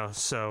you know,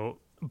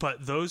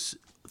 but those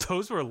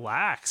were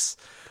lax.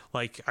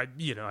 Like I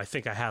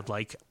think I had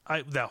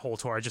that whole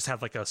tour I just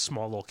had like a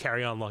small little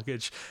carry-on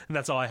luggage, and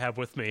that's all I had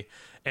with me.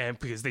 And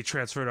because they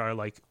transferred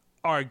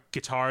our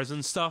guitars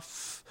and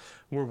stuff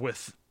were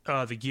with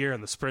the gear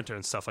and the Sprinter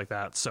and stuff like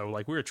that, so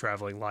like we were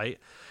traveling light,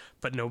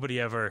 but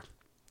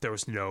there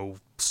was no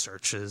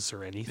searches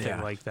or anything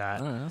like that.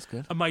 Oh, that's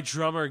good. My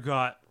drummer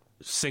got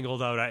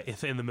singled out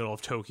in the middle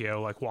of Tokyo,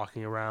 like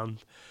walking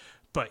around.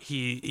 But what do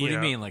you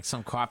mean? Like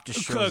some cop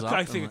just shows up?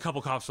 I think a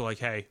couple cops were like,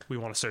 "Hey, we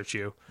want to search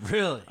you."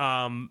 Really?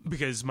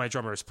 Because my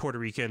drummer is Puerto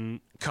Rican,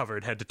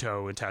 covered head to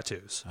toe in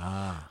tattoos. So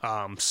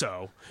all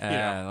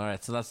right.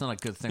 So that's not a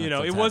good thing. You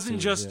know, it wasn't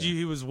just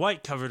he was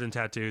white covered in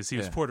tattoos. He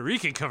was Puerto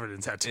Rican covered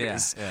in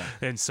tattoos. Yeah.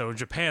 And so in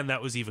Japan,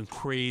 that was even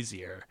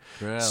crazier.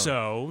 Really?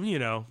 So you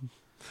know,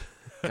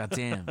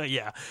 goddamn.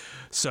 Yeah.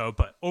 So,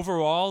 but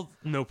overall,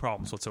 no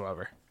problems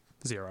whatsoever.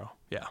 Zero.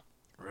 Yeah.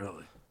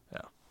 Really.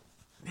 Yeah.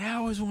 Yeah, I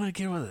always want to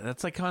get with it.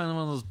 That's like kind of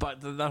one of those.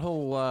 But that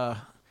whole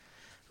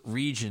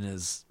region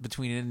is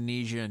between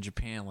Indonesia and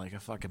Japan, like a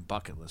fucking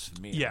bucket list for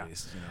me. Yeah, at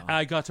least, you know?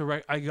 I got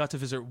to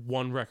visit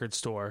one record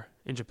store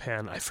in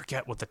Japan. I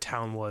forget what the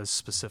town was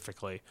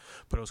specifically,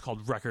 but it was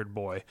called Record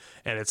Boy,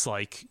 and it's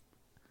like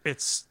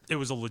it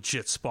was a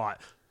legit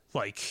spot.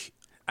 Like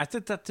I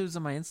think that two's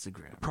on my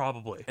Instagram.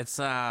 Probably it's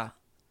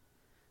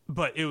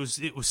but it was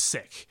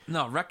sick.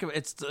 No,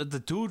 it's the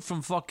dude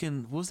from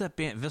fucking, what was that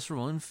band,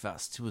 Visceral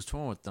Infest, who was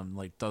touring with them,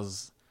 like,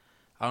 does,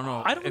 I don't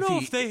know. I don't know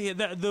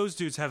if those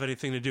dudes have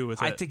anything to do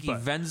with it. I think he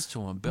vends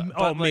to him. But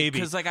like, maybe.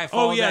 Because, like, I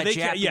follow that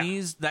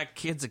Japanese, that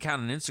kid's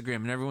account on Instagram,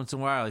 and every once in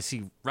a while I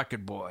see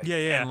Record Boy.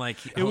 Yeah. And, like,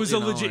 it was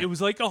legit, it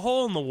was like a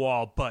hole in the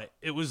wall, but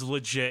it was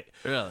legit.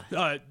 Really?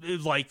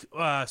 Like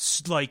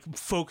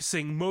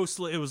focusing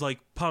mostly, it was like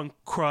punk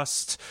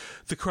crust,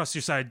 the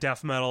crustier side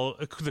death metal,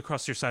 the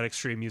crustier side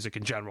extreme music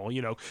in general,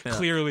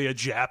 clearly a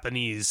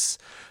Japanese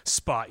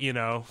spot,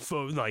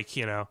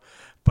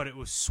 but it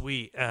was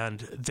sweet,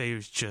 and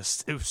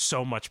it was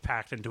so much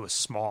packed into a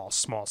small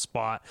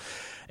spot,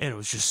 and it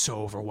was just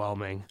so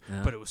overwhelming,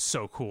 but it was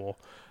so cool.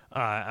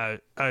 I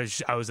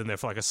was in there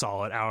for like a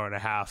solid hour and a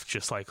half,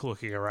 just like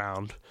looking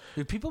around.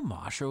 Did people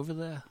mosh over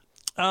there?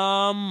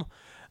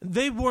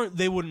 They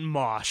wouldn't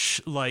mosh.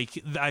 Like,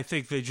 I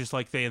think they just,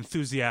 like, they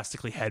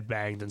enthusiastically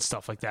headbanged and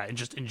stuff like that and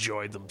just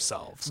enjoyed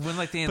themselves.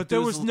 But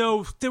there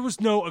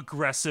was no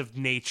aggressive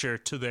nature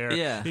to their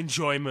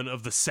enjoyment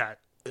of the set.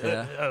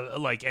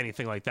 Like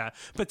anything like that.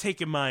 But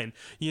take in mind,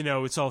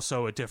 it's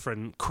also a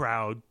different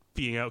crowd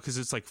being out, because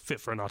it's like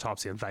Fit for an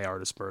Autopsy and Thy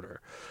Artist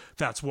Murder.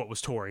 That's what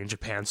was touring in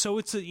Japan. So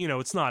it's a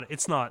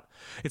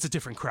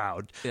different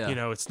crowd.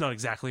 It's not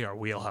exactly our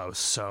wheelhouse.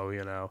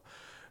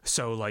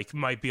 So like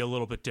might be a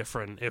little bit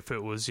different if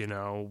it was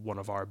one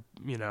of our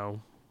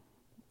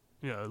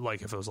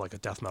like if it was like a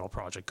death metal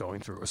project going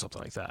through or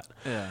something like that.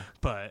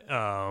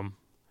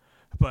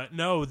 But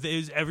no,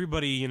 there's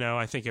everybody.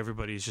 I think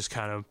everybody's just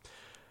kind of.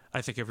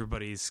 I think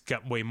everybody's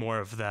got way more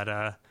of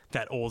that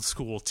old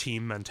school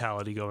team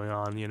mentality going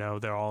on.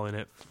 They're all in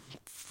it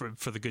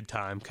for the good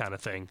time kind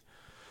of thing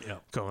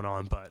going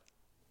on. But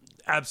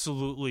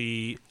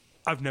absolutely,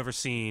 I've never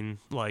seen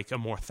like a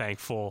more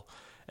thankful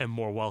and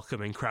more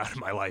welcoming crowd in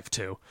my life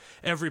too.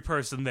 Every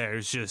person there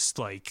is just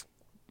like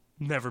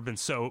never been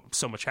so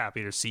much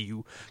happy to see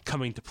you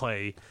coming to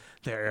play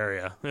their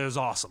area. It was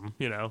awesome.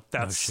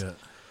 That's no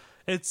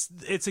shit.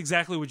 It's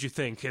exactly what you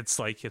think. It's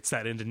like it's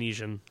that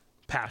Indonesian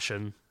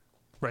passion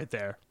right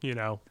there,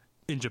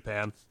 in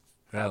Japan.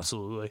 Really?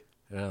 Absolutely.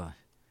 Really.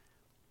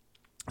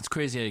 It's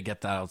crazy how you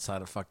get that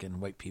outside of fucking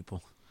white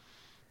people.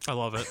 I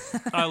love it.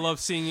 I love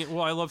seeing it.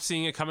 Well, I love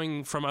seeing it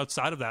coming from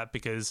outside of that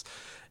because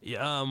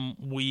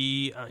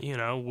we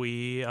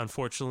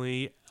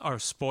unfortunately are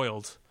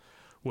spoiled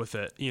with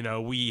it.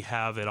 We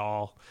have it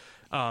all.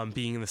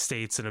 Being in the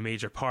States and a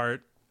major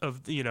part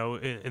of,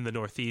 in the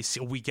Northeast,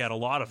 we get a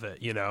lot of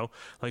it,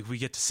 like we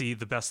get to see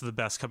the best of the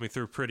best coming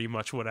through pretty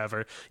much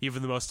whatever.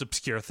 Even the most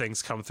obscure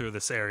things come through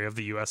this area of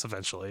the U.S.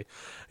 eventually,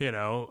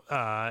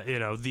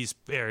 these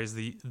areas,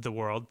 the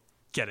world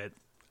get it,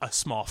 a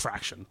small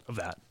fraction of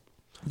that.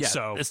 Yeah,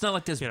 so it's not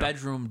like there's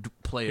bedroom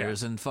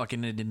players in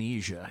fucking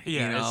Indonesia.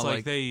 Yeah, it's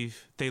like they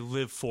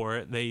live for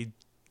it,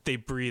 they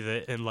breathe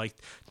it, and like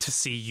to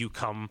see you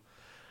come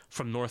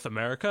from North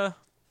America,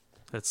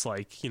 it's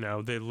like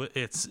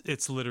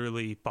it's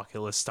literally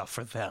bucket list stuff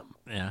for them.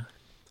 Yeah,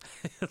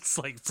 it's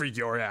like for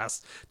your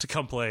ass to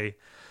come play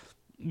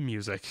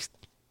music.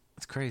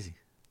 It's crazy,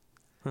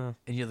 and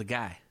you're the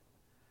guy.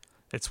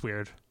 It's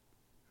weird.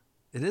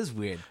 It is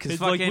weird because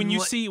like when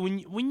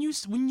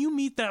you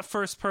meet that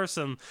first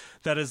person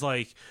that is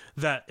like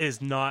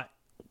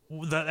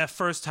that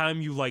first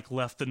time you like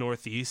left the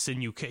Northeast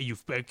and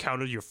you've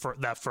encountered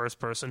that first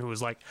person who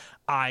was like,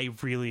 I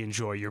really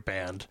enjoy your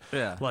band.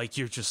 Yeah, like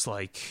you're just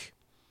like,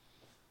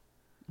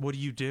 what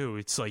do?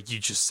 It's like you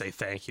just say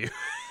thank you.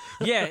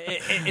 Yeah,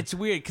 it's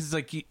weird because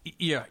like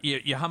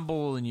you're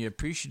humble and you're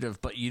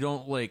appreciative, but you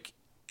don't like.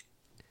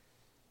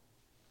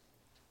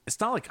 It's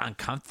not like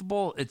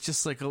uncomfortable. It's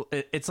just like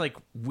it's like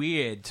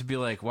weird to be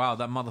like, wow,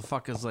 that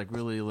motherfucker's like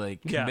really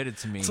like committed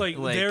to me. It's like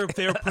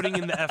they're putting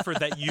in the effort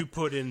that you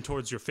put in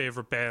towards your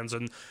favorite bands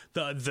and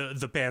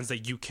the bands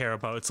that you care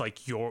about. It's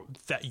like your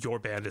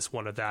band is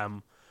one of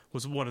them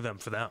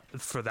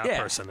for that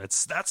person.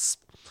 That's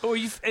or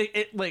even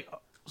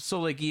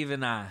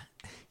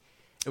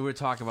we were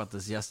talking about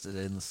this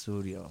yesterday in the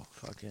studio,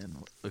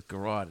 fucking with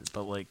Garroted,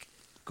 but like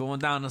going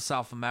down to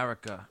South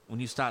America when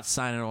you start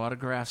signing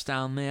autographs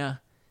down there.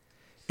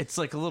 It's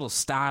like a little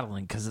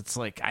startling because it's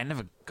like I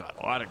never got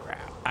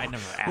autographed. I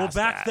never asked. Well,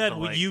 back then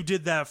when you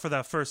did that for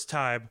that first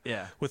time,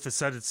 with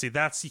Ascendancy,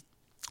 that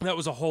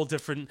was a whole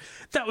different.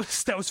 That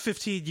was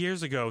 15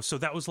 years ago, so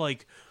that was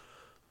like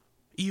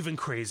even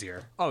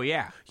crazier. Oh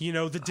yeah,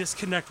 the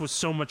disconnect was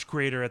so much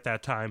greater at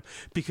that time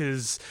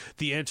because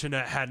the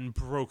internet hadn't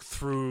broke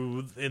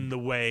through in the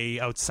way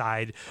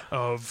outside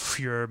of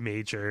your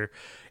major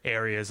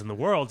areas in the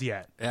world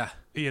yet. Yeah,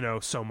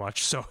 so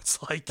much. So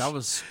it's like that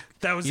was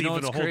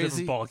even a whole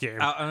different ball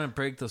game. I'm gonna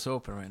break this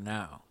open right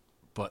now,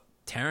 but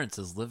Terrence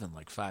is living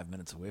like 5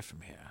 minutes away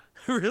from here.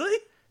 Really?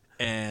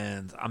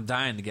 And I'm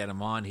dying to get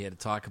him on here to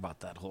talk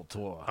about that whole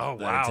tour. Oh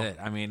wow! I did.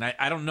 I mean,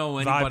 I don't know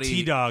anybody. Vibe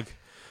T-Dog.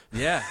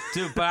 Yeah,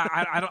 dude, but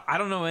I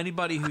don't know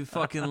anybody who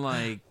fucking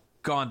like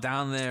gone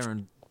down there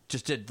and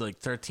just did like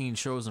 13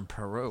 shows in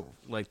Peru.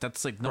 Like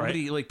that's like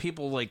nobody like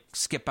people like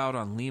skip out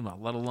on Lima,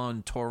 let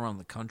alone tour around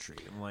the country.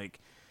 And like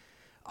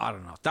I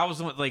don't know. That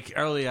was what, like,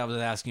 earlier I was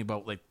asking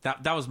about, like,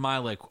 that was my,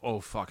 like, oh,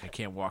 fuck, I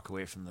can't walk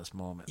away from this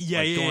moment. Yeah,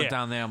 like, yeah, going yeah.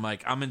 down there, I'm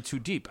like, I'm in too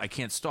deep. I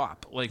can't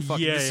stop. Like,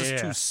 fucking, Yeah, this yeah, is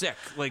yeah. too sick.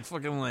 Like,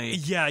 fucking,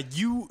 like... Yeah,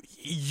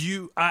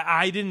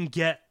 I didn't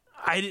get...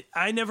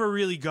 I never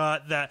really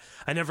got that.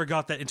 I never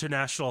got that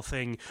international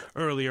thing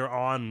earlier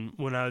on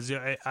when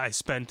I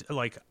spent,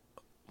 like,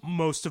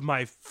 most of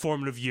my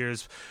formative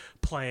years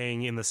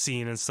playing in the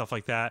scene and stuff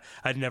like that.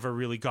 I'd never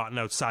really gotten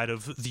outside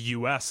of the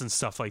U.S. and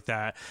stuff like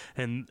that.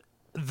 And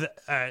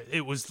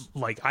it was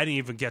like I didn't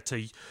even get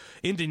to...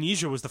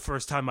 Indonesia was the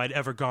first time I'd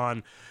ever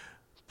gone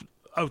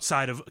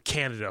outside of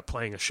Canada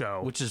playing a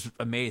show. Which is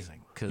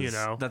amazing, because You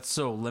know? that's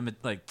so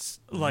like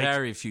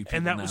very few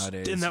people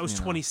nowadays. And that was you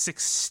know?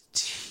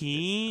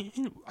 2016.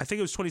 I think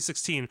it was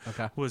 2016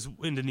 Okay. was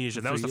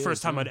Indonesia. That was the 3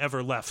 first years, time yeah. I'd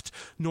ever left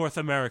North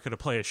America to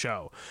play a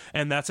show.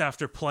 And that's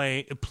after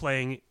playing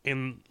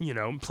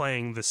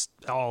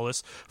all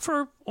this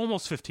for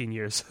almost 15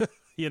 years.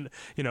 You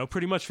know,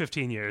 pretty much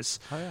 15 years.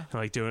 Oh, yeah.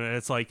 Like doing it.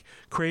 It's like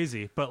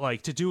crazy. But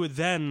like to do it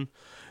then,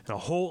 a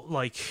whole,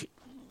 like,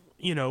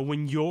 you know,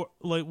 when you're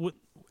like,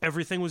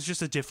 everything was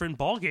just a different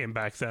ball game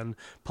back then,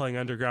 playing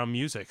underground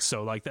music.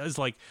 So like that is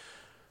like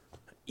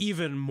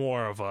even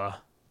more of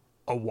a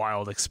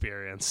wild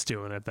experience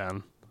doing it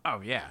then.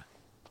 Oh, yeah.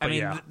 I But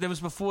mean, yeah. there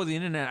was before the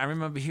internet. I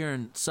remember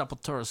hearing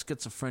Sepultura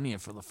Schizophrenia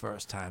for the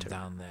first time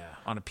down there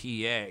on a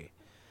PA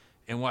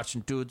and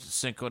watching dudes at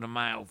Cinco de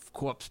Mayo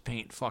corpse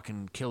paint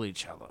fucking kill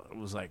each other. It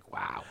was like,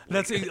 wow.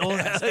 That's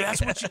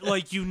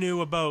what you knew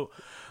about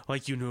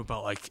like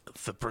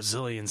the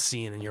Brazilian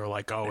scene, and you're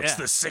like, oh, it's Yeah.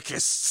 the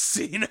sickest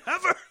scene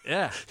ever.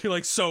 Yeah. You're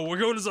like, so we're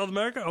going to South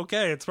America?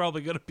 Okay, it's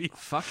probably gonna be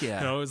Fuck yeah.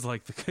 You know, it's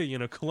like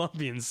the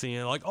Colombian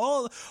scene, like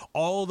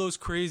all those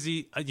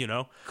crazy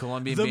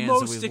Colombian the bands most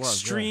that we loved, yeah.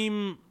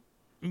 extreme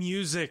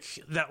music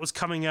that was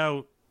coming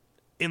out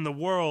in the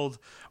world,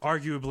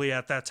 arguably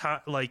at that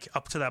time, like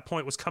up to that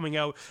point, was coming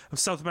out of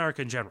South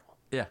America in general.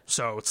 Yeah.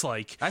 So it's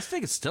like I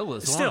think it still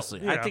is, Still,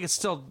 honestly. yeah. I think it's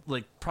still,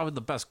 like, probably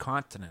the best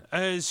continent.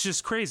 it's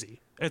just crazy.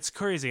 It's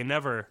crazy.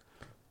 It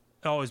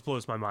always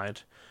blows my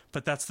mind.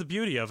 But that's the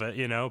beauty of it,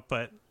 you know.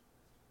 But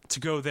to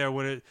go there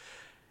when it,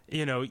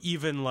 you know,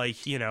 even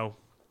like, you know,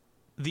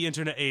 the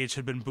internet age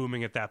had been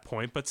booming at that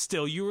point, but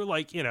still, you were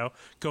like, you know,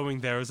 going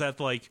there was at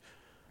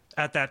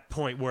that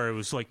point where it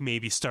was like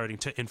maybe starting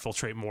to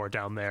infiltrate more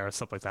down there and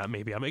stuff like that.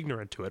 Maybe I'm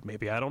ignorant to it.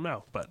 Maybe I don't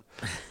know, but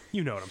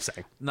you know what I'm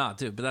saying. Nah,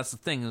 dude, but that's the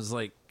thing is,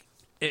 like,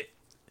 it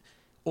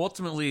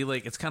ultimately,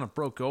 like, it's kind of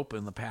broke open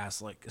in the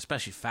past, like,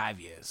 especially 5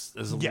 years.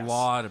 There's a Yes.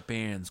 lot of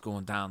bands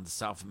going down to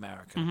South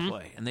America to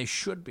play, and they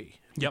should be.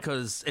 Yep.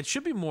 Because it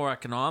should be more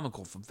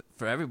economical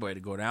for everybody to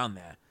go down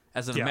there.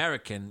 As an Yeah.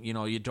 American, you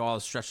know, your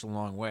dollar's stretched a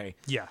long way.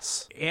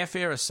 Yes.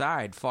 Airfare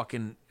aside,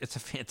 fucking, it's a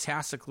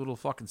fantastic little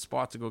fucking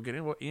spot to go get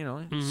in. You know,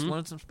 Mm-hmm. just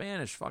learn some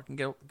Spanish. Fucking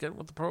get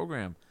with the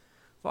program.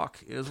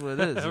 Fuck, it is what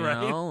it is. You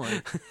Right. know,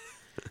 like,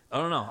 I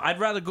don't know. I'd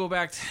rather go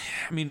back to.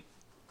 I mean,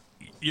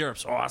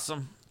 Europe's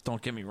awesome.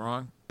 Don't get me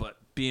wrong, but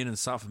being in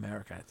South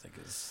America, I think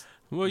is.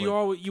 Well, you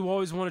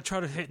always want to try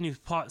to hit new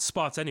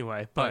spots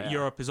anyway, but Oh, yeah.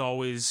 Europe is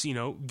always, you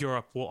know,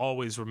 Europe will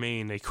always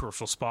remain a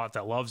crucial spot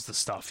that loves the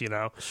stuff, you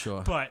know.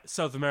 Sure. But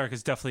South America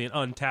is definitely an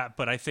untapped,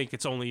 but I think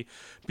it's only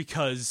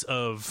because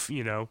of,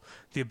 you know,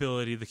 the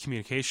ability, the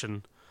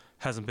communication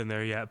hasn't been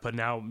there yet. But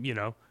now, you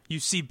know, you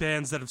see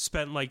bands that have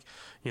spent like,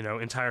 you know,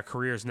 entire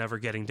careers never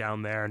getting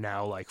down there,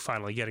 now like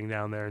finally getting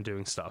down there and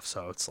doing stuff.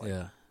 So it's like,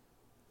 Yeah.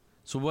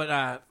 So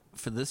what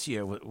for this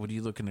year? What are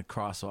you looking to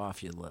cross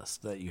off your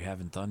list that you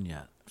haven't done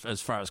yet, as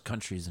far as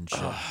countries and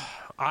shit?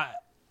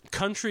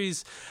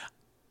 countries,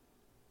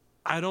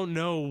 I don't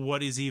know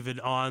what is even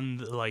on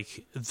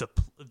like the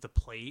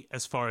plate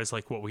as far as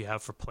like what we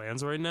have for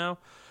plans right now,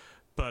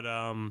 but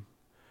I'm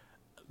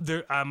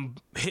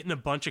hitting a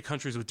bunch of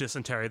countries with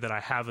Dysentery that I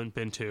haven't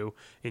been to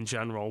in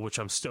general, which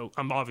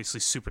I'm obviously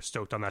super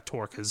stoked on that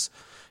tour because,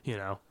 you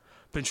know,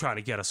 been trying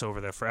to get us over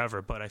there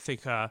forever. But I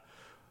think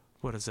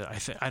what is it?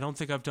 I don't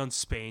think I've done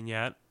Spain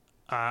yet.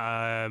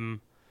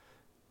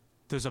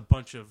 There's a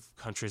bunch of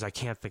countries I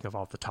can't think of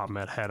off the top of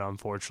my head,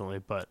 unfortunately,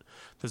 but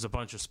there's a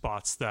bunch of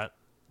spots that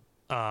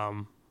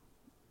I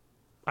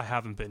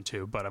haven't been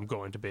to, but I'm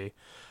going to be.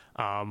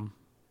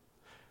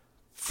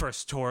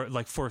 First tour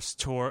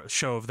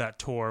show of that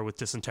tour with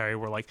Dysentery,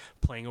 we're like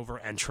playing over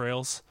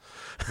entrails.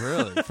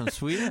 Really, from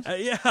Sweden?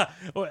 Yeah,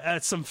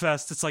 at some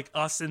fest. It's like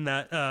us in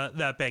that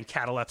band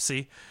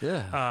Catalepsy.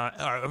 Yeah.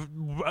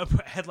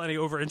 Headlining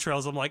over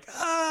entrails. I'm like,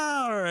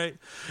 all right.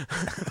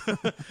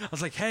 I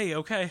was like, hey,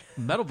 okay.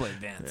 Metal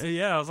Blade bands.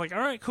 Yeah, I was like, all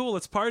right, cool,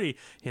 let's party,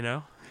 you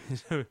know.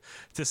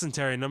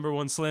 Dysentery,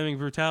 #1 slamming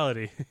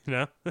brutality, you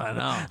know. I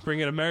know. Bring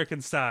it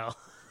American style.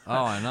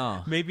 Oh, I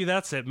know. Maybe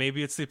that's it.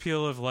 Maybe it's the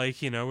appeal of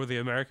like, you know, we're the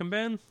American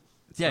band.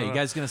 Yeah, you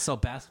guys gonna sell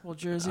basketball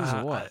jerseys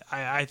or what?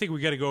 I think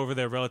we got to go over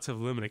there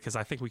relatively limited because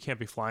I think we can't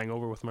be flying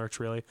over with merch.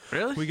 Really,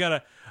 Really? we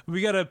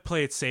gotta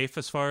play it safe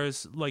as far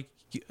as like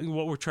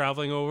what we're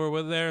traveling over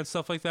with there and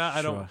stuff like that.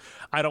 Sure.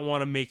 I don't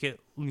want to make it,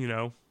 you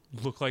know,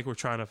 look like we're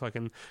trying to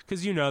fucking,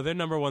 because their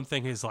number one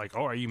thing is like,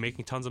 oh, are you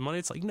making tons of money?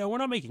 It's like, no, we're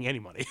not making any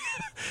money.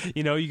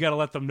 You got to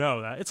let them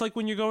know that. It's like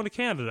when you're going to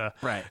Canada,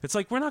 Right. It's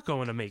like, we're not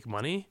going to make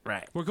money,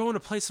 Right. We're going to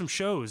play some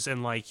shows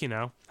and like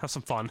have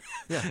some fun.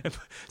 Yeah.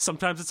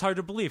 Sometimes it's hard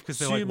to believe because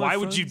they're See like, my why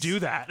would you friends? do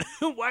that?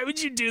 Why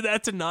would you do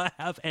that to not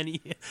have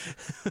any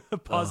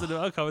positive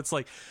outcome? It's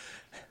like,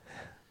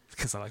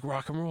 because I like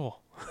rock and roll.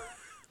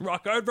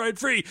 Rock hard, ride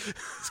free.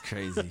 It's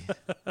crazy.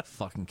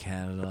 Fucking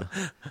Canada.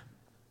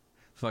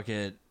 Fuck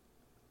it.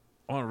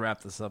 I want to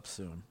wrap this up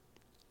soon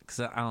because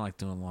I don't like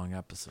doing long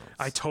episodes.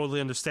 I totally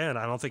understand.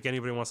 I don't think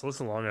anybody wants to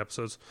listen to long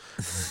episodes.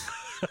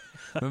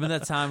 Remember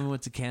that time we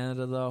went to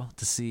Canada though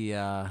to see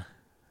the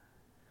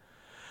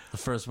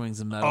first Wings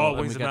of Metal? Oh, and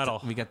Wings of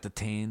Metal. We got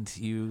detained.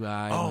 You,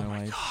 I, Oh and my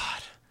wife.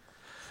 god.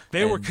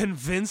 They were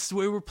convinced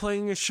we were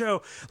playing a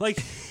show. Like,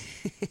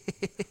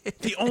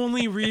 the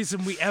only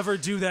reason we ever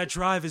do that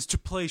drive is to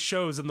play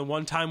shows, and the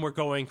one time we're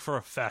going for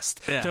a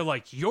fest. Yeah. They're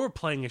like, you're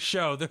playing a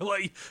show. They're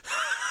like,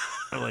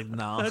 We're like,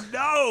 no.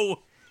 no!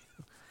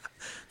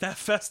 That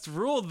fest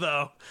ruled,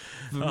 though.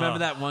 Remember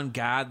that one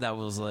guy that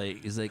was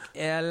like, he's like,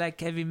 yeah, I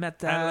like heavy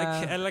metal.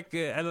 I like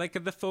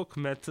the folk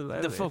metal.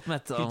 the folk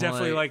metal. He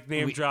definitely like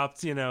name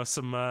dropped,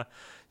 some,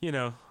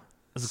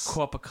 It was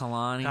Corpa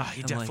Kalani.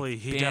 he and, definitely, like,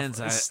 he bands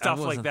definitely I stuff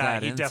like wasn't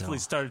that. He into. definitely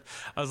started.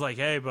 I was like,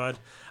 "Hey, bud,"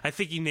 I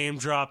think he name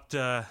dropped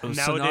was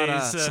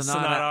nowadays Sonata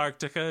Sonata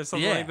Arctica or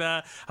something Yeah. like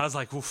that. I was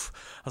like, "Oof!"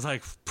 I was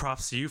like,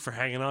 "Props to you for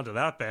hanging on to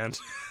that band."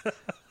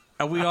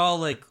 And we all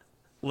like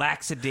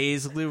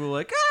lackadaisically were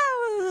like,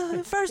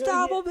 oh, first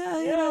album,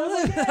 trying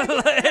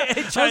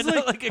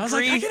to like I was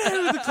like, I agree. can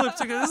edit the clip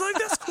together. I was like,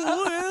 "That's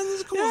cool, man.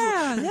 That's cool."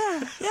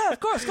 Yeah, of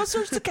course. Go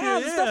search the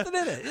cab. There's Yeah. nothing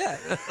in it. Yeah.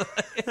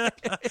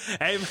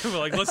 Hey, we're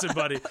like, "Listen,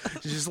 buddy,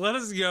 just let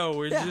us go.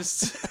 We're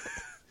just."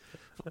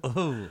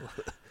 Oh,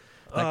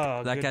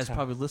 that good guy's time.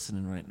 probably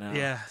listening right now.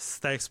 Yes,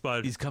 thanks,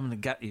 bud. He's coming to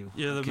get you.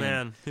 You're the Okay.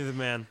 man. You're the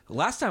man.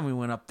 Last time we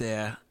went up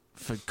there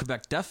for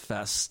Quebec Death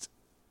Fest,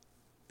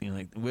 you're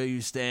like, where are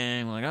you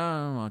staying? We're like,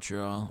 oh,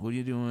 Montreal. What are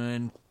you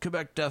doing?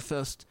 Quebec Death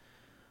Fest.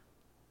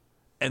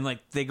 And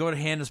like, they go to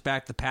hand us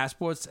back the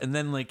passports, and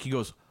then like, he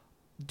goes,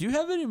 do you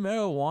have any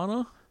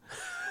marijuana?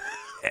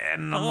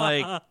 And I'm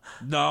like,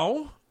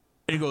 no.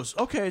 And he goes,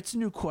 okay, it's a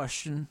new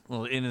question.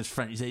 Well, in his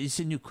front, he said, it's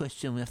a new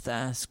question we have to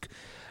ask.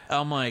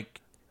 I'm like,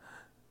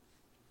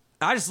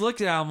 I just looked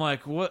at him, I'm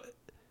like, what?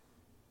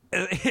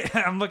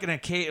 I'm looking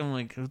at Kate, I'm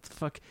like, what the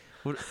fuck?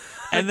 What?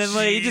 And then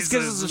like, he just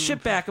gives us a Jesus.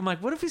 shit back. I'm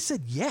like, what if he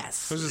said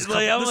yes? Was this,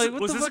 Like, I'm like,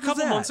 what was the this a fuck is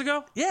couple that? months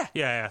ago? Yeah.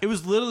 Yeah. It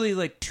was literally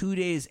like 2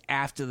 days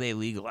after they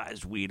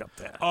legalized weed up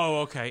there.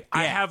 Oh, okay.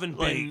 I Yeah, haven't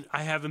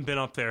like- been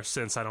up there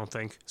since. I don't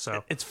think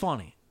so. It's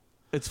funny.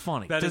 It's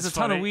funny. That There's is a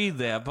ton funny. of weed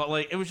there, but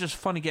like, it was just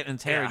funny getting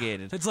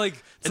interrogated. Yeah. It's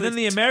like, And then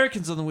the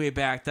Americans on the way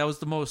back, that was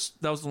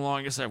the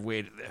longest I've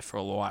waited there for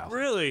a while.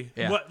 really,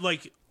 Yeah. what,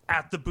 like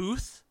at the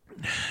booth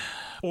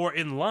or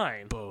in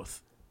line?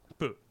 Both.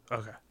 Booth.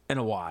 Okay. In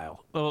a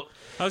while. Well,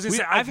 I was gonna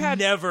say I've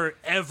never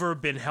ever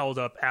been held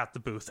up at the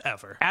booth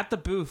ever. at the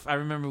booth, I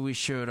remember we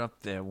showed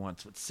up there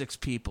once with 6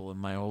 people in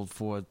my old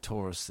Ford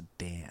Taurus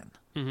sedan.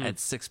 I had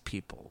 6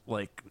 people,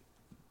 like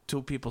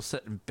 2 people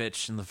sitting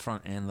bitch in the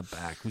front and the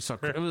back. We saw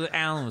it was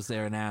Alan was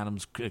there and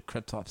Adam's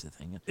Cryptopsy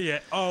thing. Yeah.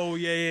 Oh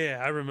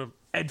yeah. I remember.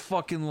 And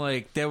fucking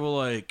like they were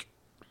like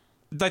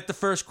the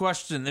first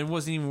question, it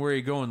wasn't even where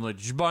you're going. Like,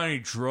 did you buy any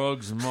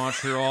drugs in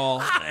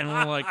Montreal? And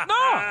we're like,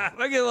 no.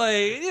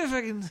 Yeah,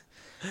 fucking.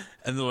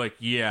 And they're like,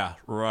 yeah,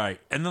 right.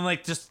 And then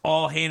like just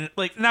all handed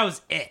like, and that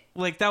was it.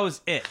 Like that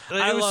was it.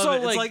 Like, I it was love so,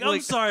 it. It's like,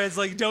 I'm sorry. It's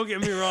like, don't get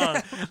me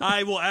wrong.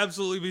 I will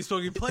absolutely be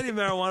smoking plenty of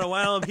marijuana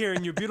while I'm here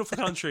in your beautiful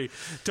country.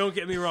 Don't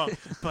get me wrong.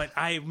 But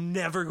I'm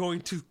never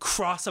going to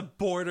cross a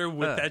border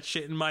with that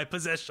shit in my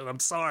possession. I'm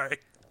sorry.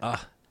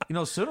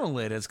 Sooner or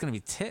later it's gonna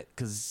be tit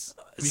because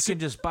we can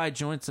just buy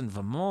joints in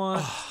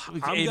Vermont.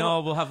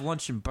 We'll have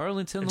lunch in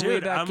Burlington the way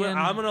Dude, back in.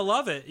 I'm going to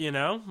love it,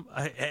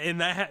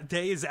 and that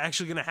day is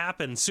actually going to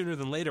happen sooner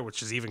than later,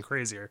 which is even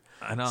crazier.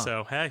 I know.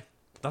 So, hey.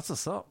 That's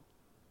what's up.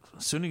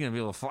 Soon you're gonna be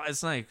able to fly.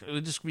 It's like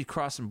we'll just be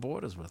crossing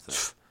borders with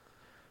it.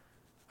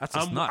 That's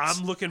just nuts.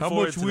 I'm looking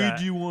forward to that. How much weed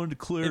do you want to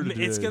clear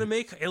today? It's going to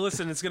make, hey,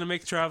 listen, it's going to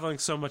make traveling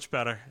so much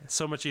better.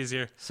 So much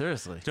easier.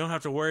 Seriously. You don't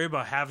have to worry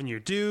about having your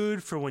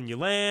dude for when you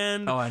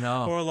land. Oh, I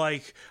know. Or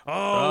like,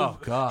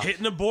 God.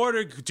 hitting the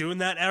border, doing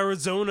that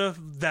Arizona,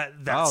 that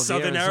Oh, the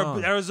southern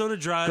Arizona. Arizona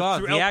drive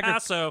God, through El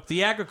Paso.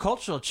 the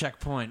agricultural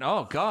checkpoint.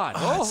 Oh God.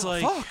 It's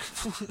like-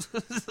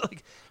 fuck.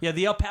 Like,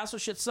 the El Paso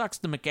shit sucks.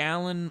 The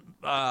McAllen,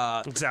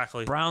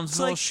 Exactly.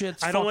 Brownsville It's like,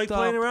 shit's I don't like fucked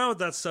playing up. around with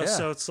that stuff, Yeah.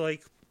 so it's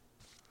like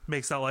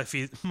makes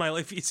that my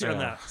life easier on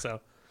Yeah. that. So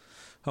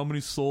How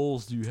many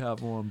souls do you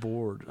have on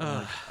board?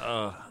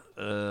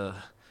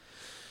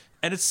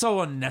 And it's so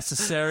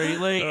unnecessary.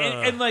 Like,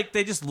 and like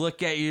they just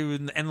look at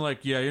you and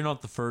like, yeah, you're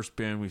not the first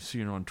band we've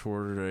seen on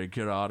tour today.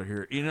 Get out of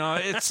here.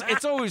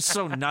 It's always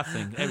so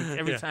nothing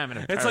every yeah. time it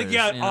occurs. It's like,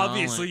 yeah, you know,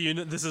 obviously,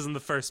 like- this isn't the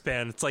first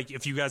band. It's like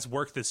if you guys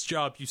work this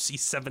job, you see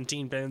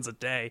 17 bands a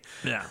day.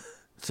 Yeah,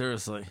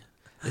 seriously.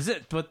 Is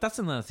it? But that's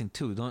another thing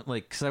too. Don't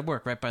like because I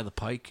work right by the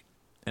Pike,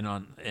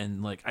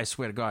 and like I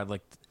swear to God,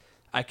 like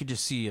I could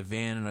just see a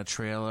van and a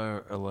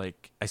trailer, or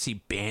like I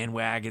see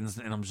bandwagons,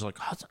 and I'm just like,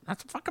 oh,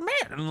 that's a fucking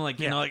man. And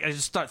like, you know, like I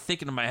just start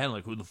thinking in my head,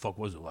 like, who the fuck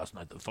was it last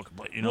night? The fucking,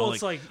 you know, well,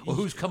 it's like well,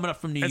 who's coming up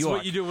from New that's York? That's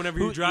what you do whenever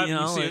you drive. You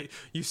know,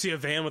 you see a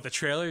van with a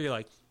trailer. You're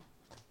like,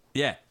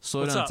 yeah,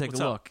 slow down, take a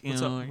look.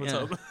 What's up? What's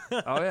up?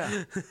 Oh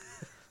yeah,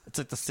 it's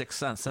like the Sixth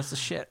Sense. That's the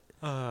shit.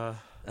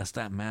 That's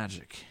that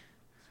magic.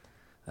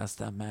 That's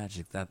that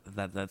magic.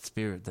 That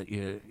spirit that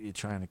you're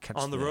trying to catch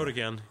on the road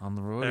again. On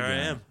the road there again.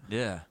 I am.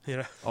 Yeah.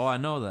 Yeah. Oh, I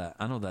know that.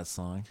 I know that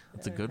song.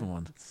 It's a good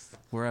one.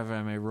 Wherever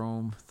I may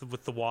roam.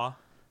 With the wah.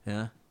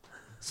 Yeah.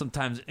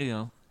 Sometimes, you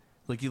know,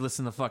 like you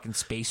listen to fucking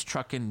Space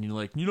Trucking and you're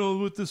like, you know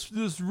what this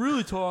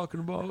really talking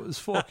about is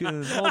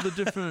fucking all the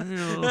different, you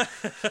know,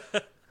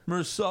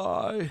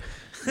 Marseille,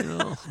 you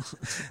know.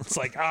 It's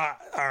like, all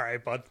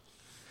right, bud.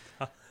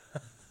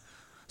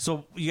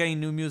 So, you got any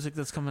new music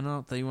that's coming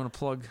out that you want to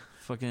plug?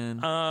 Fucking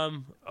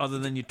other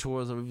than your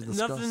tours that we've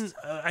discussed.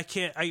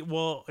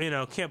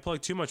 Nothing. Can't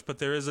plug too much, but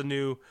there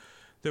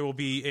will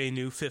be a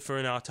new Fit for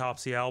an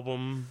Autopsy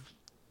album.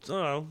 I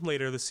don't know,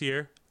 later this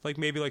year, like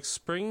maybe like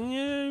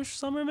springish,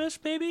 summerish,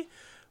 maybe.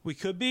 We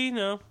could be.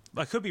 No,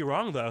 I could be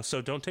wrong though,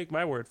 so don't take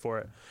my word for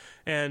it.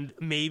 And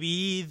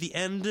maybe the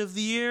end of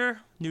the year,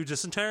 new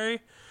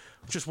Dysentery.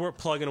 Just we're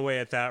plugging away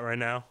at that right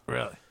now.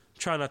 Really?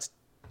 Try not to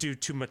do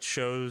too many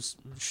shows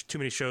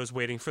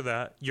waiting for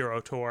that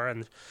Euro tour,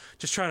 and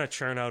just trying to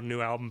churn out a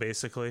new album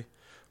basically.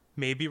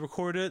 Maybe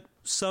record it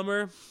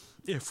summer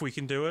if we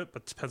can do it,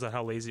 but it depends on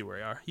how lazy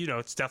we are. You know,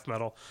 it's death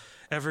metal.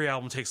 Every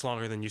album takes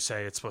longer than you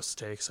say it's supposed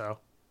to take, so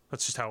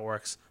that's just how it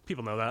works.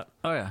 People know that.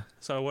 Oh yeah.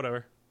 So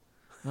whatever.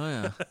 Oh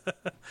yeah.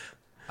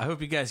 I hope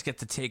you guys get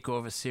to take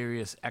over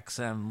Sirius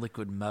XM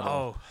Liquid Metal.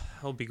 Oh,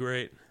 that'll be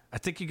great. I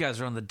think you guys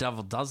are on the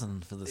Devil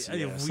Dozen for this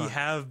year. We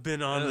have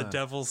been on the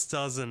Devil's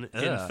Dozen.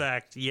 In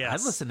fact, yes.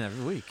 I listen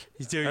every week.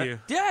 Do you?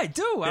 Yeah, I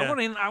do. Yeah. I want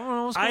to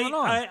know what's going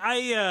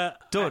on.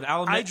 Dude,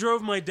 I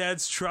drove my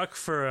dad's truck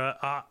for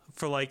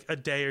like a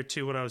day or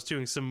two when I was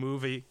doing some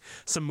moving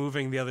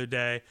the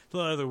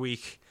other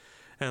week.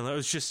 And I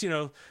was just,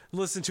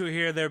 listen to it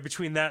here and there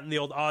between that and the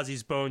old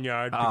Ozzy's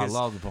Boneyard. I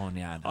love the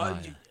Boneyard.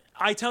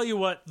 I tell you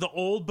what, the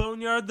old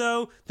Boneyard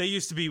though, they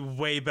used to be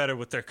way better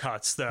with their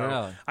cuts though.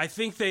 Really? I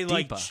think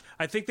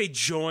they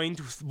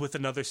joined with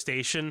another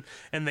station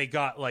and they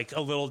got like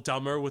a little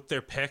dumber with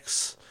their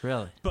picks.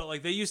 Really? But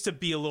like they used to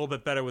be a little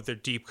bit better with their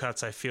deep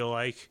cuts, I feel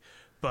like.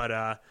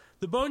 But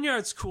the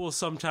Boneyard's cool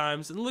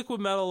sometimes, and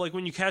Liquid Metal, like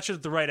when you catch it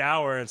at the right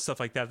hour and stuff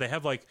like that, they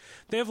have like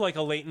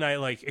a late night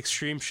like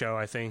extreme show,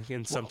 I think,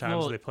 and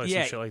sometimes they play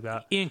some shit like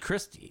that. Ian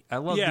Christie, I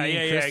love the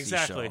Ian Christie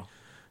exactly. show.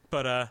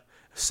 But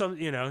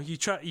you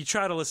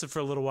try to listen for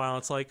a little while.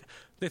 It's like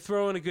they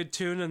throw in a good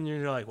tune, and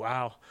you're like,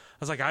 wow. I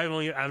was like, I've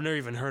never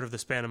even heard of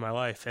this band in my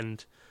life,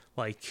 and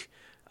like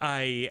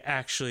I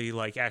actually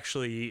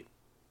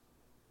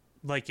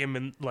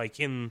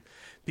in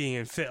being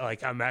in Fit,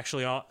 like I'm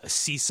actually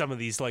see some of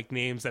these like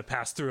names that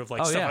pass through of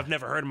like stuff I've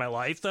never heard in my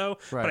life though.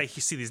 Right. But I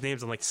see these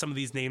names and like some of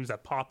these names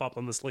that pop up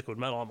on this Liquid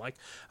Metal, I'm like,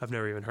 I've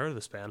never even heard of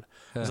this band.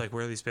 Yeah. I was like,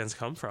 where do these bands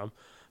come from?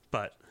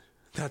 But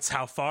that's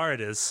how far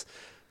it is.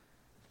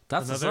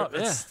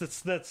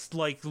 That's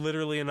like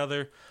literally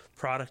another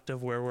product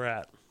of where we're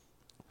at.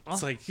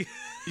 It's like you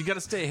got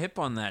to stay hip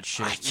on that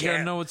shit. You got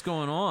to know what's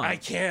going on. I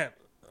can't.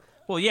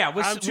 Well, yeah,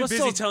 I'm too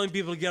busy telling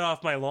people to get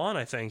off my lawn,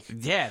 I think.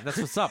 Yeah, that's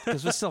what's up,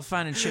 because we're still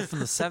finding shit from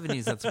the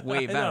 70s that's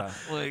way better.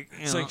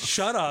 It's like,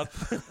 shut up.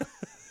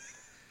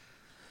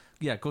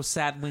 Yeah, go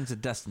Sad Wings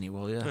of Destiny,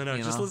 will you? No,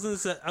 listen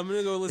to I'm going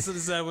to go listen to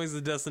Sad Wings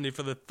of Destiny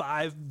for the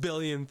 5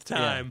 billionth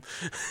time.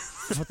 Yeah.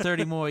 For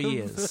 30 more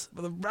years.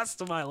 For the rest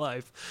of my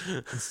life.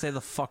 And stay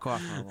the fuck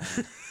off my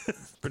lawn.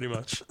 Pretty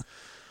much.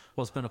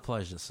 Well, it's been a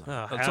pleasure,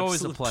 sir. It's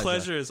always a pleasure.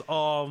 Pleasure is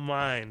all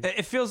mine.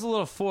 It feels a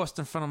little forced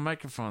in front of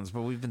microphones,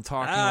 but we've been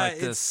talking like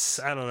this.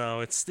 I don't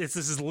know. This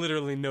is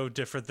literally no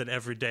different than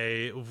every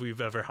day we've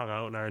ever hung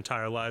out in our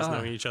entire lives,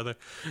 knowing each other.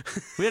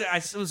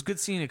 It was good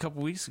seeing you a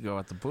couple weeks ago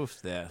at the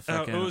booth there.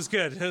 It was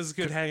good. It was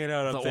good hanging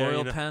out up there. The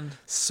oil pen.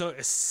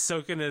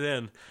 Soaking it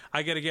in.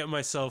 I got to get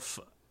myself.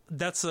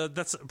 That's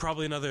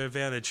probably another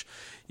advantage.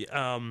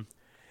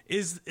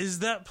 Is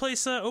that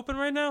place open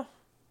right now?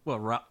 Well,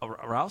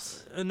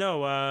 Rouse?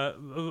 No,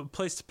 a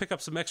place to pick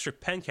up some extra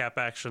pen cap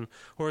action,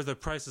 or the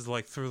price is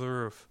like through the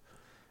roof.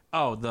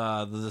 Oh,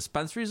 the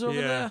dispensaries over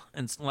there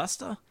in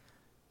Leicester?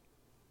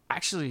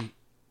 Actually,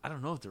 I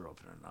don't know if they're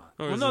open or not.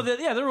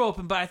 They're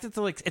open, but I think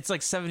it's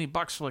like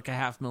 $70 for like a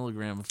half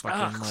milligram of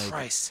fucking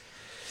Christ.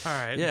 All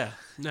right. Yeah.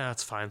 No,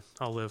 it's fine.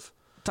 I'll live.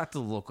 Talk to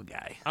the local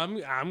guy. I'm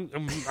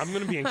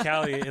gonna be in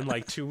Cali in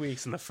like 2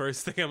 weeks, and the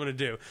first thing I'm gonna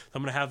do,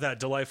 I'm gonna have that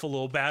delightful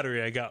little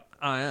battery I got.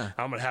 Oh yeah.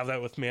 I'm gonna have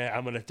that with me.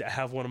 I'm gonna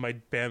have one of my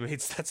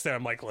bandmates that's there.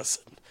 I'm like,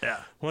 listen,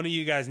 one of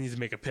you guys needs to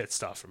make a pit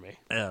stop for me.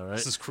 Yeah, right.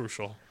 This is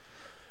crucial.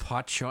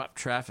 Pot shop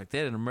traffic. They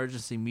had an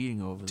emergency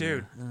meeting over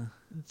there.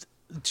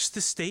 Dude, just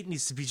the state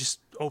needs to be just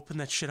open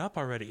that shit up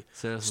already.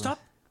 Seriously. Stop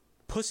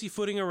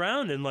pussyfooting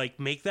around and like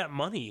make that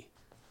money.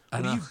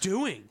 What are you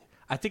doing?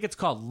 I think it's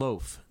called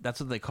loaf. That's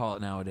what they call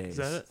it nowadays.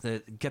 Is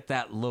that Get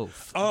that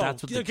loaf. Oh,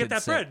 that's what the get kids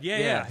that say. bread.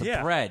 Yeah, the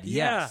yeah. bread.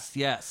 Yeah.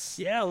 Yes.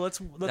 Yeah, let's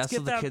That's get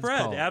what the that kids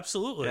bread. call it.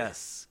 Absolutely.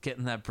 Yes,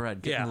 getting that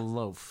bread, getting Yeah. the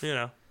loaf. You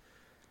know,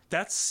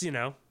 that's, you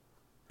know,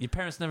 Your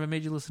parents never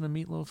made you listen to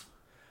Meatloaf?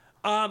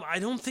 I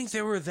don't think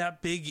they were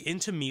that big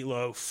into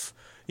Meatloaf,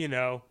 you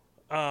know.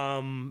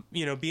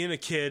 Being a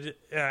kid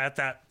at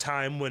that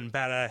time when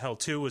Bad Out of Hell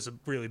 2 was a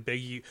really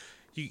big,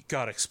 you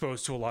got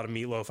exposed to a lot of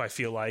Meatloaf, I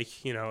feel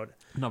like, you know.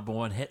 Number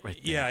one hit right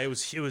there. Yeah, it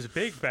was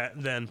big back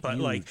then, but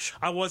Huge. like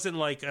I wasn't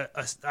like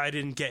I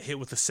didn't get hit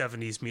with the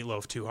 70s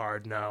Meatloaf too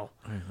hard, no.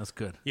 All right, that's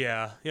good.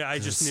 Yeah, I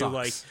just it knew sucks.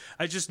 like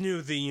I just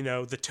knew the, you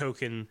know, the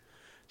token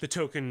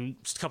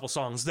couple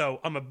songs, though.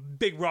 I'm a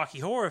big Rocky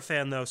Horror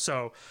fan though,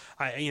 so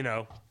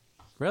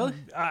Really?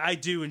 I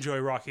do enjoy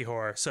Rocky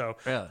Horror. So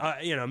Really?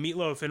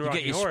 Meatloaf and You Rocky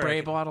get your Horror.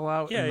 spray bottle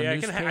out? Yeah, in the I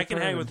newspaper can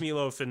hang and- with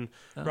Meatloaf and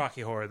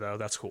Rocky Horror though.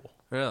 That's cool.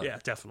 Really? Yeah,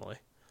 definitely.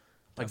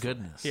 My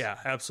goodness. Yeah,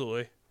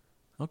 absolutely.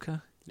 Okay.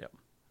 Yep.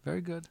 Very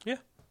good. Yeah.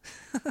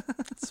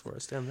 That's where I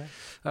stand there.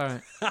 All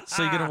right.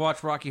 So you're gonna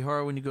watch Rocky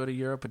Horror when you go to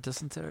Europe with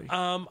dysentery?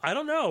 I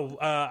don't know.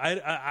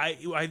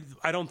 I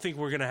don't think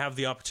we're gonna have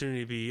the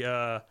opportunity to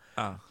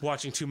be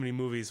watching too many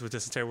movies with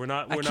dysentery. We're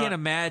not. I can't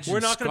imagine We're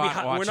not going to be.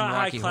 Scott We're not watching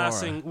high Rocky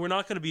classing. Horror. We're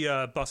not going to be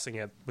busing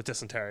it with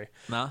dysentery.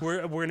 No?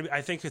 We're going to be.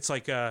 I think it's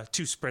like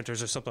 2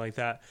 sprinters or something like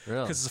that.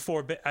 Really? Because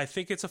it's I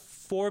think it's a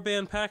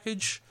 4-band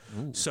package.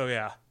 Ooh. So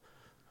yeah.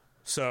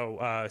 So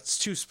it's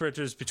 2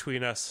 sprinters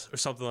between us or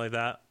something like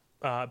that.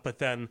 But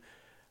then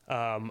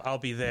I'll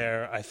be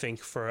there, I think,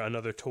 for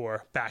another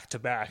tour back to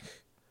back.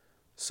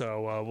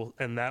 So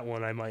and that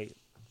one I might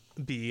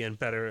be in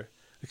better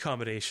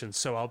accommodations.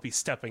 So I'll be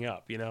stepping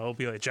up. You know, it'll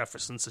be like a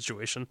Jefferson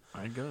situation.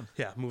 All right, good.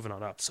 Yeah, moving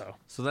on up. So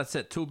So that's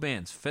it. 2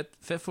 bands. Fit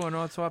for an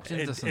autopsy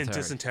and dysentery. and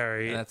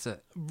dysentery. That's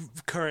it.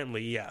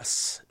 Currently,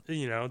 yes.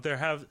 You know, there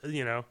have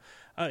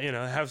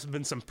have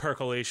been some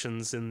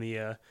percolations in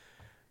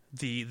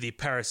the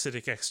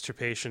parasitic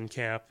extirpation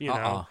camp. You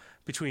know,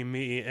 between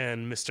me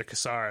and Mr.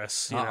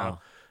 Casares.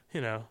 You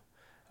know,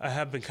 I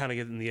have been kind of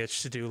getting the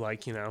itch to do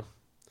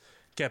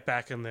get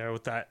back in there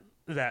with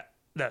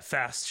that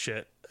fast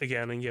shit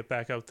again and get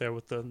back out there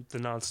with the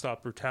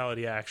nonstop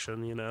brutality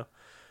action. You know,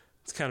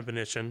 it's kind of been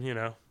itching. You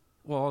know.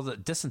 Well, the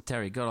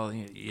dysentery,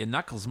 your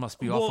knuckles must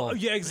be awful. Well,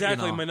 yeah,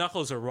 exactly. You know. My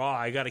knuckles are raw.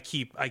 I gotta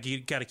keep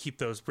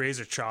those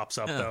razor chops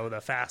up though. The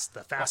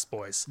fast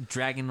boys.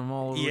 Dragging them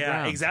all over the Yeah,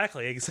 ground.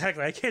 exactly.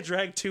 I can't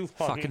drag too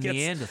long. Fucking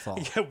Neanderthal.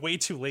 I get way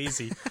too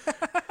lazy.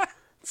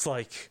 It's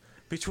like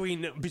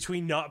between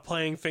not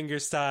playing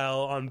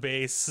fingerstyle on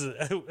bass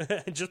and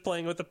just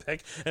playing with the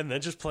pick and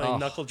then just playing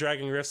knuckle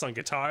dragging riffs on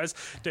guitars.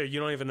 Dude, you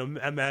don't even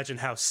imagine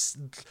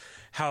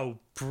how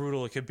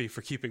brutal it could be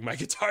for keeping my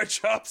guitar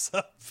chops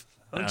up.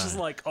 I'm just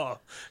like, oh,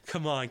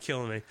 come on,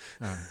 kill me.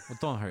 Well,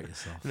 don't hurt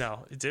yourself.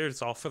 No, dude,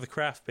 it's all for the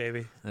craft,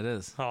 baby. It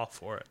is. All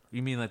for it.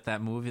 You mean like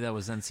that movie that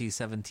was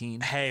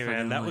NC-17? Hey,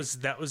 man, that was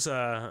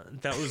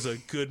a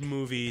good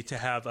movie to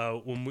have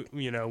out when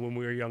we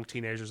were young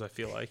teenagers. I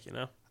feel like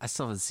I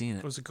still haven't seen it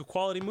it. was a good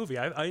quality movie.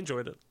 I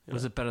enjoyed it.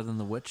 Was it better than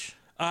The Witch?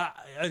 I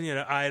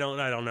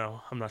don't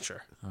know. I'm not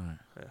sure. All right.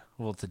 Yeah.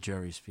 We'll let the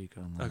jury speak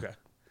on that. Okay,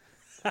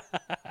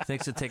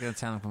 Thanks for taking the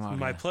time to come out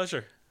my here.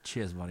 pleasure.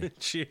 Cheers, buddy.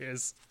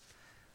 Cheers.